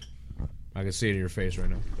disagrees. I can see it in your face right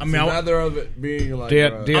now. I It's mean, a matter of it being like.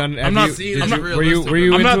 Dion, I'm not- seeing I'm it not- were you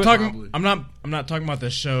I'm into not it? talking. Probably. I'm not talking about the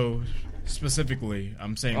show specifically.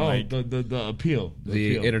 I'm saying Oh, like the appeal. the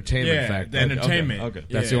appeal. entertainment yeah, factor. the entertainment. Okay.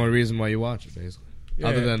 That's the Yeah. only reason why you watch it, basically. Yeah.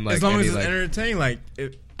 Other than like as long any, as it's like, entertaining, like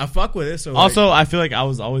I fuck with it. So Also, I feel like I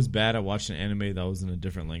was always bad at watching anime that was in a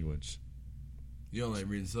different language. You don't like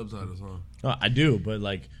reading subtitles, huh? No, I do, but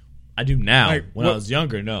like I do now. Like, when I what- was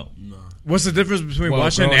younger, no. No. what's the difference between Well,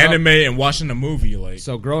 watching an growing up- anime and watching a movie? Like,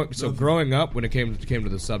 So growing up, when it came to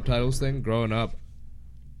the subtitles thing, growing up,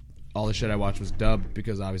 all the shit I watched was dubbed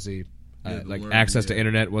because obviously, Yeah, the like learning, access to yeah.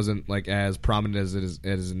 internet wasn't like as prominent as it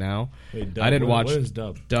is now. Wait, I didn't watch. What is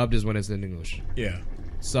dub? Dubbed is when it's in English. yeah,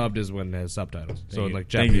 Subbed is when it has subtitles. So Thank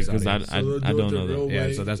like you. Thank you, Japanese 'cause audio. I they'll do don't it the know that. real Yeah,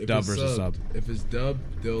 way so that's if dub it's versus subbed. sub. If it's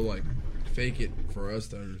dubbed, they'll like fake it for us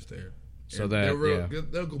to understand. So And that-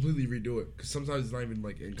 they'll completely redo it because sometimes it's not even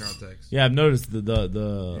like in context. Yeah, I've noticed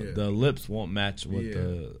the Yeah. lips won't match what Yeah.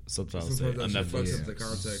 the subtitles say Sometimes on that shit Netflix. fucks up the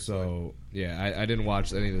context. So yeah, I didn't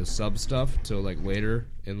watch any of the sub stuff till like later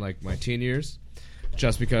in like my teen years,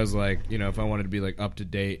 just because like if I wanted to be like up to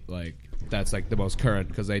date, like that's like the most current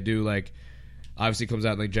because they do like obviously comes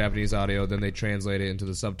out in like Japanese audio, then they translate it into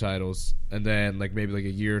the subtitles, and then like maybe like a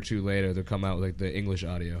year or two later they'll come out with like the English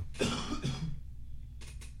audio.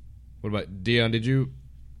 What about Dion? Did you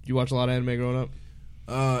watch a lot of anime growing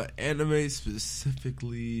up? Anime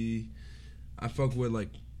specifically, I fuck with like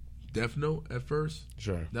Death Note at first.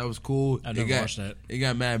 Sure. That was cool. I never watched that. It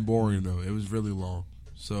got mad boring though. It was really long.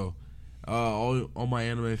 So, all my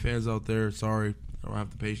anime fans out there, sorry, I don't have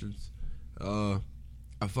the patience.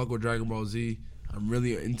 I fuck with Dragon Ball Z. I'm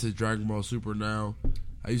really into Dragon Ball Super now.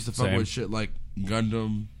 I used to fuck Same. with shit like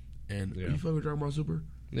Gundam and Yeah. you fuck with Dragon Ball Super?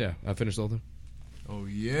 Yeah, I finished the whole thing. Oh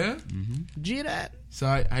yeah. G-Dat.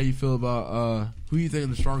 So how you feel about who you think is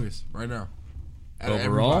the strongest right now? Out of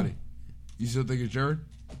Overall? everybody? You still think it's Jiren?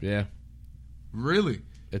 Yeah. Really?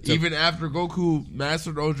 It took- Even after Goku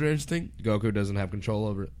mastered Ultra Instinct? Goku doesn't have control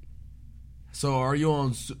over it. So are you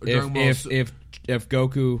on Dragon Ball? If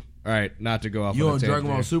Goku, all right, not to go off. You on on a Dragon tangent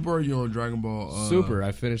Ball here. Super or you on Dragon Ball Super.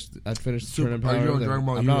 I finished Super. Turning Are Power. you on everything. Dragon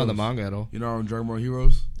Ball I'm not on the Heroes? manga at all. You're not on Dragon Ball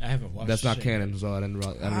Heroes? I haven't watched. That's not shit. canon, so I didn't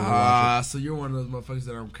really watch Ah, so you're one of those motherfuckers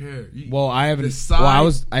that don't care. it. Well, I haven't. Decide- Well, I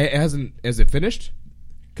was. It hasn't. Is it finished?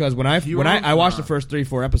 Because when I Heroes? watched Nah. the first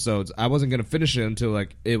 3-4 episodes, I wasn't gonna finish it until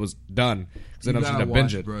like it was done. Because then You I'm just gotta gonna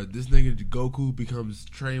binge watch, it. bro. This nigga Goku becomes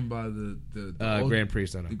trained by the Grand Prix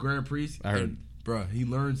Center. The Grand Priest. I heard. And, bro, he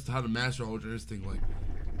learns how to master Ultra Instinct. Like,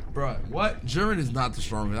 bro, what? Jiren is not the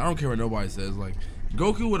strongest. I don't care what nobody says. Like,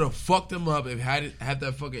 Goku would have fucked him up if had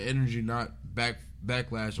that fucking energy not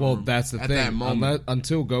backlash. Well, on him that's the at thing. That moment.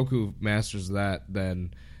 Until Goku masters that,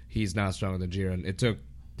 then he's not stronger than Jiren. It took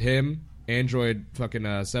him, Android, fucking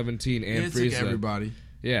 17, and it took Frieza. everybody.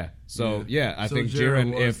 Yeah. So yeah, I So think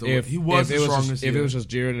Jiren Jiren. was If he was if the it was strongest, just, if it yeah. was just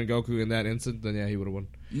Jiren and Goku in that instant, then yeah, he would have won.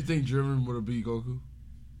 You think Jiren would have beat Goku?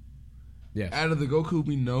 Yeah. Out of the Goku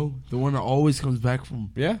we know, the one that always comes back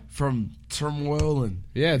from Yeah. turmoil and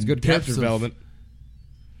Yeah, it's good depths character of- development.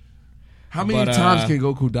 How many But, times can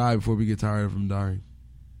Goku die before we get tired of him dying?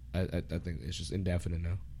 I think it's just indefinite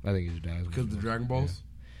now. I think he should die. Because of the Dragon Balls?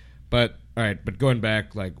 But all right, but going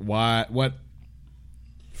back, like, why? What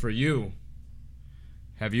for you?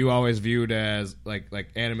 Have you always viewed as like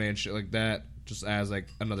anime and shit like that, just as like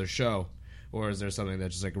another show, or is there something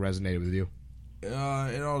that just like resonated with you? It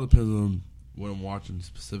all depends on what I'm watching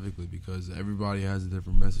specifically because everybody has a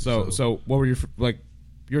different message. So what were your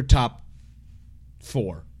your top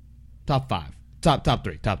 4, top 5, top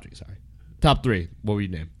 3? Sorry, top 3. What would you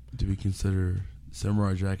name? do we consider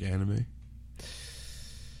Samurai Jack anime?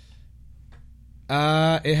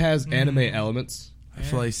 It has anime elements. I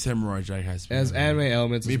feel like Samurai Jack has to be as anime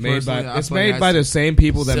elements. Me It's made personally, by I it's feel like made it by has the to- same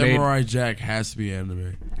people that made. Samurai Jack has to be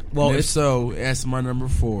anime. Well, And if it's so, that's my number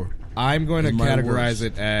 4, I'm going to It's my categorize worst.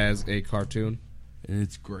 it as a cartoon. and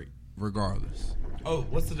it's great regardless. Oh,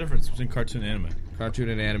 what's the difference between cartoon and anime? Cartoon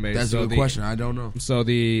and anime. That's so a good question. I don't know. So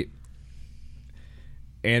the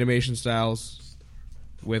animation styles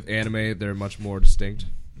with anime, they're much more distinct.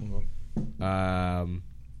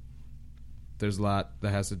 There's a lot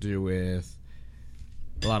that has to do with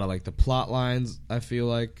a lot of like the plot lines. I feel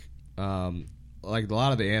like a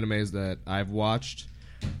lot of the animes that I've watched,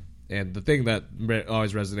 and the thing that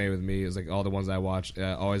always resonated with me is like all the ones I watch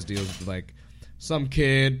always deals with like some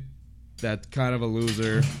kid that's kind of a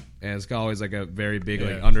loser, and it's always like a very big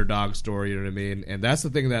like underdog story. You know what I mean? And that's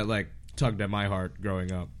the thing that like tugged at my heart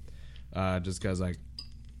growing up, just because like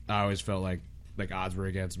I always felt like odds were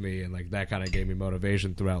against me, and like that kind of gave me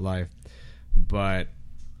motivation throughout life. But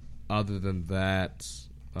other than that,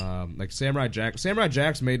 like Samurai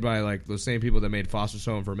Jack's made by like the same people that made Foster's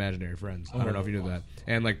Home for Imaginary Friends. I don't know if you knew that,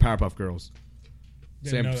 and like Powerpuff Girls,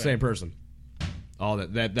 same person. All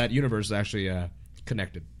that universe is actually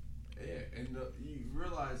connected. Yeah, and you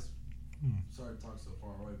realize. Sorry to talk so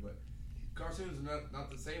far away, but cartoons are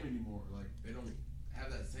not the same anymore. Like they don't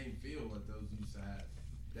have that same feel like those used to have.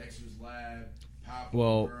 Dexter's Lab,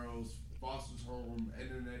 Powerpuff Girls, Foster's Home,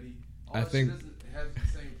 Ed and Eddie. All I that think shit doesn't have the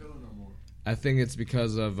same feeling no more. I think it's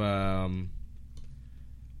because of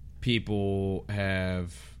people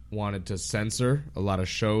have wanted to censor a lot of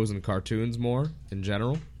shows and cartoons more in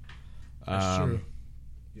general. That's true.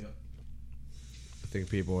 Yep. I think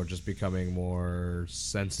people are just becoming more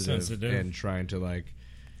sensitive. And trying to like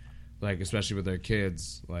especially with their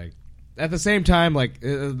kids. Like at the same time, like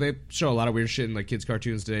they show a lot of weird shit in like kids'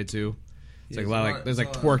 cartoons today too. It's like a lot of, like there's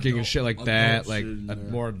like twerking and shit like that, like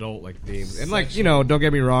more adult like themes. And like don't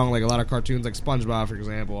get me wrong, like a lot of cartoons like SpongeBob, for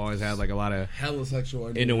example, always had like a lot of hella sexual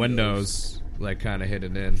innuendos like kind of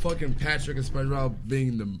hidden in. Fucking Patrick and SpongeBob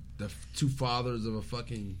being the two fathers of a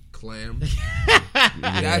fucking clam.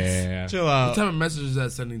 Yeah. Chill out. What type of message is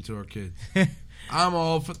that sending to our kids? I'm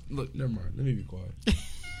all for... Look, never mind. Let me be quiet.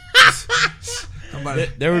 I'm about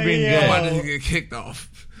to, They were being I'm good. about to get kicked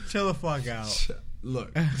off. Chill the fuck out.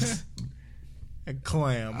 Look, A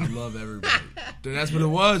clam. I love everybody. Dude, that's what it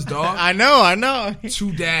was, dog. I know.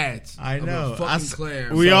 Two dads. I know. Of a fucking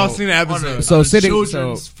clam. We all seen the episode. So on a sitting-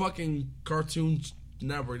 children's so- fucking cartoon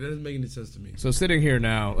network. That doesn't make any sense to me. So sitting here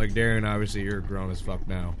now, like Darren, obviously you're grown as fuck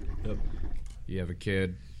now. Yep. You have a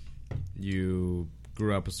kid. You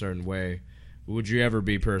grew up a certain way. Would you ever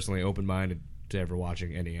be personally open-minded to ever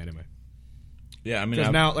watching any anime? Yeah, I mean,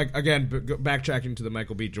 Because now, like again, backtracking to the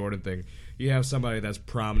Michael B. Jordan thing, you have somebody that's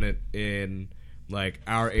prominent in like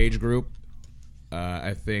our age group.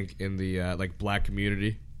 I think in the like black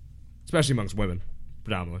community, especially amongst women,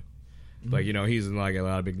 predominantly. Like he's in like a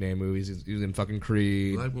lot of big name movies. He's in fucking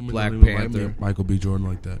Creed, Black Panther. Michael B. Jordan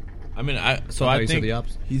like that. I mean, I you said think the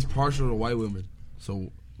opposite. He's partial to white women.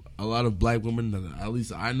 So a lot of black women that at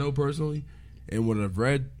least I know personally and what I've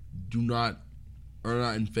read are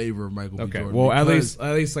not in favor of Michael B. Okay, Jordan. well at because-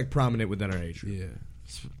 least like prominent within our age group. yeah.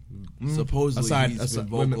 Supposedly he's been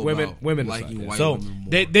vocal about women liking aside, yeah. white So, women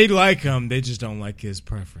more. They like him. They just don't like his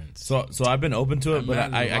preference. so I've been open to it, but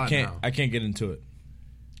I'm mad at a I lot can't now. I can't get into it.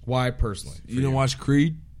 Why personally? You didn't watch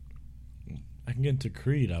Creed? I can get into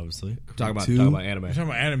Creed, obviously. Talk about Two? anime. We're talking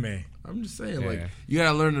about anime. I'm just saying, Yeah. like, you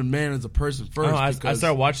gotta learn a man as a person I, first. don't know, I because-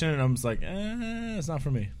 started watching it and I was like, it's not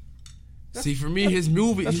for me. See, for me, his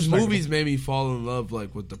movies respectable. made me fall in love,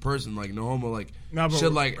 like, with the person, like, no homo, like, No, but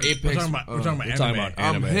shit like Apex. We're talking about anime. I'm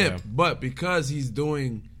anime, hip, yeah. but because he's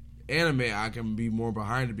doing anime, I can be more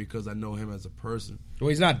behind it because I know him as a person. Well,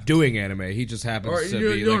 he's not doing anime. He just happens Or to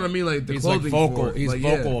you be. know like, what I mean? Like the he's clothing. like vocal. for it. He's Like,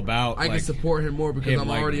 vocal yeah, about. I can like, support him more because him I'm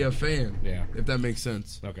liking already it. a fan. Yeah. If that makes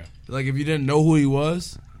sense. Okay. Like if you didn't know who he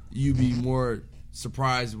was, you'd be more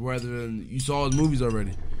surprised rather than you saw his movies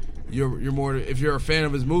already. You're more if you're a fan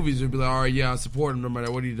of his movies, you'd be like, all right, yeah, I support him no matter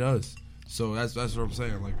what he does. So that's what I'm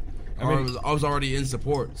saying. Like I was already in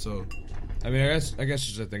support. So I mean, I guess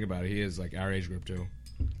just to think about it, he is like our age group too.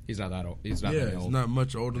 He's not that old. He's not yeah, that he's old. not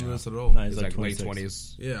much older than us at all. Nah, He's like late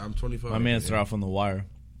 26. 20s. Yeah, I'm 25. My man started off on The Wire.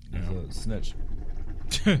 He's a snitch.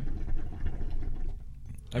 I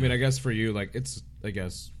mean, I guess for you, like it's. I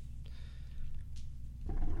guess.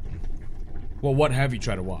 Well, what have you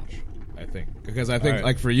tried to watch? I think because I think All right.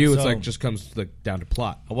 like for you, it's So- like just comes like down to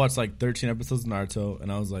plot. I watched like 13 episodes of Naruto,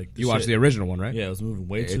 and I was like, You watched the original one, right? Yeah, it was moving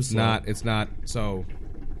way too It's slow. not. It's not. So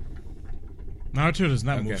Naruto does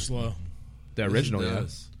not Okay. move slow. the original, Yes, it yeah.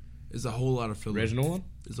 does. It's a whole lot of filler. Original one.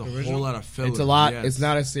 It's a whole lot of filler. It's a lot. Yes. It's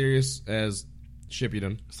not as serious as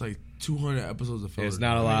Shippuden. It's like 200 episodes of filler. It's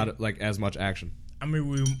not a lot like as much action. I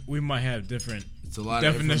mean, we might have different It's a lot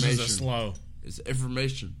definitions of of information. slow. It's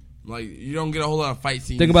information. Like, you don't get a whole lot of fight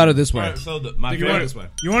scenes. Think about it this way. Alright, so my Think about it favorite. this way.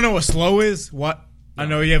 You want to know what slow is? What? I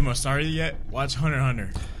know you haven't started yet. Watch Hunter x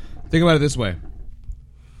Hunter. Think about it this way.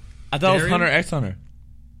 I thought it was Darien? Hunter x Hunter.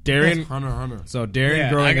 Darian. Hunter x Hunter. So Darian Yeah,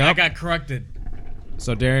 growing I up. got corrected.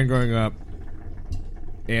 So Darian growing up,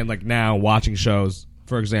 and like now watching shows.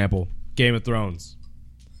 For example, Game of Thrones.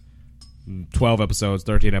 12 episodes,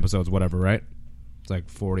 13 episodes, whatever. Right? It's like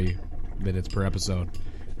 40 minutes per episode.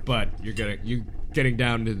 But you're getting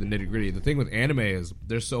down to the nitty gritty. The thing with anime is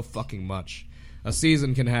there's so fucking much. A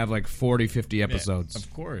season can have like 40, 50 episodes.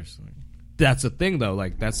 Of course. That's the thing though,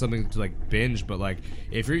 like that's something to like binge, but like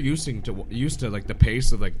if you're used to like the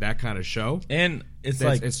pace of like that kind of show, And it's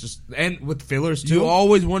that's- like it's just, and with fillers too. You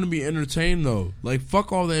always want to be entertained, though. Like,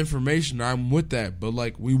 fuck all the information. I'm with that. But,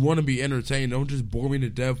 like, we want to be entertained. Don't just bore me to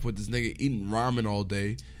death with this nigga eating ramen all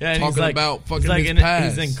day. yeah, and talking he's like, about fucking he's like his in,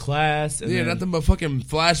 past. He's in class. And Yeah, then, nothing but fucking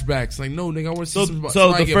flashbacks. Like, no, nigga, I want to see So, somebody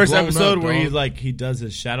so the get first blown episode up, where dog. he does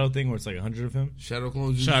his shadow thing, where it's like 100 of him. Shadow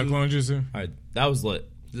clone jutsu. Shot Clone Jutsu. All right, that was lit.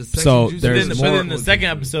 The section So jutsu. there's But more- then the second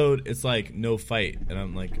episode, it's like no fight, and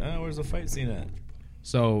I'm like, where's the fight scene at?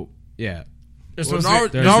 So yeah, There's Well,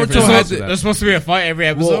 supposed to be- there's Naruto different had sides to to. that. There's supposed to be a fight every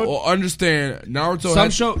episode. Well, understand, Naruto some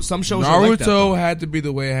had shows are like that, though. Naruto had to be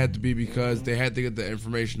the way it had to be because they had to get the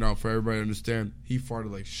information out for everybody to understand. He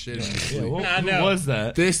farted like shit in his sleep. I Who know. was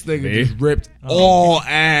that? This nigga Me? just ripped all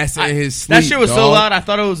ass in his sleep. That shit was so dog. loud, I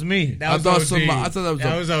thought it was me. That I was thought OD. somebody. I thought That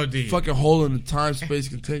was that OD. was a fucking hole in the time space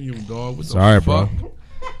continuum, dog. What the Sorry, fuck? bro.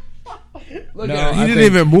 Look No, at him. He I didn't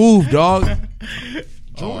think- even move, dog.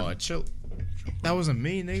 Oh, chill. That wasn't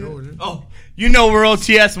me, nigga. Jordan. Oh, you know we're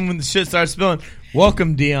OTS when the shit starts spilling.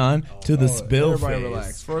 Welcome, Dion, to the spill Everybody phase.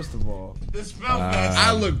 relax. First of all, The spill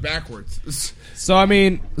I look backwards. So I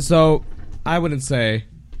mean, so I wouldn't say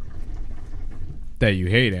that you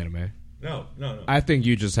hate anime. No. I think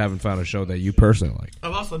you just haven't found a show that you personally like.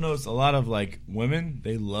 I've also noticed a lot of like women,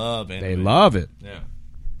 they love anime. They love it. Yeah.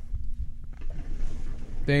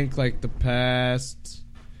 Think like the past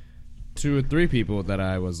 2 or 3 people that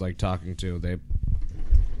I was like talking to,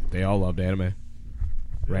 they all loved anime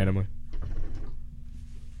randomly.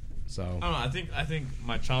 So I don't know. I think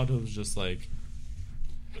my childhood was just like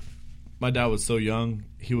my dad was so young.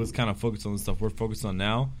 He was kind of focused on the stuff we're focused on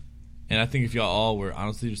now. And I think if y'all all were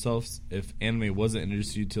honest with yourselves, if anime wasn't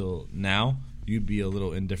introduced to you till now, you'd be a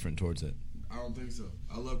little indifferent towards it. I don't think so.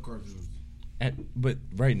 I love cartoons. But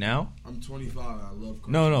right now, I'm 25. I love cartoons.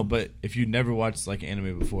 no. But if you never watched like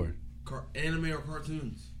anime before, Anime or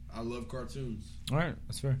cartoons? I love cartoons. all right,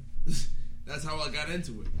 that's fair. That's how I got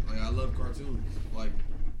into it. Like, I love cartoons. Like,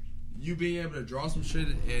 you being able to draw some shit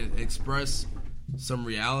and express some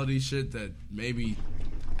reality shit that maybe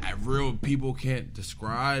real people can't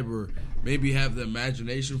describe or maybe have the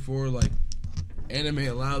imagination for. Like, anime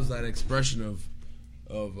allows that expression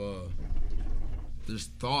of this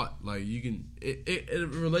thought. Like, you can it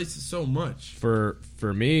relates to so much. for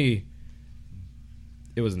me,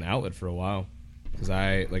 it was an outlet for a while because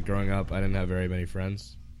I like growing up. I didn't have very many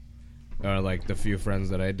friends. Like the few friends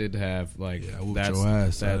that I did have, like Yeah, I whooped that's your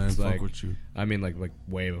ass. I that's didn't like fuck with you. I mean like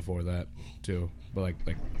way before that too, but like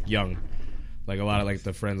young, like a lot of like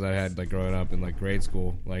the friends I had like growing up in like grade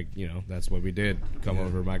school, like you know that's what we did. Come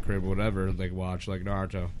over to my crib, or whatever, like watch like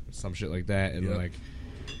Naruto, some shit like that, and Yep. like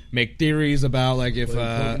make theories about like if Play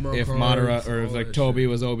Pokemon if cards, Madara or if all like that Toby shit.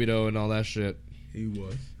 was Obito and all that shit. He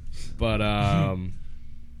was. But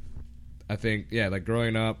I think like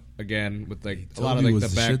growing up again with like a lot of Toby like was the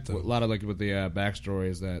the back, shit, though. a lot of like with the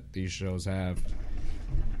backstories that these shows have.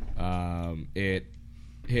 It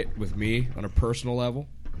hit with me on a personal level.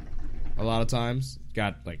 A lot of times,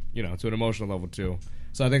 got like to an emotional level too.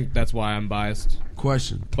 So I think that's why I'm biased,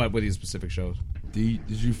 Question. but with these specific shows. Did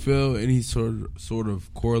you feel any sort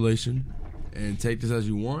of correlation? And take this as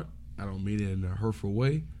you want. I don't mean it in a hurtful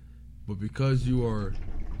way, but because you are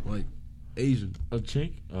like Asian, A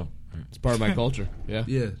chink? Oh, It's part of my culture. Yeah.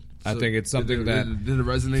 yeah. I think it's something that did it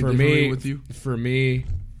resonate for differently me, with you. For me,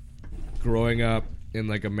 growing up in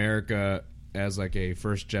like America as like a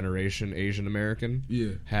first generation Asian American,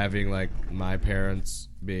 Yeah. having like my parents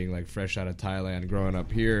being like fresh out of Thailand, growing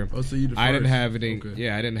up here, Oh, so you the I didn't first. have any. Okay.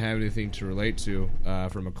 Yeah, I didn't have anything to relate to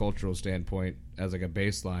from a cultural standpoint as like a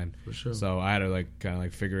baseline. For sure. So I had to like kind of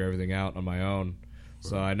like figure everything out on my own.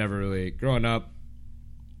 So I never really growing up.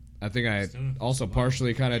 I think I also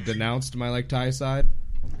partially kind of denounced my like Thai side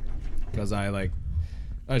because I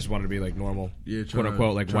just wanted to be like normal, Yeah, quote tryna-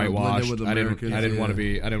 unquote, like tryna blend in whitewashed. with I Americans, didn't want to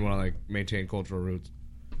yeah. be. I didn't want to like maintain cultural roots.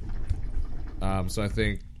 So I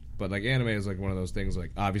think but like anime is like one of those things.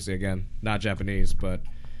 Like obviously, again, not Japanese, but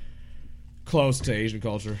close to Asian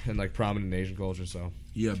culture and like prominent in Asian culture. So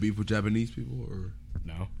You got beef with Japanese people, or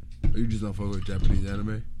no, you just don't fuck with Japanese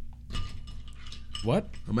anime? what?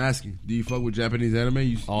 I'm asking. Do you fuck with Japanese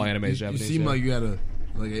anime? All anime is You Japanese, seem yeah. like you had an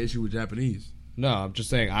issue with Japanese. No, I'm just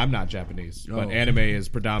saying I'm not Japanese, but Oh. anime is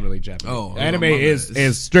predominantly Japanese. Oh, anime my bad.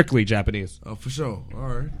 is strictly Japanese. Oh, for sure. All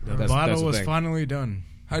right. That's Battle the was thing. finally done.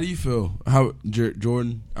 How do you feel? How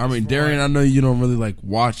Jordan? I mean, Darian. I know you don't really like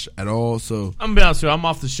watch at all. So I'm gonna be honest with you. I'm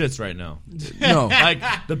off the shits right now. no. Like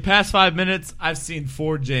the past 5 minutes, I've seen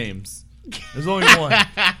 4 James. There's only one.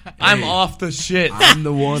 I'm off the shit. I'm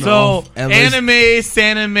the one. So off LS. anime,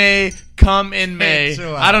 sanime, come in May.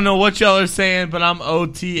 chill out. I don't know what y'all are saying, but I'm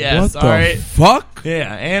OTS. What the all right. fuck?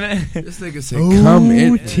 Yeah, and This nigga said, "Come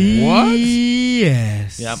in." What?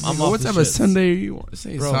 Yes. yeah, I'm Nigga, off what the type of shits. Sunday you want? This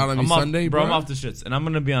ain't Bro, Sodomy I'm off, Sunday, bro. bro. I'm off the shits, and I'm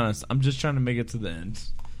gonna be honest. I'm just trying to make it to the end.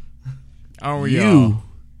 Aren't we all?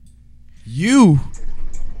 You.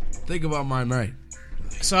 Think about my night.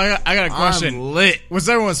 So I got a question. I'm lit. What's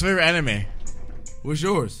everyone's favorite anime? What's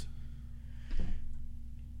yours?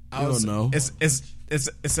 I don't know.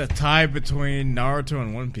 It's a tie between Naruto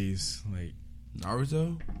and One Piece. Like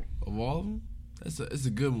Naruto of all of them. It's a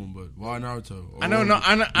good one, but why Naruto? I know.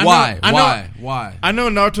 Why? I know, Why? I know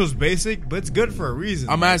Naruto's basic, but it's good for a reason.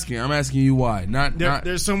 I'm asking you why. Not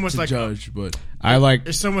There's so much to like judge, but I like.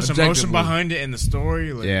 there's so much Objectively. emotion behind it in the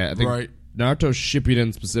story. Like, Yeah, I think right. Naruto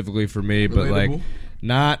Shippuden specifically for me, but like Relatable.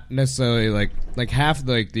 not necessarily like half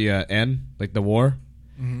like the end, like the war.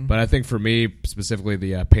 But I think for me specifically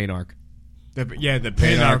the Pain arc. the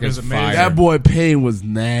pain arc is amazing. fire. That boy Pain was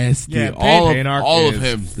nasty. Yeah, Pain arc all is- of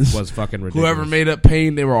him was fucking ridiculous. Whoever made up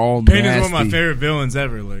Pain, they were all Pain nasty. is one of my favorite villains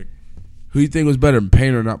ever. Like Who you think was better,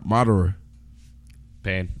 Pain or not Madara?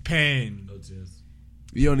 Pain. Pain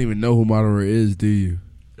You don't even know who Madara is, do you?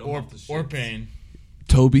 or Pain.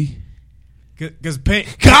 Toby? Because Pain.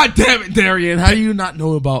 God damn it, Darian! How do you not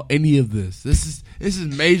know about any of this? This is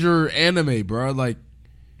major anime, bro. Like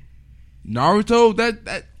Naruto,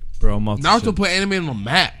 that Bro, I'm off the Naruto shits. put anime on the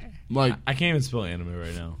map. Like, I can't even spell anime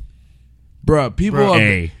right now. bro, people. Bro, are,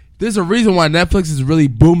 hey. There's a reason why Netflix is really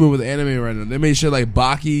booming with anime right now. They made shit like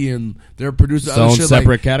Baki, and they're producing Its other own shit separate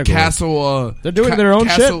like category. Castle. They're doing their own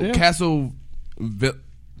Castle, shit, yeah. Castle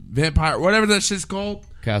Vampire, whatever that shit's called.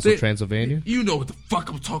 Castle They- Transylvania. You know what the fuck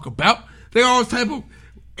I'm talking about. They all type of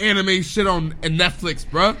anime shit on Netflix,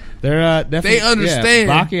 bro. They're definitely, They understand.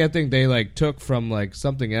 Yeah, Baki, I think they like took from like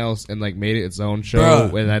something else and like made it its own show.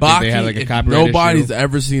 Bruh, and I Baki, think they had like a if copyright nobody's issue.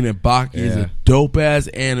 ever seen it. Baki is Yeah. a dope ass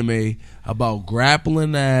anime about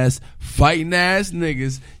grappling ass, fighting ass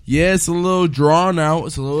niggas. Yeah, it's a little drawn out.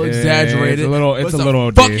 It's a little Yeah, exaggerated. it's a little- but it's a little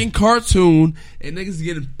OD. fucking cartoon, and niggas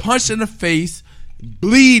getting punched in the face,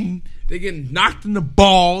 bleeding. They getting knocked in the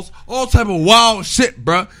balls. All type of wild shit,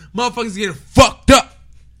 bruh. Motherfuckers getting fucked up.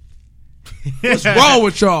 What's wrong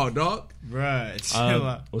with y'all, dog? Right. Chill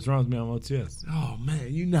out. What's wrong with me on OTS? Oh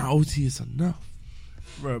man, you not OTS enough.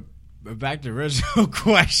 Bro, but back to the original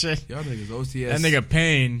question. Y'all niggas OTS. That nigga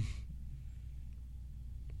Pain.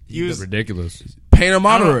 He was. Ridiculous. Pain or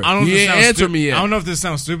I don't Madara. know if You this ain't sounds answer me yet. I don't know if this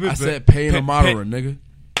sounds stupid. I but said Pain or Madara, nigga.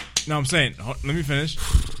 No, I'm saying. Let me finish.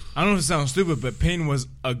 I don't know if it sounds stupid, but Pain was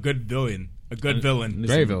a good villain. A good villain.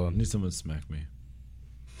 Great villain. Need someone to smack me.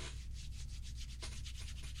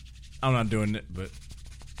 I'm not doing it, but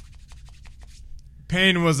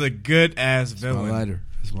Pain was a good ass My villain. lighter.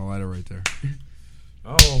 That's my lighter right there.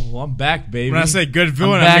 Oh, well, I'm back, baby. When I say good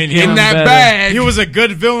villain, I'm back I mean in In that better. bag. he was a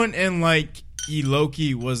good villain, and like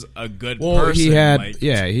Loki was a good Well, person. he had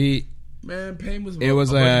like, Man, Pain was. it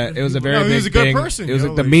was a very No, he big was a good thing. person, It was yo,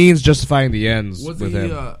 like the like- means justifying the ends Wasn't with he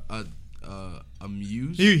him.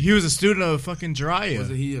 amused? He was a student of fucking Jiraiya.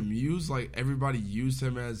 Wasn't he amused? Like everybody used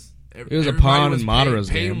him as. He was a everybody pawn was in Madara's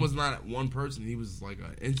Pain game. was not one person. He was like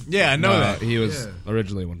an entity. Yeah, I know that. He was Yeah.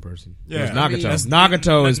 originally one person. Yeah. It was I mean, Nagato. that's-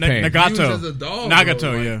 Nagato is Pain. Used Nagato. as a dog, Nagato,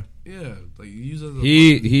 though, like, yeah. Yeah, like used as a.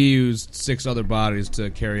 He used 6 other bodies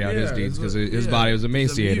to carry out his Yeah, deeds because it's his yeah, body was he's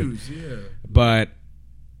emaciated. amused, yeah. But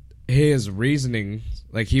his reasoning,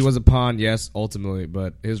 like he was a pawn, yes, ultimately,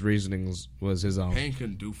 but his reasonings was his own. Pain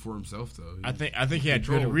couldn't do for himself though. I think he had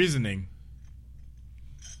good Control. reasoning.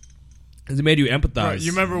 Because it made you Bro, empathize.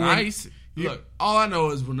 you remember when? Nice. Look, all I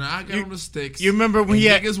know is when I get on the sticks. You remember when and he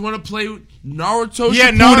had? niggas want to play Naruto He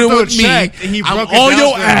had Shippuden Naruto with me? checked, and he I'm broke it on down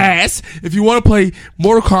your for him. ass. If you want to play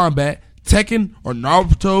Mortal Kombat, Tekken, or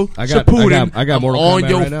Naruto Shippuden, I got I'm Mortal on Kombat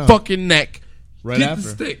your right now. fucking neck. Right Get after. the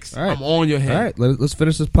sticks. All right. I'm on your head. All right, let's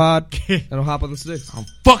finish this pod and I'll hop on the sticks. I'm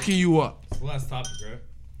fucking you up. Last topic, right?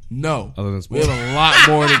 No. Other than We have sports. a lot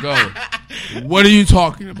more to go. What are you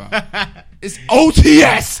talking about? It's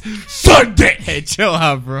OTS Sunday. Hey, chill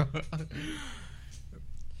out, bro.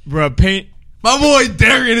 Bro, Pain. My boy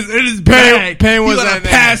Darian is in his bag. Pain was He's gonna that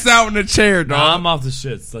pass out in the chair, dog. Nah, I'm off the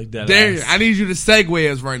shits like that. Darian, I need you to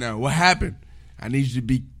segue us right now. What happened? I need you to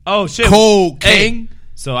be Oh shit, cold, King.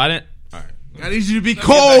 So I didn't. I need you to be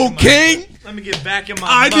cold, King. Let me get back in my.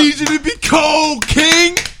 I need you to be cold,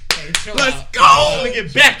 King. Let's go. Let me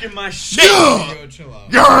get back in my shit. Yeah. Chill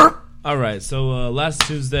out. Yeah. All right. So last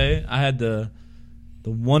Tuesday, I had the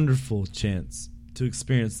wonderful chance to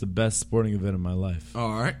experience the best sporting event of my life.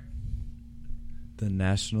 All right. The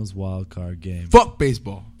Nationals wild card game. Fuck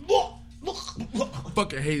baseball.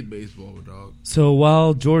 Fucking hate baseball, dog. So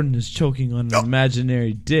while Jordan is choking on an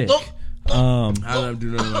imaginary dick, I don't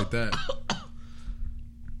do nothing like that.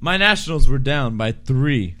 my Nationals were down by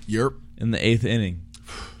 3 Yerp. in the 8th inning.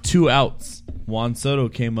 2 outs. Juan Soto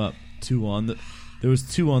came up. There was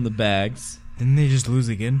 2 on the bags. Didn't they just lose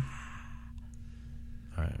again?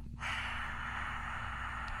 All right.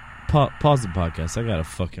 Pause the podcast. I gotta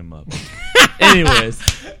fuck him up. Anyways,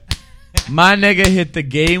 my nigga hit the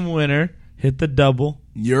game winner, hit the double.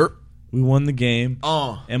 Yerp. We won the game,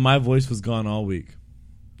 and my voice was gone all week.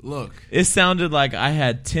 Look. It sounded like I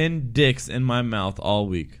had 10 dicks in my mouth all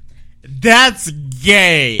week. That's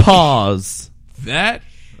gay. Pause. That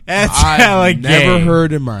That's I've hella never gay.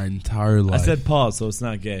 heard in my entire life. I said pause, so it's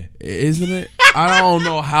not gay. Isn't it? I don't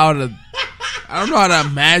know how to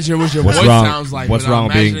imagine what your What's voice wrong? sounds like. What's but wrong I'm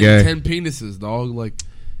with being imagining gay? 10 penises, dog. Like,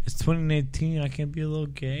 It's 2018. I can't be a little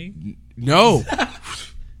gay. no.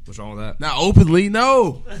 What's wrong with that? Not openly,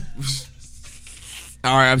 no.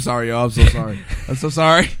 All right, I'm sorry, y'all. I'm so sorry. I'm so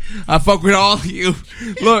sorry. I fuck with all of you.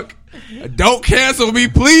 Look, don't cancel me,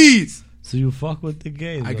 please. So you fuck with the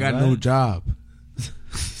gays. I though, got right? no job.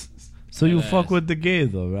 So you fuck with the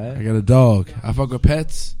gays though, right? I got a dog. I fuck with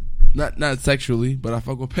pets. Not sexually, but I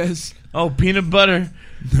fuck with pets. Oh, peanut butter.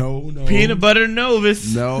 No. Peanut butter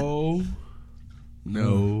Novus. No.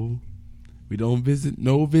 We don't visit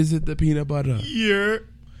the peanut butter. You're.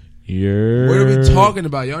 What are we talking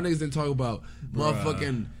about? Y'all niggas didn't talk about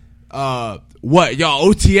motherfucking what? Y'all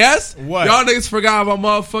OTS? What? Y'all niggas forgot about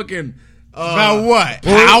motherfucking About what?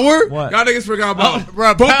 power? What? Y'all niggas forgot about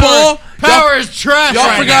Bro, football? Power is trash. Y'all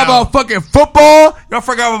right forgot now. about fucking football? Y'all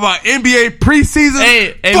forgot about NBA preseason?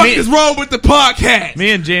 Hey, fuck me- is wrong with the podcast?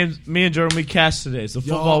 Me and Jordan, we cashed today. So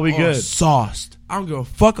football, we Y'all good. are sauced. I don't give a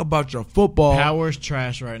fuck about your football. Power's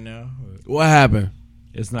trash right now. What happened?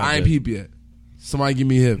 It's not. I ain't good. peep yet. Somebody give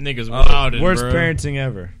me a hip. Niggas wildin', Worst bro. parenting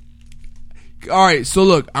ever. All right, so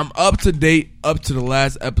look, I'm up to date up to the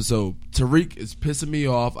last episode. Tariq is pissing me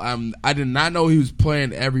off. I did not know he was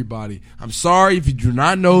playing everybody. I'm sorry if you do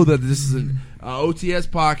not know that this is an OTS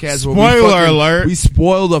podcast. where Spoiler alert. We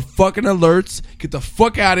spoil the fucking alerts. Get the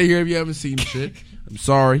fuck out of here if you haven't seen shit. I'm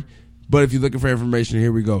sorry, but if you're looking for information,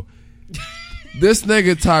 here we go. This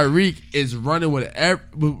nigga Tyreek is running with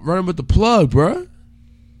the plug, bruh.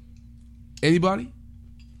 Anybody?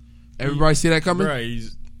 Everybody see that coming? Bro,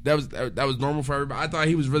 he's That was normal for everybody. I thought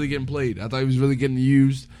he was really getting played. I thought he was really getting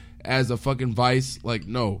used as a fucking vice. Like,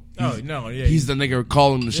 no. He's the nigga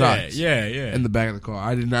calling the shots. Yeah. In the back of the car.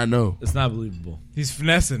 I did not know. It's not believable. He's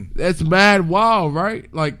finessing. That's mad wild,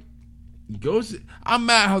 right? Like, Ghost. I'm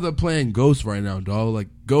mad how they're playing Ghost right now, dog. Like,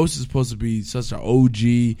 Ghost is supposed to be such an OG.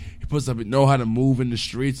 He's supposed to know how to move in the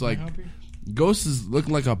streets. Like, Ghost is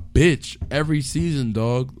looking like a bitch every season,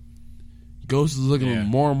 dog. Ghost is looking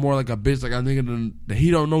more and more like a bitch. Like, I think that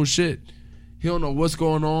he don't know shit. He don't know what's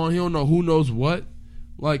going on. He don't know who knows what.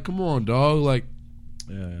 Like, come on, dog. Like,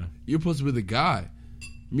 you're supposed to be the guy.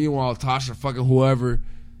 Meanwhile, Tasha fucking whoever.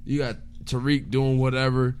 You got Tariq doing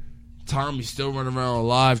whatever. Tommy's still running around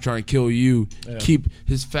alive trying to kill you. Yeah. Keep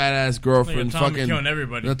his fat ass girlfriend fucking killing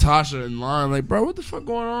everybody. Natasha in line. Like, bro, what the fuck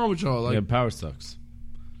going on with y'all? Like, power sucks.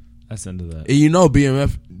 That's into that. And you know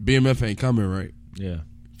BMF ain't coming, right? Yeah.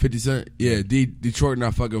 50 Cent? Yeah, Detroit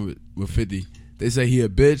not fucking with 50. They say he a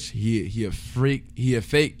bitch, he a freak, he a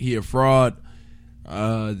fake, he a fraud.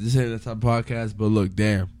 This ain't that type of podcast, but look,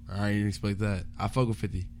 damn, I ain't expect that. I fuck with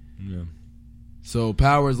 50. Yeah. So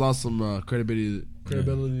Power has lost some credibility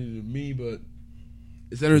to me, but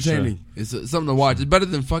it's entertaining. Sure. It's something to watch. It's better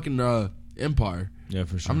than fucking Empire. Yeah,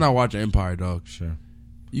 for sure. I'm not watching Empire, dog. Sure.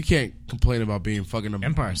 You can't complain about being fucking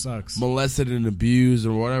Empire sucks. molested and abused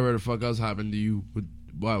or whatever the fuck else happened to you with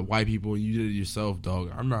white people and you did it yourself,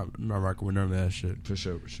 dog. I'm not rocking with none of that shit. For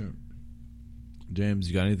sure. James,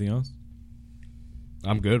 you got anything else?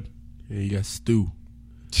 I'm good. Yeah, you got stew.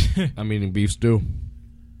 I'm eating beef stew.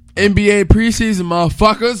 NBA preseason,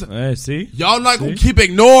 motherfuckers. Hey, see? Y'all not gonna keep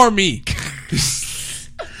ignoring me.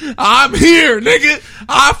 I'm here, nigga.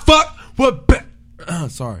 I fuck with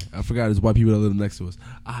Sorry, I forgot there's white people that live next to us.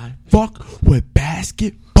 I fuck with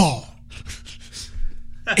basketball.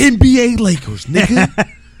 NBA Lakers, nigga.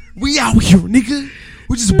 We out here, nigga.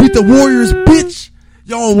 We just beat the Warriors, bitch.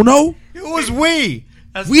 Y'all don't know? Who is we?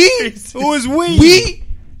 We? Who is we? We?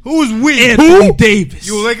 Who is we? Anthony Davis.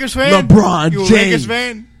 You a Lakers fan? LeBron You a James. Lakers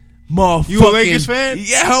fan? Motherfucking. You a Lakers fan?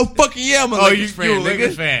 Yeah, hell fucking yeah, I'm a Lakers fan, you a nigga.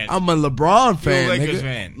 Lakers fan. I'm a LeBron fan, Lakers nigga.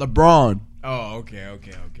 fan. LeBron. Oh, okay.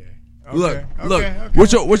 Look.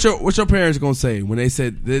 What's your parents gonna say when they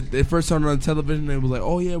said they first turned on television? They was like,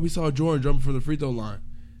 "Oh yeah, we saw Jordan jumping from the free throw line."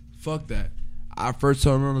 Fuck that. I first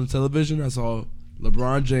turned on the television. I saw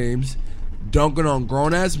LeBron James dunking on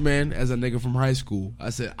grown ass men as a nigga from high school. I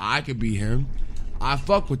said I could be him. I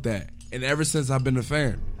fuck with that, and ever since I've been a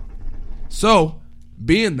fan. So,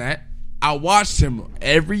 being that, I watched him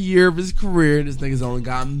every year of his career, and this nigga's only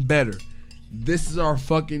gotten better. This is our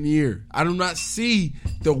fucking year. I do not see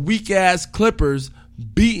the weak-ass Clippers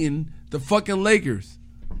beating the fucking Lakers.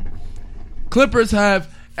 Clippers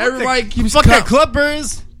have... Everybody keeps... Fuck the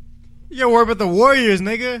Clippers. You gotta worry about the Warriors,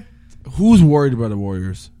 nigga. Who's worried about the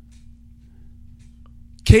Warriors?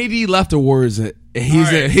 KD left the Warriors. And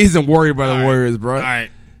he isn't worried about the Warriors, bro. All right.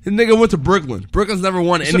 His nigga went to Brooklyn. Brooklyn's never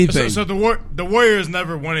won anything. So the Warriors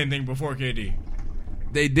never won anything before KD.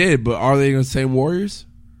 They did, but are they the same Warriors?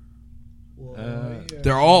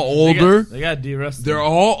 They're all older. They got D-Russ. They're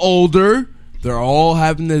all older. They're all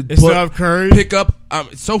having to They still have Curry. pick up.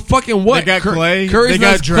 So fucking what? They got Clay. Curry's They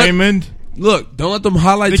got not Clay- Draymond. Look, don't let them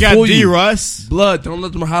highlights They got fool you. D-Russ. Blood, don't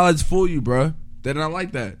let them highlights fool you, bro. They're not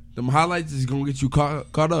like that. Them highlights is gonna get you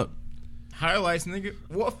caught up. Highlights, nigga.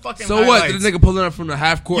 What fucking So highlights? what? The nigga pulling up from the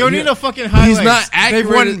half court. You don't need no fucking highlights. He's not accurate.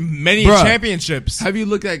 They've won many Bruh. championships. Have you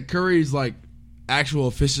looked at Curry's like actual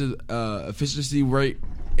efficiency rate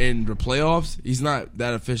in the playoffs? He's not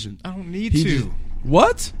that efficient. I don't need He to. just-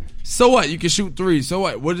 what? So what? You can shoot threes. So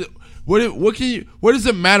what? What can you? What does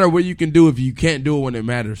it matter what you can do if you can't do it when it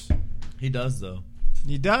matters? He does though.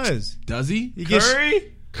 He does. Does he? He gets,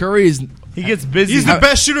 Curry is. He gets busy. he's the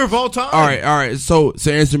best shooter of all time. All right. So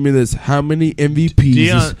answer me this: How many MVPs?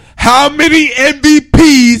 Dion. How many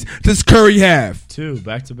MVPs does Curry have? 2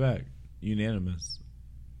 back to back, unanimous.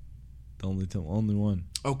 The only one.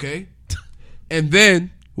 Okay. And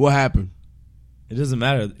then what happened? It doesn't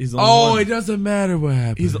matter. He's the only one. It doesn't matter what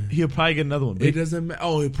happened. He'll probably get another one. It doesn't matter.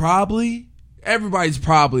 Oh, it probably. Everybody's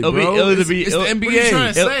probably, It'll be- bro. it'll It's be- the it'll- NBA. What are you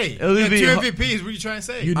trying to It'll- say? it'll You got be 2 hu- MVPs. What are you trying to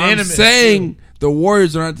say? I'm Unanimous. saying the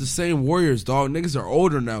Warriors are not the same Warriors, dog. Niggas are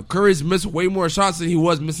older now. Curry's missed way more shots than he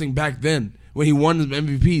was missing back then when he won his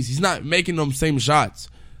MVPs. He's not making them same shots.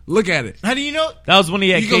 Look at it. How do you know? That was when he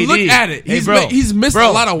had You KD. can look at it. Hey, He's missed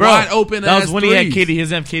a lot of wide open That was ass when he had threes. KD. He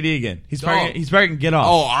doesn't have KD again. He's Dog. probably gonna get off.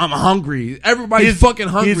 Oh, I'm hungry. Everybody's fucking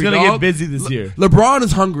hungry. He's gonna dog. get busy this year. LeBron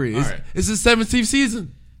is hungry. It's, right. it's his 17th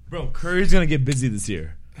season. Bro, Curry's gonna get busy this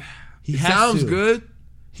year. He has Sounds to. good.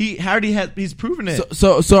 He's proven it.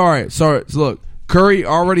 So all right. So look, Curry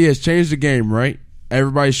already has changed the game, right?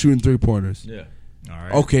 Everybody's shooting 3-pointers. Yeah. All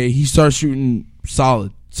right. Okay, he starts shooting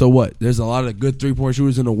solid. So what? There's a lot of good 3-point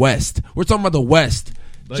shooters in the West. We're talking about the West.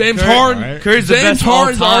 But James Curry- Harden. Alright. Curry's the James best of all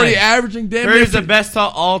Harden's time. already averaging damn near Curry's the best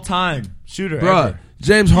all time shooter Bruh, ever.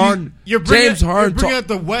 James Harden. You're bringing, James Harden. you're bringing up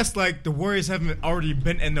the West like the Warriors haven't already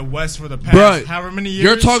been in the West for the past Bruh, however many years.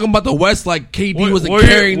 You're talking about the West like KD wasn't Warriors-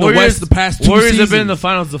 carrying the West the past 2 Warriors seasons. have been in the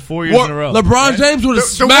finals the 4 years in a row. LeBron James would have the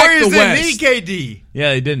smacked Warriors the West. didn't need KD. Yeah,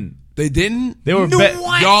 they didn't. They didn't. They were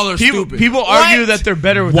Y'all are stupid. People argue that they're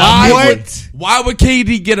better without Why him. Why would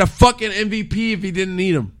KD get a fucking MVP if he didn't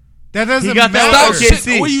need him? That doesn't He got that matter. with Stop OKC.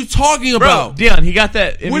 shit. What are you talking Bro, about? Dion, he got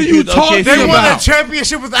that MVP What are you with talking OKC. They won about? the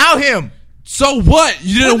championship without him. So what?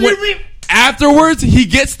 You didn't What do win. you mean? Afterwards, he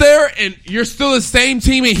gets there and you're still the same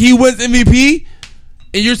team and he wins MVP.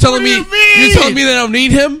 And you're telling What do me you mean? you're telling me they don't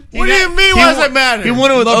need him? What do you mean? Why does it matter? He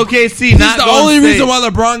won it with OKC. He's not the Golden only State. reason why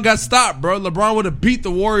LeBron got stopped, bro. LeBron would have beat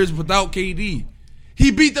the Warriors without KD.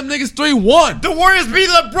 He beat them niggas 3-1. The Warriors beat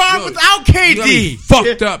LeBron Yo, without You gotta be KD.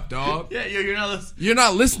 fucked up, dog. Yeah, you're not listening. You're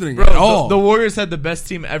not listening Bro, at all. the Warriors had the best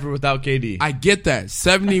team ever without KD. I get that.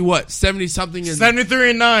 70 something.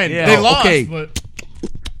 73-9. Yeah. They Oh, lost, okay. but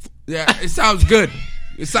Yeah, it sounds good.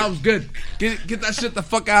 It sounds good. Get that shit the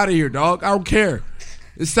fuck out of here, dog. I don't care.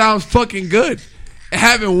 It sounds fucking good. It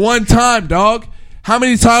happened one time, dog. How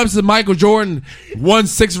many times did Michael Jordan won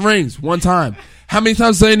 6 rings? One time. How many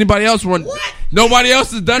times did anybody else won? What? Nobody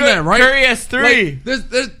else has done that, right? Curry has 3. Like,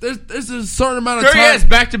 there's a certain amount of Curry time. has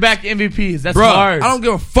back-to-back MVPs. That's Bro, hard. I don't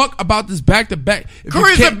give a fuck about this back-to-back. If you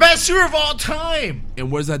Curry's the can't- best shooter of all time.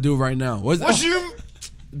 And what does that do right now? What you?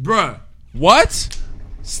 Bruh. What?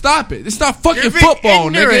 Stop it. It's not fucking You're being football,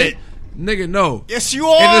 nigga. ignorant. Nigga, no. Yes, you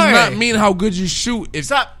It does are. not mean how good you shoot. If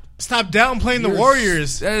Stop downplaying the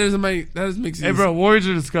Warriors. That doesn't make sense. Hey, bro, Warriors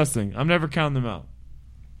are disgusting. I'm never counting them out.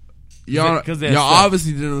 Y'all 'Cause they have Steph.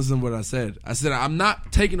 obviously didn't listen to what I said. I said I'm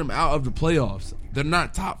not taking them out of the playoffs. They're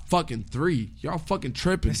not top fucking 3. Y'all fucking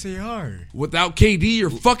tripping. Yes, they are. Without KD, you're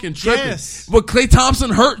fucking tripping. Yes. But Klay Thompson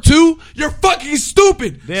hurt too? You're fucking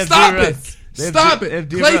stupid. They have Stop DRS. it. They have Stop D- they have it.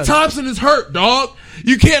 DRS. Klay Thompson is hurt, dog.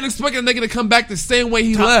 You can't expect a nigga to come back the same way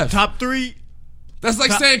he left. Top 3. That's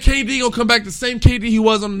like saying KD gonna come back the same KD he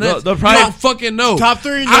was on the Nets. they'll You probably- don't fucking know. Top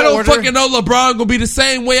 3 in I no don't order. fucking know LeBron gonna be the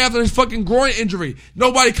same way after his fucking groin injury.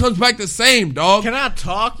 Nobody comes back the same, dog. Can I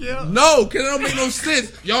talk, yo? No, cause it don't make no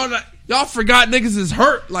sense. Y'all forgot niggas is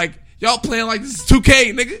hurt. Like y'all playing like this is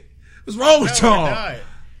 2K, nigga. What's wrong with No, we're y'all? not.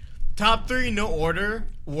 Top 3, no order.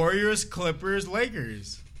 Warriors, Clippers,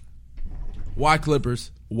 Lakers. Why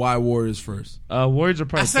Clippers? Why Warriors first? Warriors are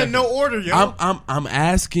probably I said second. no order, yo. I'm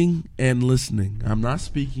asking and listening. I'm not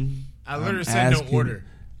speaking. I literally I'm said no asking. order.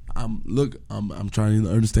 I'm trying to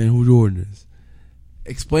understand who Jordan is.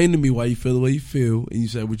 Explain to me why you feel the way you feel, and you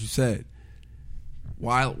said what you said.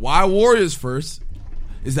 Why Warriors first?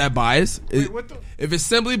 Is that bias? Wait, what the? If it's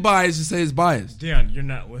simply bias, just say it's bias. Dion, you're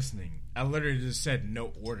not listening. I literally just said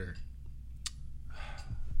no order.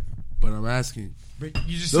 But I'm asking. But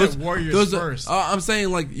you just said Warriors first. I'm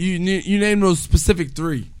saying like you name those specific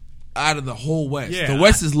 3 out of the whole West. Yeah, the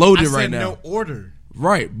West is loaded I said right now. no order.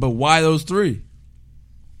 Right, but why those 3?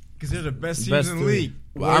 Because they're the best teams Best in the 3. league.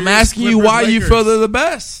 Well, I'm Warriors, asking you Clippers, why you Lakers. feel they're the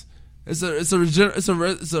best. It's a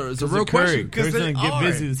real Curry. question. Curry's they gonna get are.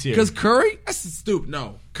 busy this year. Because Curry, that's stupid.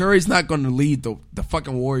 No, Curry's not going to lead the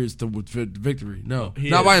fucking Warriors to victory. No, He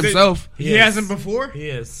not is. by himself. He hasn't before? He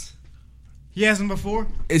is. He hasn't before?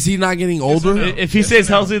 Is he not getting older? no? If he stays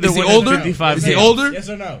healthy, they're Is he winning older? 55 Is he games. older? Yes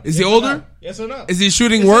or no? Is Yes he or older? no? Yes or no? Is he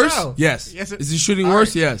shooting Yes or worse? no? Yes. Yes or- Is he shooting All worse?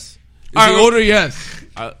 right. Yes. Is All he right. older? Yes.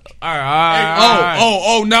 All right.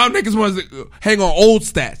 Oh, now niggas want to hang on old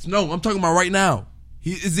stats. No, I'm talking about right now.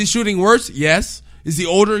 Is he shooting worse? Yes. Is he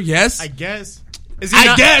older? Yes. I guess. Is he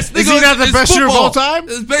not Is he not the best shooter of all time?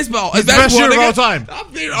 It's baseball. He's It's the best basketball, shooter of all nigga. time.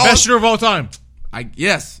 I'm being Best shooter of all time.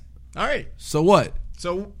 Yes. All right. So what?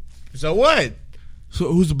 So what?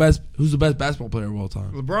 So who's the best basketball player of all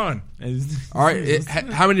time? LeBron. All right.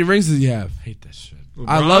 How many rings does he have? Hate that shit.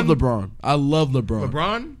 I love LeBron. I love LeBron.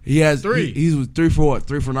 LeBron? He has 3. He's 3 for what?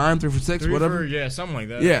 3 for 9, 3 for 6, 3 whatever. for, yeah, something like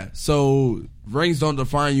that. Yeah. So rings don't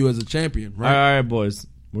define you as a champion, All right? right, boys.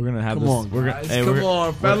 We're gonna have Come this. on, We're gonna, guys. hey, Come we're,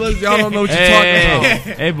 on, fellas. Y'all don't know what you're Hey, talking hey,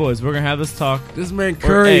 about. hey, boys. We're gonna have this talk. This man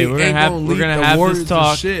Curry we're gonna ain't have gonna we're lead gonna the have Warriors this to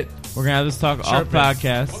talk. shit. We're gonna have this talk off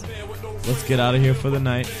podcast. Let's get out of here for the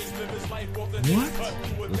night. What?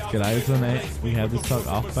 Let's get out of here for the night. We have this talk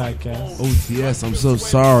off podcast. OTS, I'm so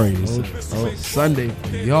sorry. It's Sunday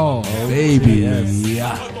for y'all, baby. yes.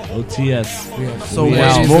 Yeah. OTS. So We much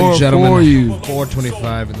out. Ladies more and gentlemen, for you.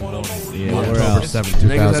 4:25 in the morning. Yeah, we're October out. 7th,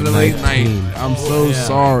 Niggas had a late 2019. night. I'm so Yeah.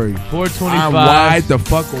 sorry. 4:25. I'm wide the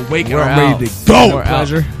fuck awake and We're I'm out. ready to go. We're out.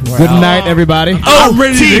 Pleasure. We're Good out. night, everybody. I'm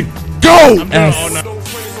ready to go.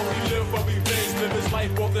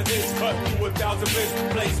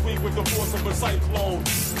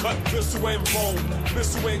 Cut missile and bone,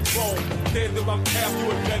 missile and chrome. Dead that I'm half you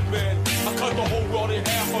a dead man. I cut the whole world in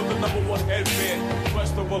half of the #1 headband.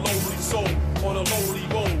 Rest of a lonely soul on a lonely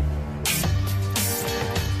road.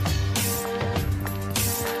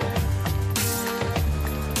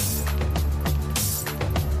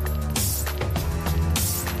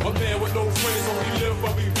 A man with no friends, only live for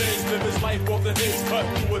revenge. Live his life off the hits, cut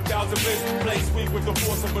through 1,000 bits. Play sweet with the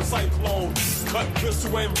force of a cyclone. Cut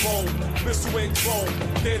missile and bone, missile and chrome.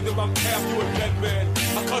 Dead that I'm half you a dead man.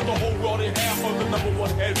 I cut the whole world in half of the #1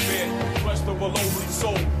 headband. Rest of a lonely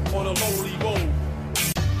soul on a lonely road.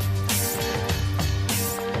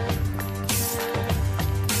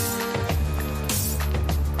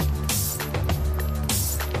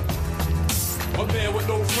 A man with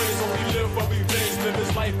no friends, only live for revenge. Live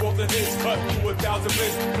his life off the hits, cut through 1,000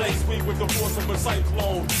 bits. Play sweet with the force of a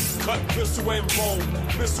cyclone. Cut missile and bone,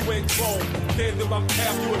 missile and chrome. Dead that I'm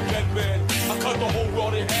half you a dead man. I cut the whole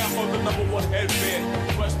world in half of the #1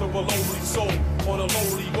 headband. Rest of a lonely soul on a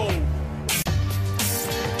lonely road.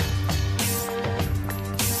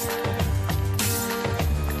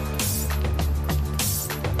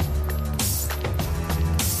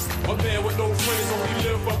 A man with no friends, only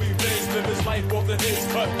live for revenge. Live his life off the hits,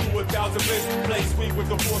 cut through 1,000 bits. Play sweet with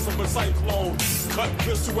the force of a cyclone. Cut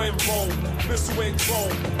missile and bone, missile and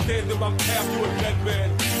chrome. Dead that I'm half you a dead man.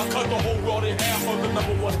 I cut the whole world in half of the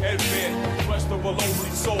 #1 headband. Rest of a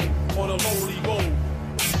lonely soul on a lonely road.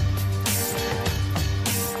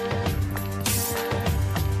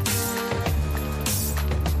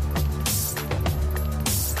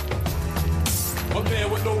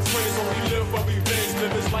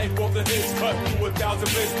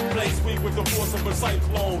 1,000 bits. Play sweet with the force of a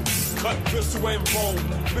cyclone. Cut missile and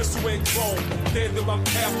bone, missile and chrome. Stand in my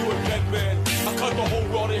path, you a dead man. I cut the whole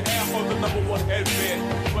world in half of the number one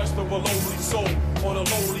headband. Rest of a lonely soul on a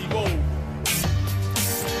lonely road.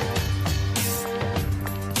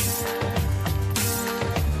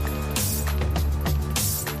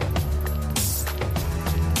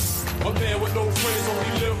 A man with no friends,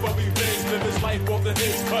 only live for revenge. Live his life off the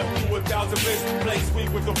hits, cut through 1,000 bits. Play sweet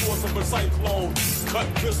with the force of a cyclone. Cut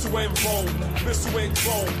missile and bone, missile and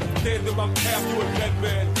chrome. Stand in my path, you a dead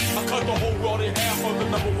man. I cut the whole world in half of the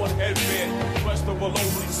number one headband. Rest of a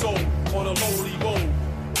lonely soul on a lonely road.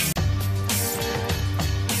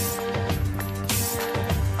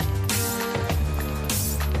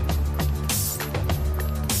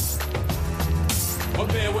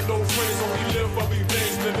 A man with no friends, only live for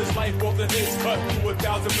revenge. Live his life off the hits, cut through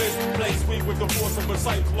 1,000 bits. Play sweet with the force of a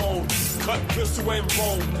cyclone. Cut missile and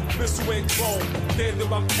bone, missile and chrome. Stand in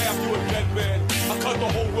my path, you a dead man. I cut the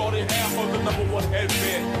whole world in half of the number one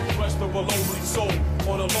headband. Rest of a lonely soul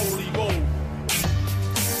on a lonely road.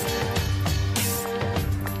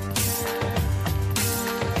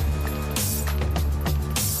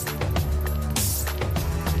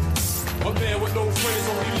 A man with no friends,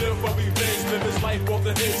 only live for revenge. Live his life off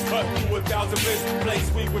the hits, cut through 1,000 bits. Play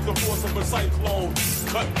sweet with the force of a cyclone.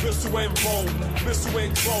 Cut missile and bone, missile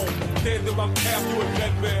and chrome. Stand in my path, you a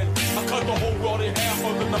dead man. I cut the whole world in half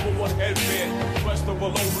of the number one headband. Rest of a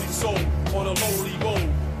lonely soul on a lonely